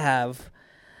 I have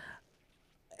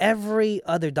every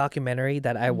other documentary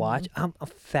that I watch. I'm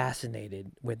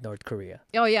fascinated with North Korea.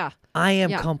 Oh yeah, I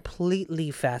am completely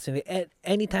fascinated.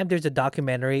 Anytime there's a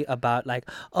documentary about like,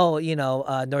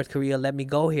 North Korea let me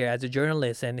go here as a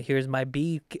journalist, and here's my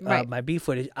B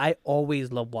footage. I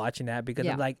always love watching that because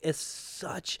I'm like, it's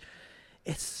such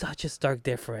a stark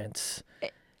difference.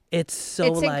 It's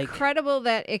incredible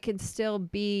that it can still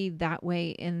be that way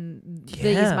in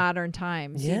these modern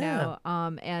times. Yeah.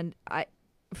 And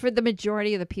for the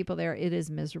majority of the people there, it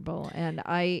is miserable, and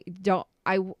I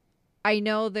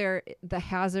know the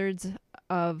hazards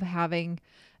of having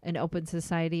an open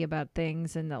society about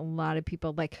things, and a lot of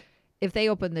people, like, if they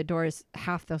open the doors,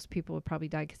 half those people would probably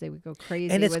die because they would go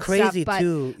crazy. And it's with crazy stuff,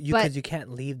 too, because you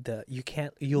can't leave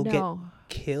you'll get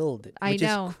killed. Which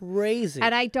is crazy.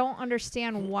 And I don't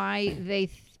understand why they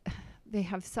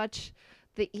have such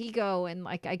the ego, and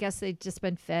like, I guess they've just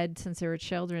been fed since they were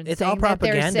children. It's all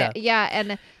propaganda.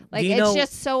 And like, it's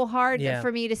just so hard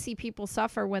for me to see people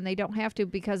suffer when they don't have to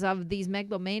because of these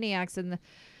megalomaniacs. And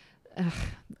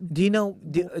do you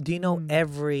know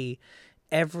every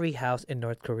house in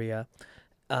North Korea,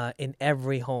 in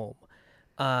every home,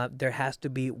 there has to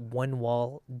be one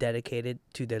wall dedicated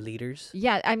to their leaders?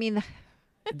 Yeah, I mean,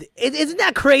 isn't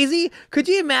that crazy? Could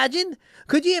you imagine?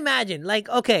 Like,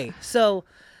 okay, so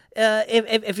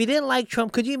if you didn't like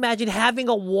Trump, could you imagine having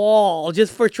a wall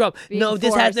just for Trump?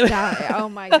 This has to. Oh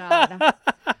my God.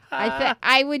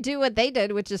 I would do what they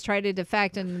did, which is try to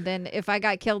defect, and then if I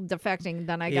got killed defecting,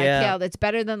 then I got killed. It's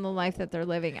better than the life that they're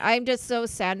living. I'm just so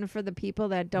saddened for the people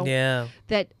that don't. Yeah.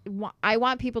 I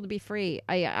want people to be free.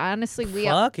 I honestly,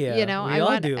 I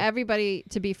want everybody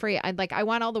to be free. I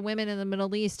want all the women in the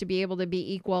Middle East to be able to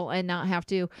be equal and not have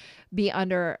to be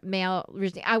under male.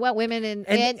 I want women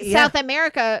in South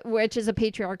America, which is a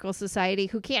patriarchal society,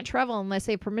 who can't travel unless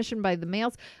they have permission by the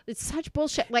males. It's such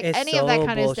bullshit. Like, it's any of that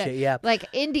kind of stuff. Yeah. Like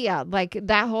India, like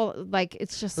that whole, like,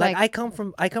 it's just like I come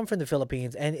from the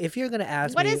Philippines, and if you're gonna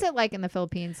ask what me, is it like in the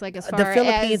Philippines? Like, as far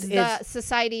as the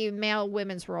society, male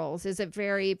women's roles, is it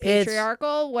very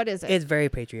patriarchal? What is it? It's very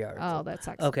patriarchal. Oh, that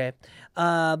sucks. Okay,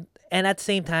 and at the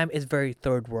same time, it's very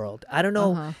third world. I don't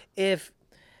know if.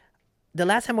 The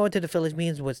last time I went to the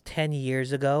Philippines was 10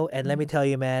 years ago, and let me tell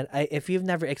you, man, if you've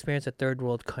never experienced a third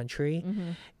world country,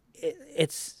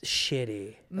 it's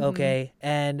shitty, okay?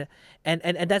 And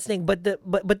that's the thing. But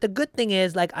the good thing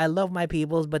is, like, I love my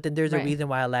peoples, but then there's a reason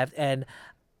why I left, and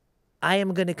I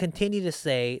am going to continue to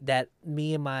say that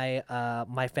me and my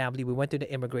family, we went through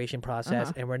the immigration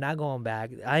process, and we're not going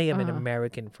back. I am an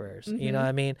American first. You know what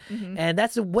I mean? And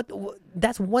that's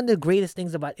one of the greatest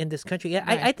things about in this country.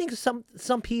 I think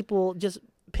some people just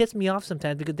piss me off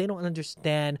sometimes because they don't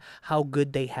understand how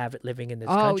good they have it living in this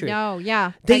country. Oh no,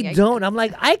 yeah, they don't. I'm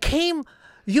like, I came.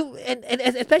 And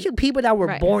especially people that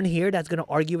were born here, that's gonna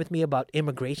argue with me about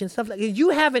immigration stuff. Like, you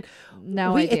haven't.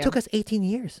 No idea. It took us 18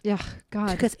 years. Yeah, God.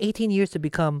 It took us 18 years to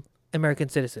become American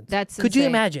citizens. That's Could insane. you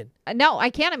imagine? No,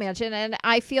 I can't imagine, and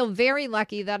I feel very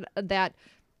lucky that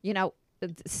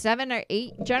 7 or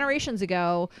 8 generations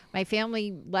ago, my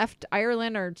family left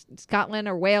Ireland or Scotland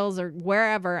or Wales or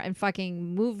wherever and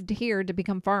fucking moved here to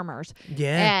become farmers.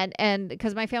 Yeah. And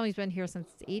because my family's been here since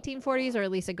the 1840s, or at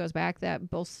least it goes back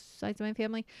that both sides of my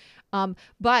family.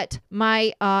 But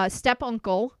my step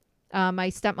uncle, my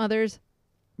stepmother's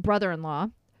brother-in-law,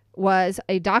 was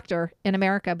a doctor in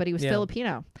America, but he was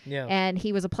Filipino. Yeah. And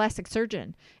he was a plastic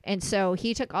surgeon. And so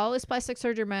he took all his plastic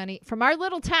surgery money from our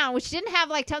little town, which didn't have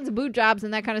like tons of boot jobs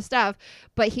and that kind of stuff.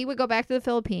 But he would go back to the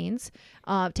Philippines,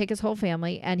 take his whole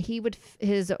family, and he would,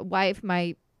 his wife,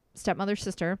 my stepmother's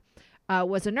sister,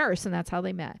 was a nurse, and that's how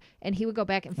they met. And he would go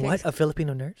back and fix... What? A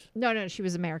Filipino nurse? No, she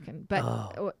was American,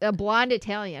 but a blonde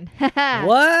Italian.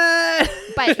 What?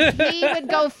 But he would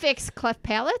go fix cleft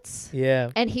palates.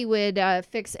 Yeah. And he would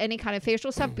fix any kind of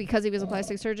facial stuff because he was a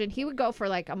plastic surgeon. He would go for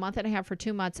like a month and a half or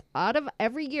 2 months out of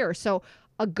every year. So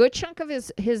a good chunk of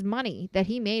his money that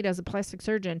he made as a plastic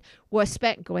surgeon was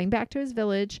spent going back to his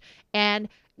village, and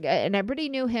everybody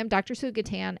knew him, Dr.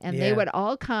 Sugatan, and they would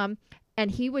all come. And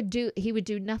he would do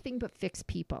nothing but fix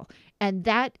people. And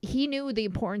that, he knew the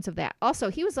importance of that. Also,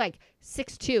 he was like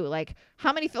 6'2". Like,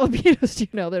 how many Filipinos do you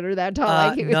know that are that tall?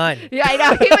 Like, none. Yeah, I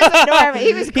know. He was enormous.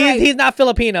 He was great. He's not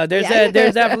Filipino. There's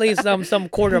definitely some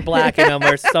quarter black in him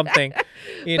or something.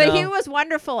 But he was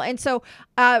wonderful. And so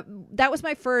that was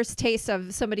my first taste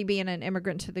of somebody being an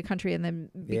immigrant to the country, and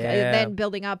then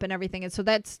building up and everything. And so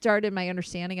that started my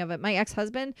understanding of it. My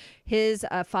ex-husband, his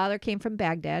father came from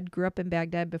Baghdad, grew up in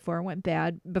Baghdad before it went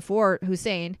bad, before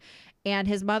Hussein. and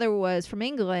his mother was from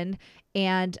England,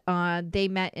 and they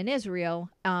met in Israel,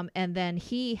 and then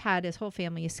he had his whole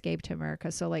family escape to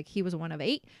America. So like he was one of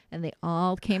 8, and they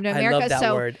all came to America. I love that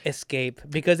so, word, escape,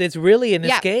 because it's really an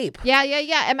escape. Yeah.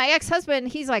 And my ex-husband,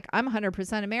 he's like, I'm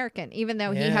 100% American, even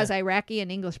though he has Iraqi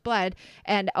and English blood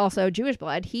and also Jewish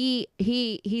blood.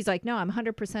 He's like, no, I'm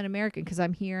 100% American because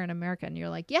I'm here in America. And you're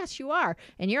like, yes, you are,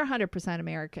 and you're 100%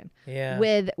 American. Yeah.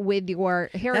 With your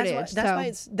heritage.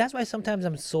 That's why sometimes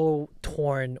I'm so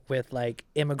torn with like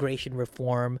immigration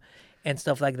reform and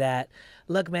stuff like that.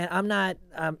 Look, man, I'm not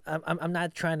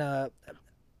trying to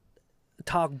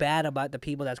talk bad about the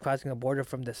people that's crossing the border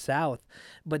from the South,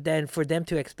 but then for them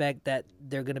to expect that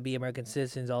they're going to be American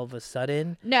citizens all of a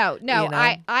sudden. No, you know?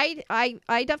 I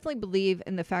definitely believe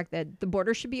in the fact that the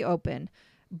border should be open,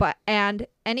 and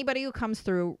anybody who comes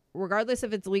through, regardless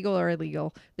if it's legal or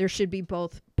illegal, there should be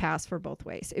both pass for both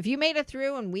ways. If you made it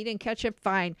through and we didn't catch it,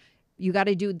 fine. You got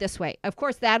to do it this way. Of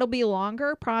course, that'll be a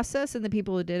longer process than the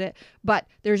people who did it, but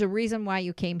there's a reason why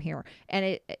you came here.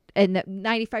 And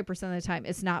 95% of the time,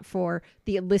 it's not for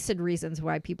the illicit reasons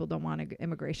why people don't want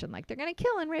immigration. Like they're going to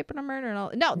kill and rape and murder and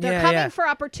all. No, they're coming for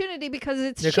opportunity because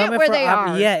it's shit where they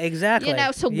are. Yeah, exactly. You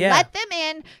know, so let them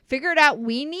in, figure it out.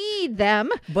 We need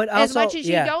them. But also, as much as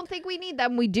you don't think we need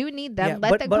them, we do need them.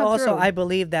 Let them come But also, through. I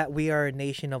believe that we are a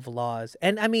nation of laws.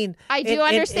 And I mean, I do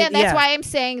understand. That's why I'm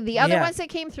saying the other ones that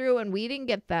came through and we didn't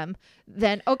get them,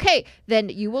 then okay, then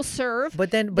you will serve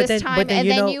this time, and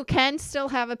then you can still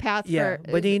have a path for.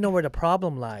 But then you know where the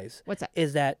problem lies. What's that?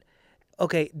 Is that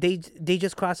okay? They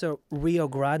just cross a Rio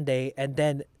Grande and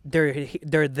then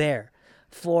they're there.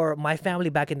 For my family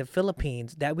back in the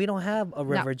Philippines, that we don't have a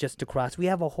river just to cross. We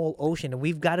have a whole ocean, and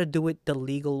we've got to do it the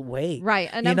legal way. Right,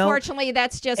 and unfortunately,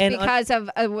 that's just because of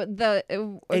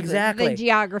the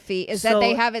geography is that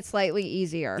they have it slightly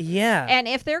easier. Yeah. And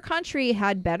if their country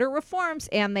had better reforms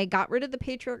and they got rid of the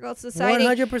patriarchal society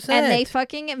 100%. and they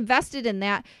fucking invested in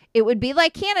that, it would be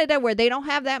like Canada, where they don't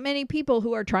have that many people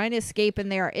who are trying to escape in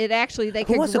there. They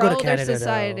could grow their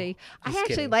society. I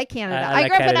actually like Canada. I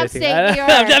grew up in upstate New York.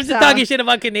 I'm just talking shit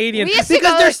about Canadians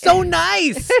because they're so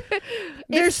nice.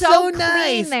 They're so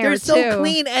nice. They're so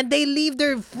clean, and they leave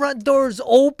their front doors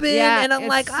open. And I'm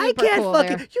like, I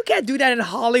can't you can't do that in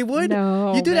Hollywood.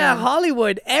 No, you do that in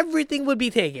Hollywood, everything would be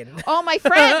taken. Oh, my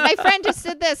friend just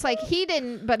did this. Like he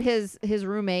didn't, but his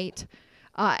roommate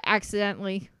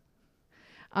accidentally,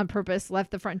 on purpose,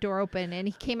 left the front door open, and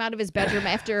he came out of his bedroom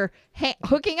after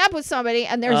hooking up with somebody,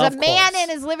 and there's a man in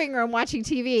his living room watching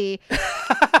TV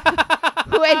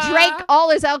who had drank all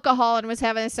his alcohol and was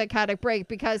having a psychotic break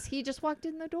because he just walked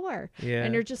in the door. Yeah.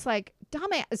 And you're just like,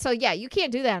 dumbass. So yeah, you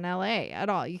can't do that in LA at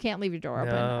all. You can't leave your door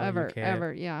open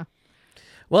ever. Yeah.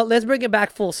 Well, let's bring it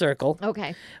back full circle.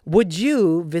 Okay. Would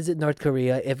you visit North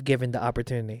Korea if given the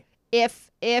opportunity?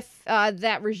 If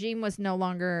that regime was no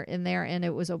longer in there and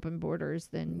it was open borders,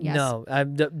 then yes. No,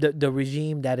 the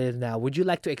regime that is now. Would you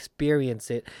like to experience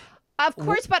it? Of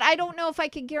course, but I don't know if I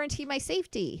could guarantee my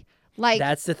safety. Like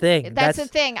that's the thing. That's the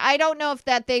thing. I don't know if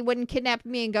that they wouldn't kidnap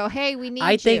me and go, "Hey, we need you."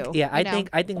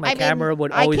 I think my camera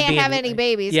would always be. I can't have any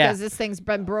babies because this thing's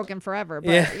been broken forever.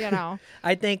 But you know,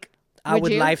 I think I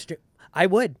would live stream. I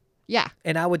would. Yeah.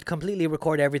 And I would completely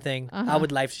record everything. I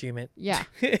would live stream it. Yeah.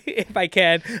 If I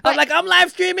can. I'm like, I'm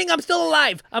live streaming. I'm still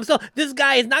alive. This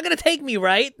guy is not going to take me,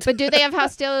 right? But do they have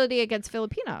hostility against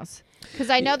Filipinos? Because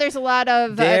I know there's a lot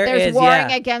of, there's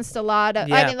warring against a lot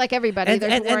of, I mean, like everybody, there's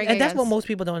warring against. And that's what most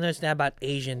people don't understand about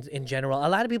Asians in general. A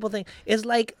lot of people think it's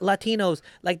like Latinos.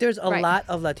 Like there's a lot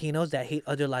of Latinos that hate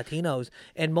other Latinos.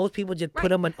 And most people just put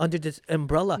them under this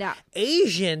umbrella. Yeah.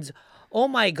 Asians, oh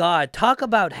my God, talk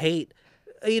about hate.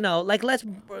 You know, like let's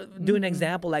do an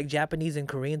example like Japanese and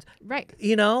Koreans. Right.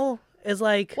 You know, it's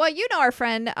like. Well, you know our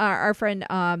friend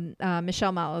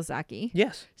Michelle Malazaki.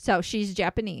 Yes. So she's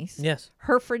Japanese. Yes.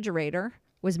 Her refrigerator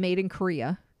was made in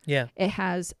Korea. Yeah. It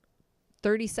has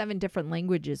 37 different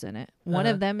languages in it. One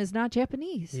of them is not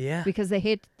Japanese. Yeah. Because they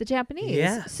hate the Japanese.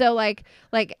 Yeah. So like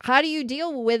how do you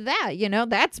deal with that? You know,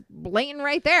 that's blatant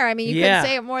right there. I mean, you could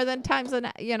say it more than times than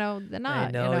not. I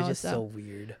know, it's just so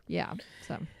weird. Yeah.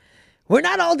 So. We're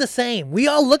not all the same. We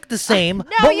all look the same.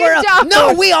 No, you don't.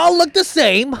 No, we all look the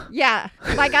same. Yeah,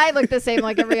 like I look the same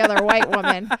like every other white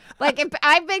woman. Like if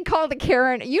I've been called a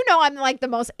Karen, I'm like the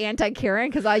most anti-Karen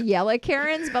because I yell at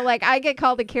Karens, but like I get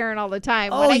called a Karen all the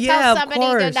time. When I tell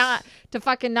somebody to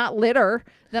fucking not litter,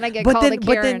 then I get called a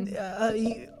Karen. But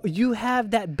then you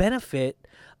have that benefit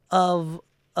of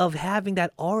having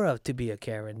that aura to be a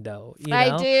Karen, though. You know? I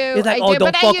do. It's like,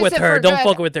 don't fuck with her. Don't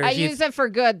fuck with her. I use it for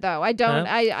good, though. I don't.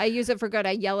 I use it for good.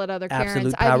 I yell at other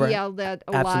Karens. Power, I've yelled at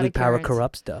a lot of Karens. Absolute power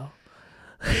corrupts, though.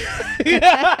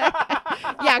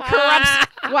 Yeah, corrupts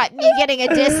what? Me getting a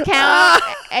discount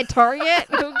at Target?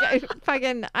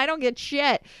 Fucking, I don't get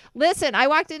shit. Listen, I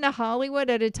walked into Hollywood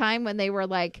at a time when they were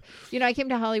like, I came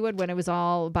to Hollywood when it was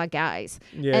all about guys.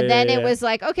 And then it was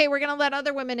like, okay, we're going to let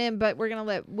other women in, but we're going to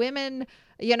let women,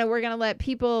 we're going to let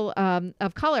people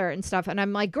of color and stuff. And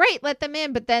I'm like, great, let them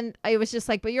in. But then I was just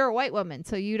like, but you're a white woman,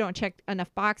 so you don't check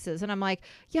enough boxes. And I'm like,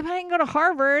 yeah, but I didn't go to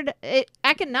Harvard.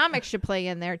 Economics should play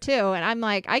in there too. And I'm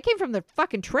like, I came from the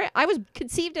fucking I was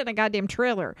conceived in a goddamn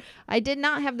trailer. I did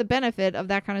not have the benefit of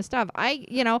that kind of stuff.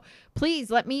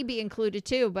 Please let me be included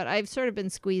too. But I've sort of been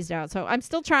squeezed out. So I'm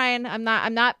still trying. I'm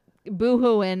not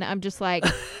boo-hooing. I'm just like,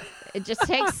 it just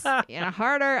takes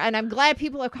harder. And I'm glad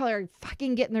people of color are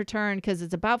fucking getting their turn, because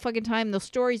it's about fucking time. Those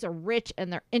stories are rich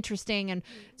and they're interesting. And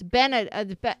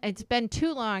it's been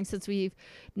too long since we've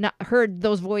not heard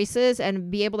those voices and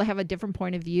be able to have a different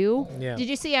point of view. Yeah. Did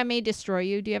you see I May Destroy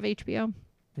You? Do you have HBO?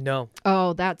 No.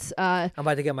 Oh, that's I'm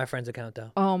about to get my friend's account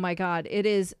though. Oh my God. It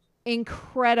is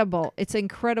incredible. It's an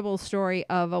incredible story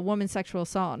of a woman's sexual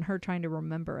assault and her trying to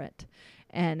remember it.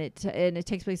 And it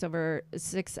takes place over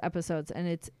 6 episodes, and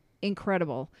it's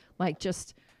incredible. Like,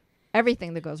 just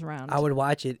everything that goes around. I would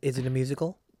watch it. Is it a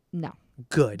musical? No.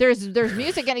 Good. There's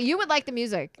music in it. You would like the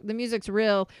music. The music's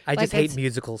real. I just hate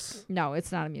musicals. No,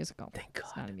 it's not a musical. Thank God.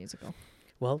 It's not a musical.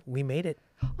 Well, we made it.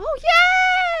 Oh,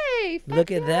 yay!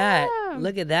 Look at that.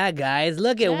 Look at that, guys.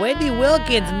 Look at Wendy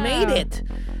Wilkins made it.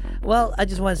 Well, I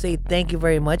just want to say thank you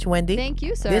very much, Wendy. Thank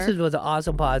you, sir. This was an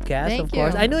awesome podcast, Thank of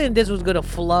course. you. I knew this was going to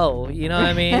flow. You know what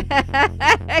I mean? Because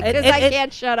I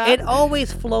can't shut up. It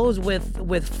always flows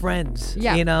with friends,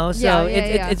 you know? So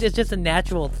it's just a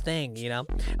natural thing, you know?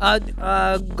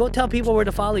 Go tell people where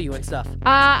to follow you and stuff.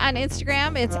 On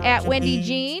Instagram, it's at Wendy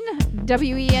Jean,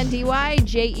 WendyJean.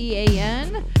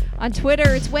 On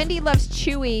Twitter, it's Wendy Loves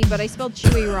Chewy, but I spelled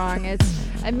Chewy wrong.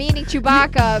 I'm meaning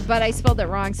Chewbacca, but I spelled it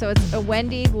wrong. So it's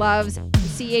Wendy Loves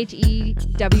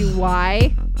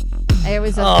CHEWY. It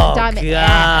was a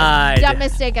dumb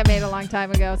mistake I made a long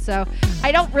time ago. So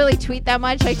I don't really tweet that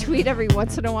much. I tweet every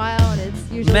once in a while, and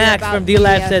it's usually Max about from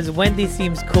D-Lab says, Wendy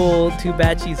seems cool. Too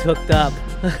bad she's hooked up.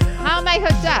 How am I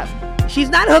hooked up? She's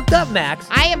not hooked up, Max.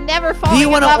 I am never falling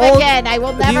in love again. I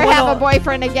will never have a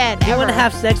boyfriend again. Do you want to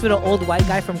have sex with an old white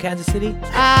guy from Kansas City?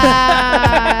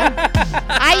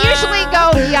 I usually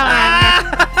go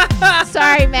young.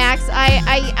 Sorry, Max.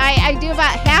 I do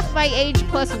about half my age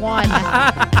plus 1.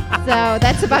 So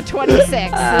that's about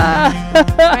 26.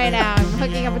 Right now, I'm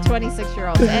hooking up with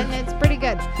 26-year-olds, and it's pretty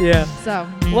good. Yeah. So.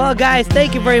 Well, guys,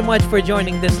 thank you very much for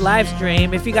joining this live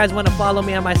stream. If you guys want to follow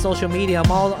me on my social media,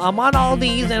 I'm on all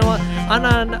these, and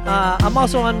I'm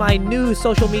also on my new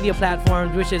social media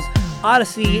platforms, which is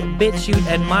Odyssey, BitChute,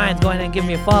 and Minds. Go ahead and give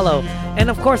me a follow. And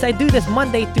of course, I do this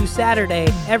Monday through Saturday,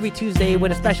 every Tuesday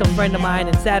with a special friend of mine,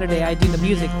 and Saturday I do the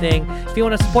music thing. If you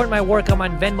want to support my work, I'm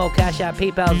on Venmo, Cash App,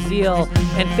 PayPal, Zeal,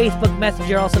 and Facebook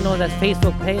Messenger, also known as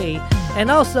Facebook Pay. And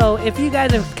also, if you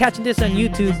guys are catching this on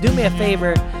YouTube, do me a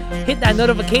favor, hit that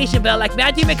notification bell like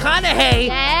Matthew McConaughey,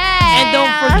 and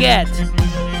don't forget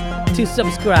to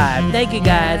subscribe. Thank you,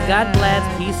 guys. God bless.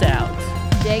 Peace out.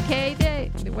 JK Day.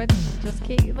 Just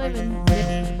keep living.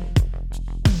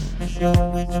 The show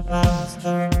is about to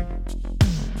start.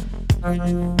 Are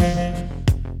you ready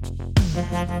to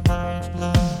have your mind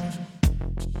blown?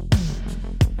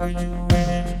 Are you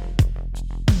ready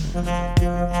to have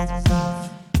your answers off?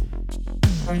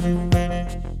 Are you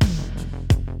ready?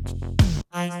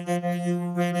 I said, are you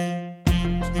ready?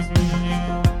 This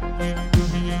video,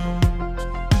 Rubio.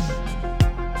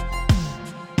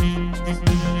 This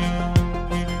video,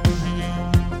 Rubio.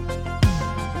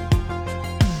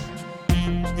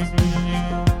 This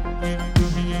video,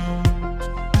 Rubio.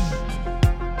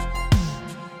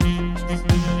 This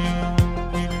video,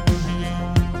 Rubio.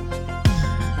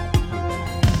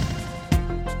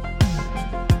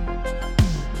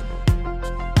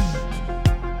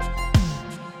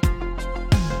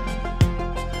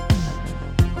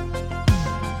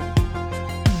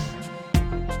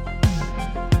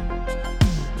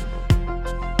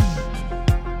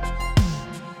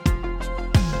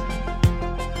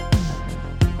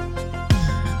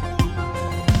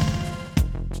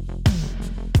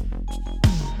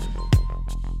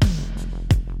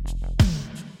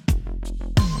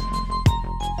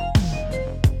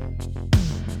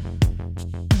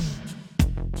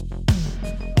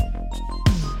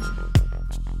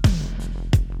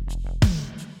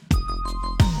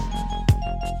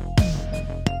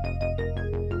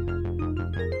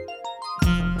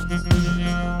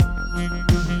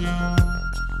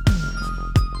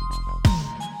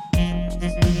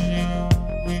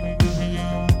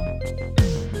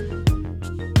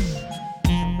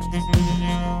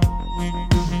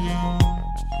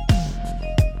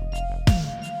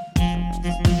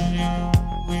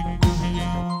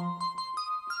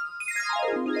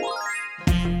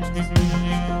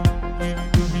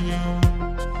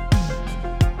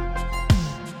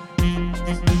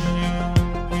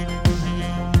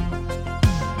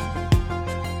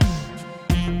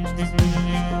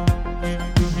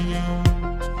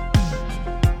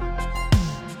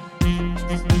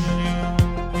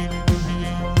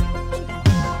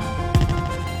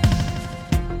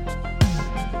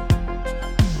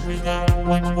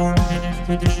 One more minute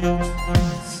till the show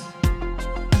starts.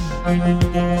 Are you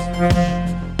guys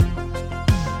ready?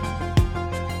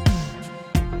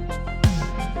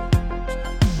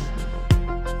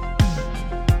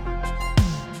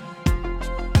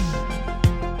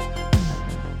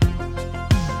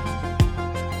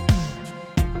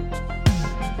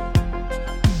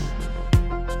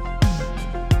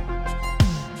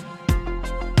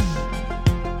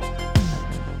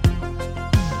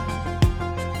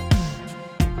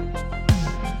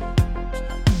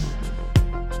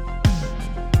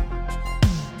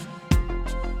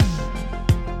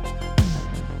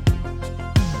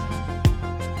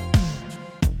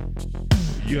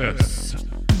 Yes,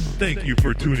 thank you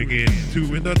for tuning in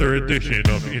to another edition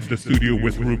of In the Studio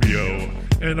with Rubio.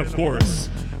 And of course,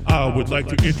 I would like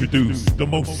to introduce the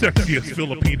most sexiest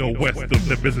Filipino west of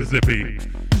the Mississippi.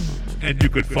 And you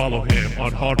could follow him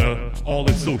on all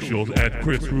his socials at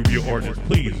Chris Rubio Artist.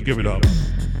 Please give it up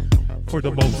for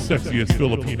the most sexiest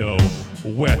Filipino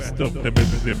west of the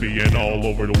Mississippi and all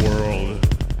over the world.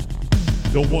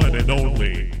 The one and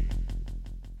only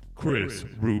Chris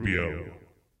Rubio.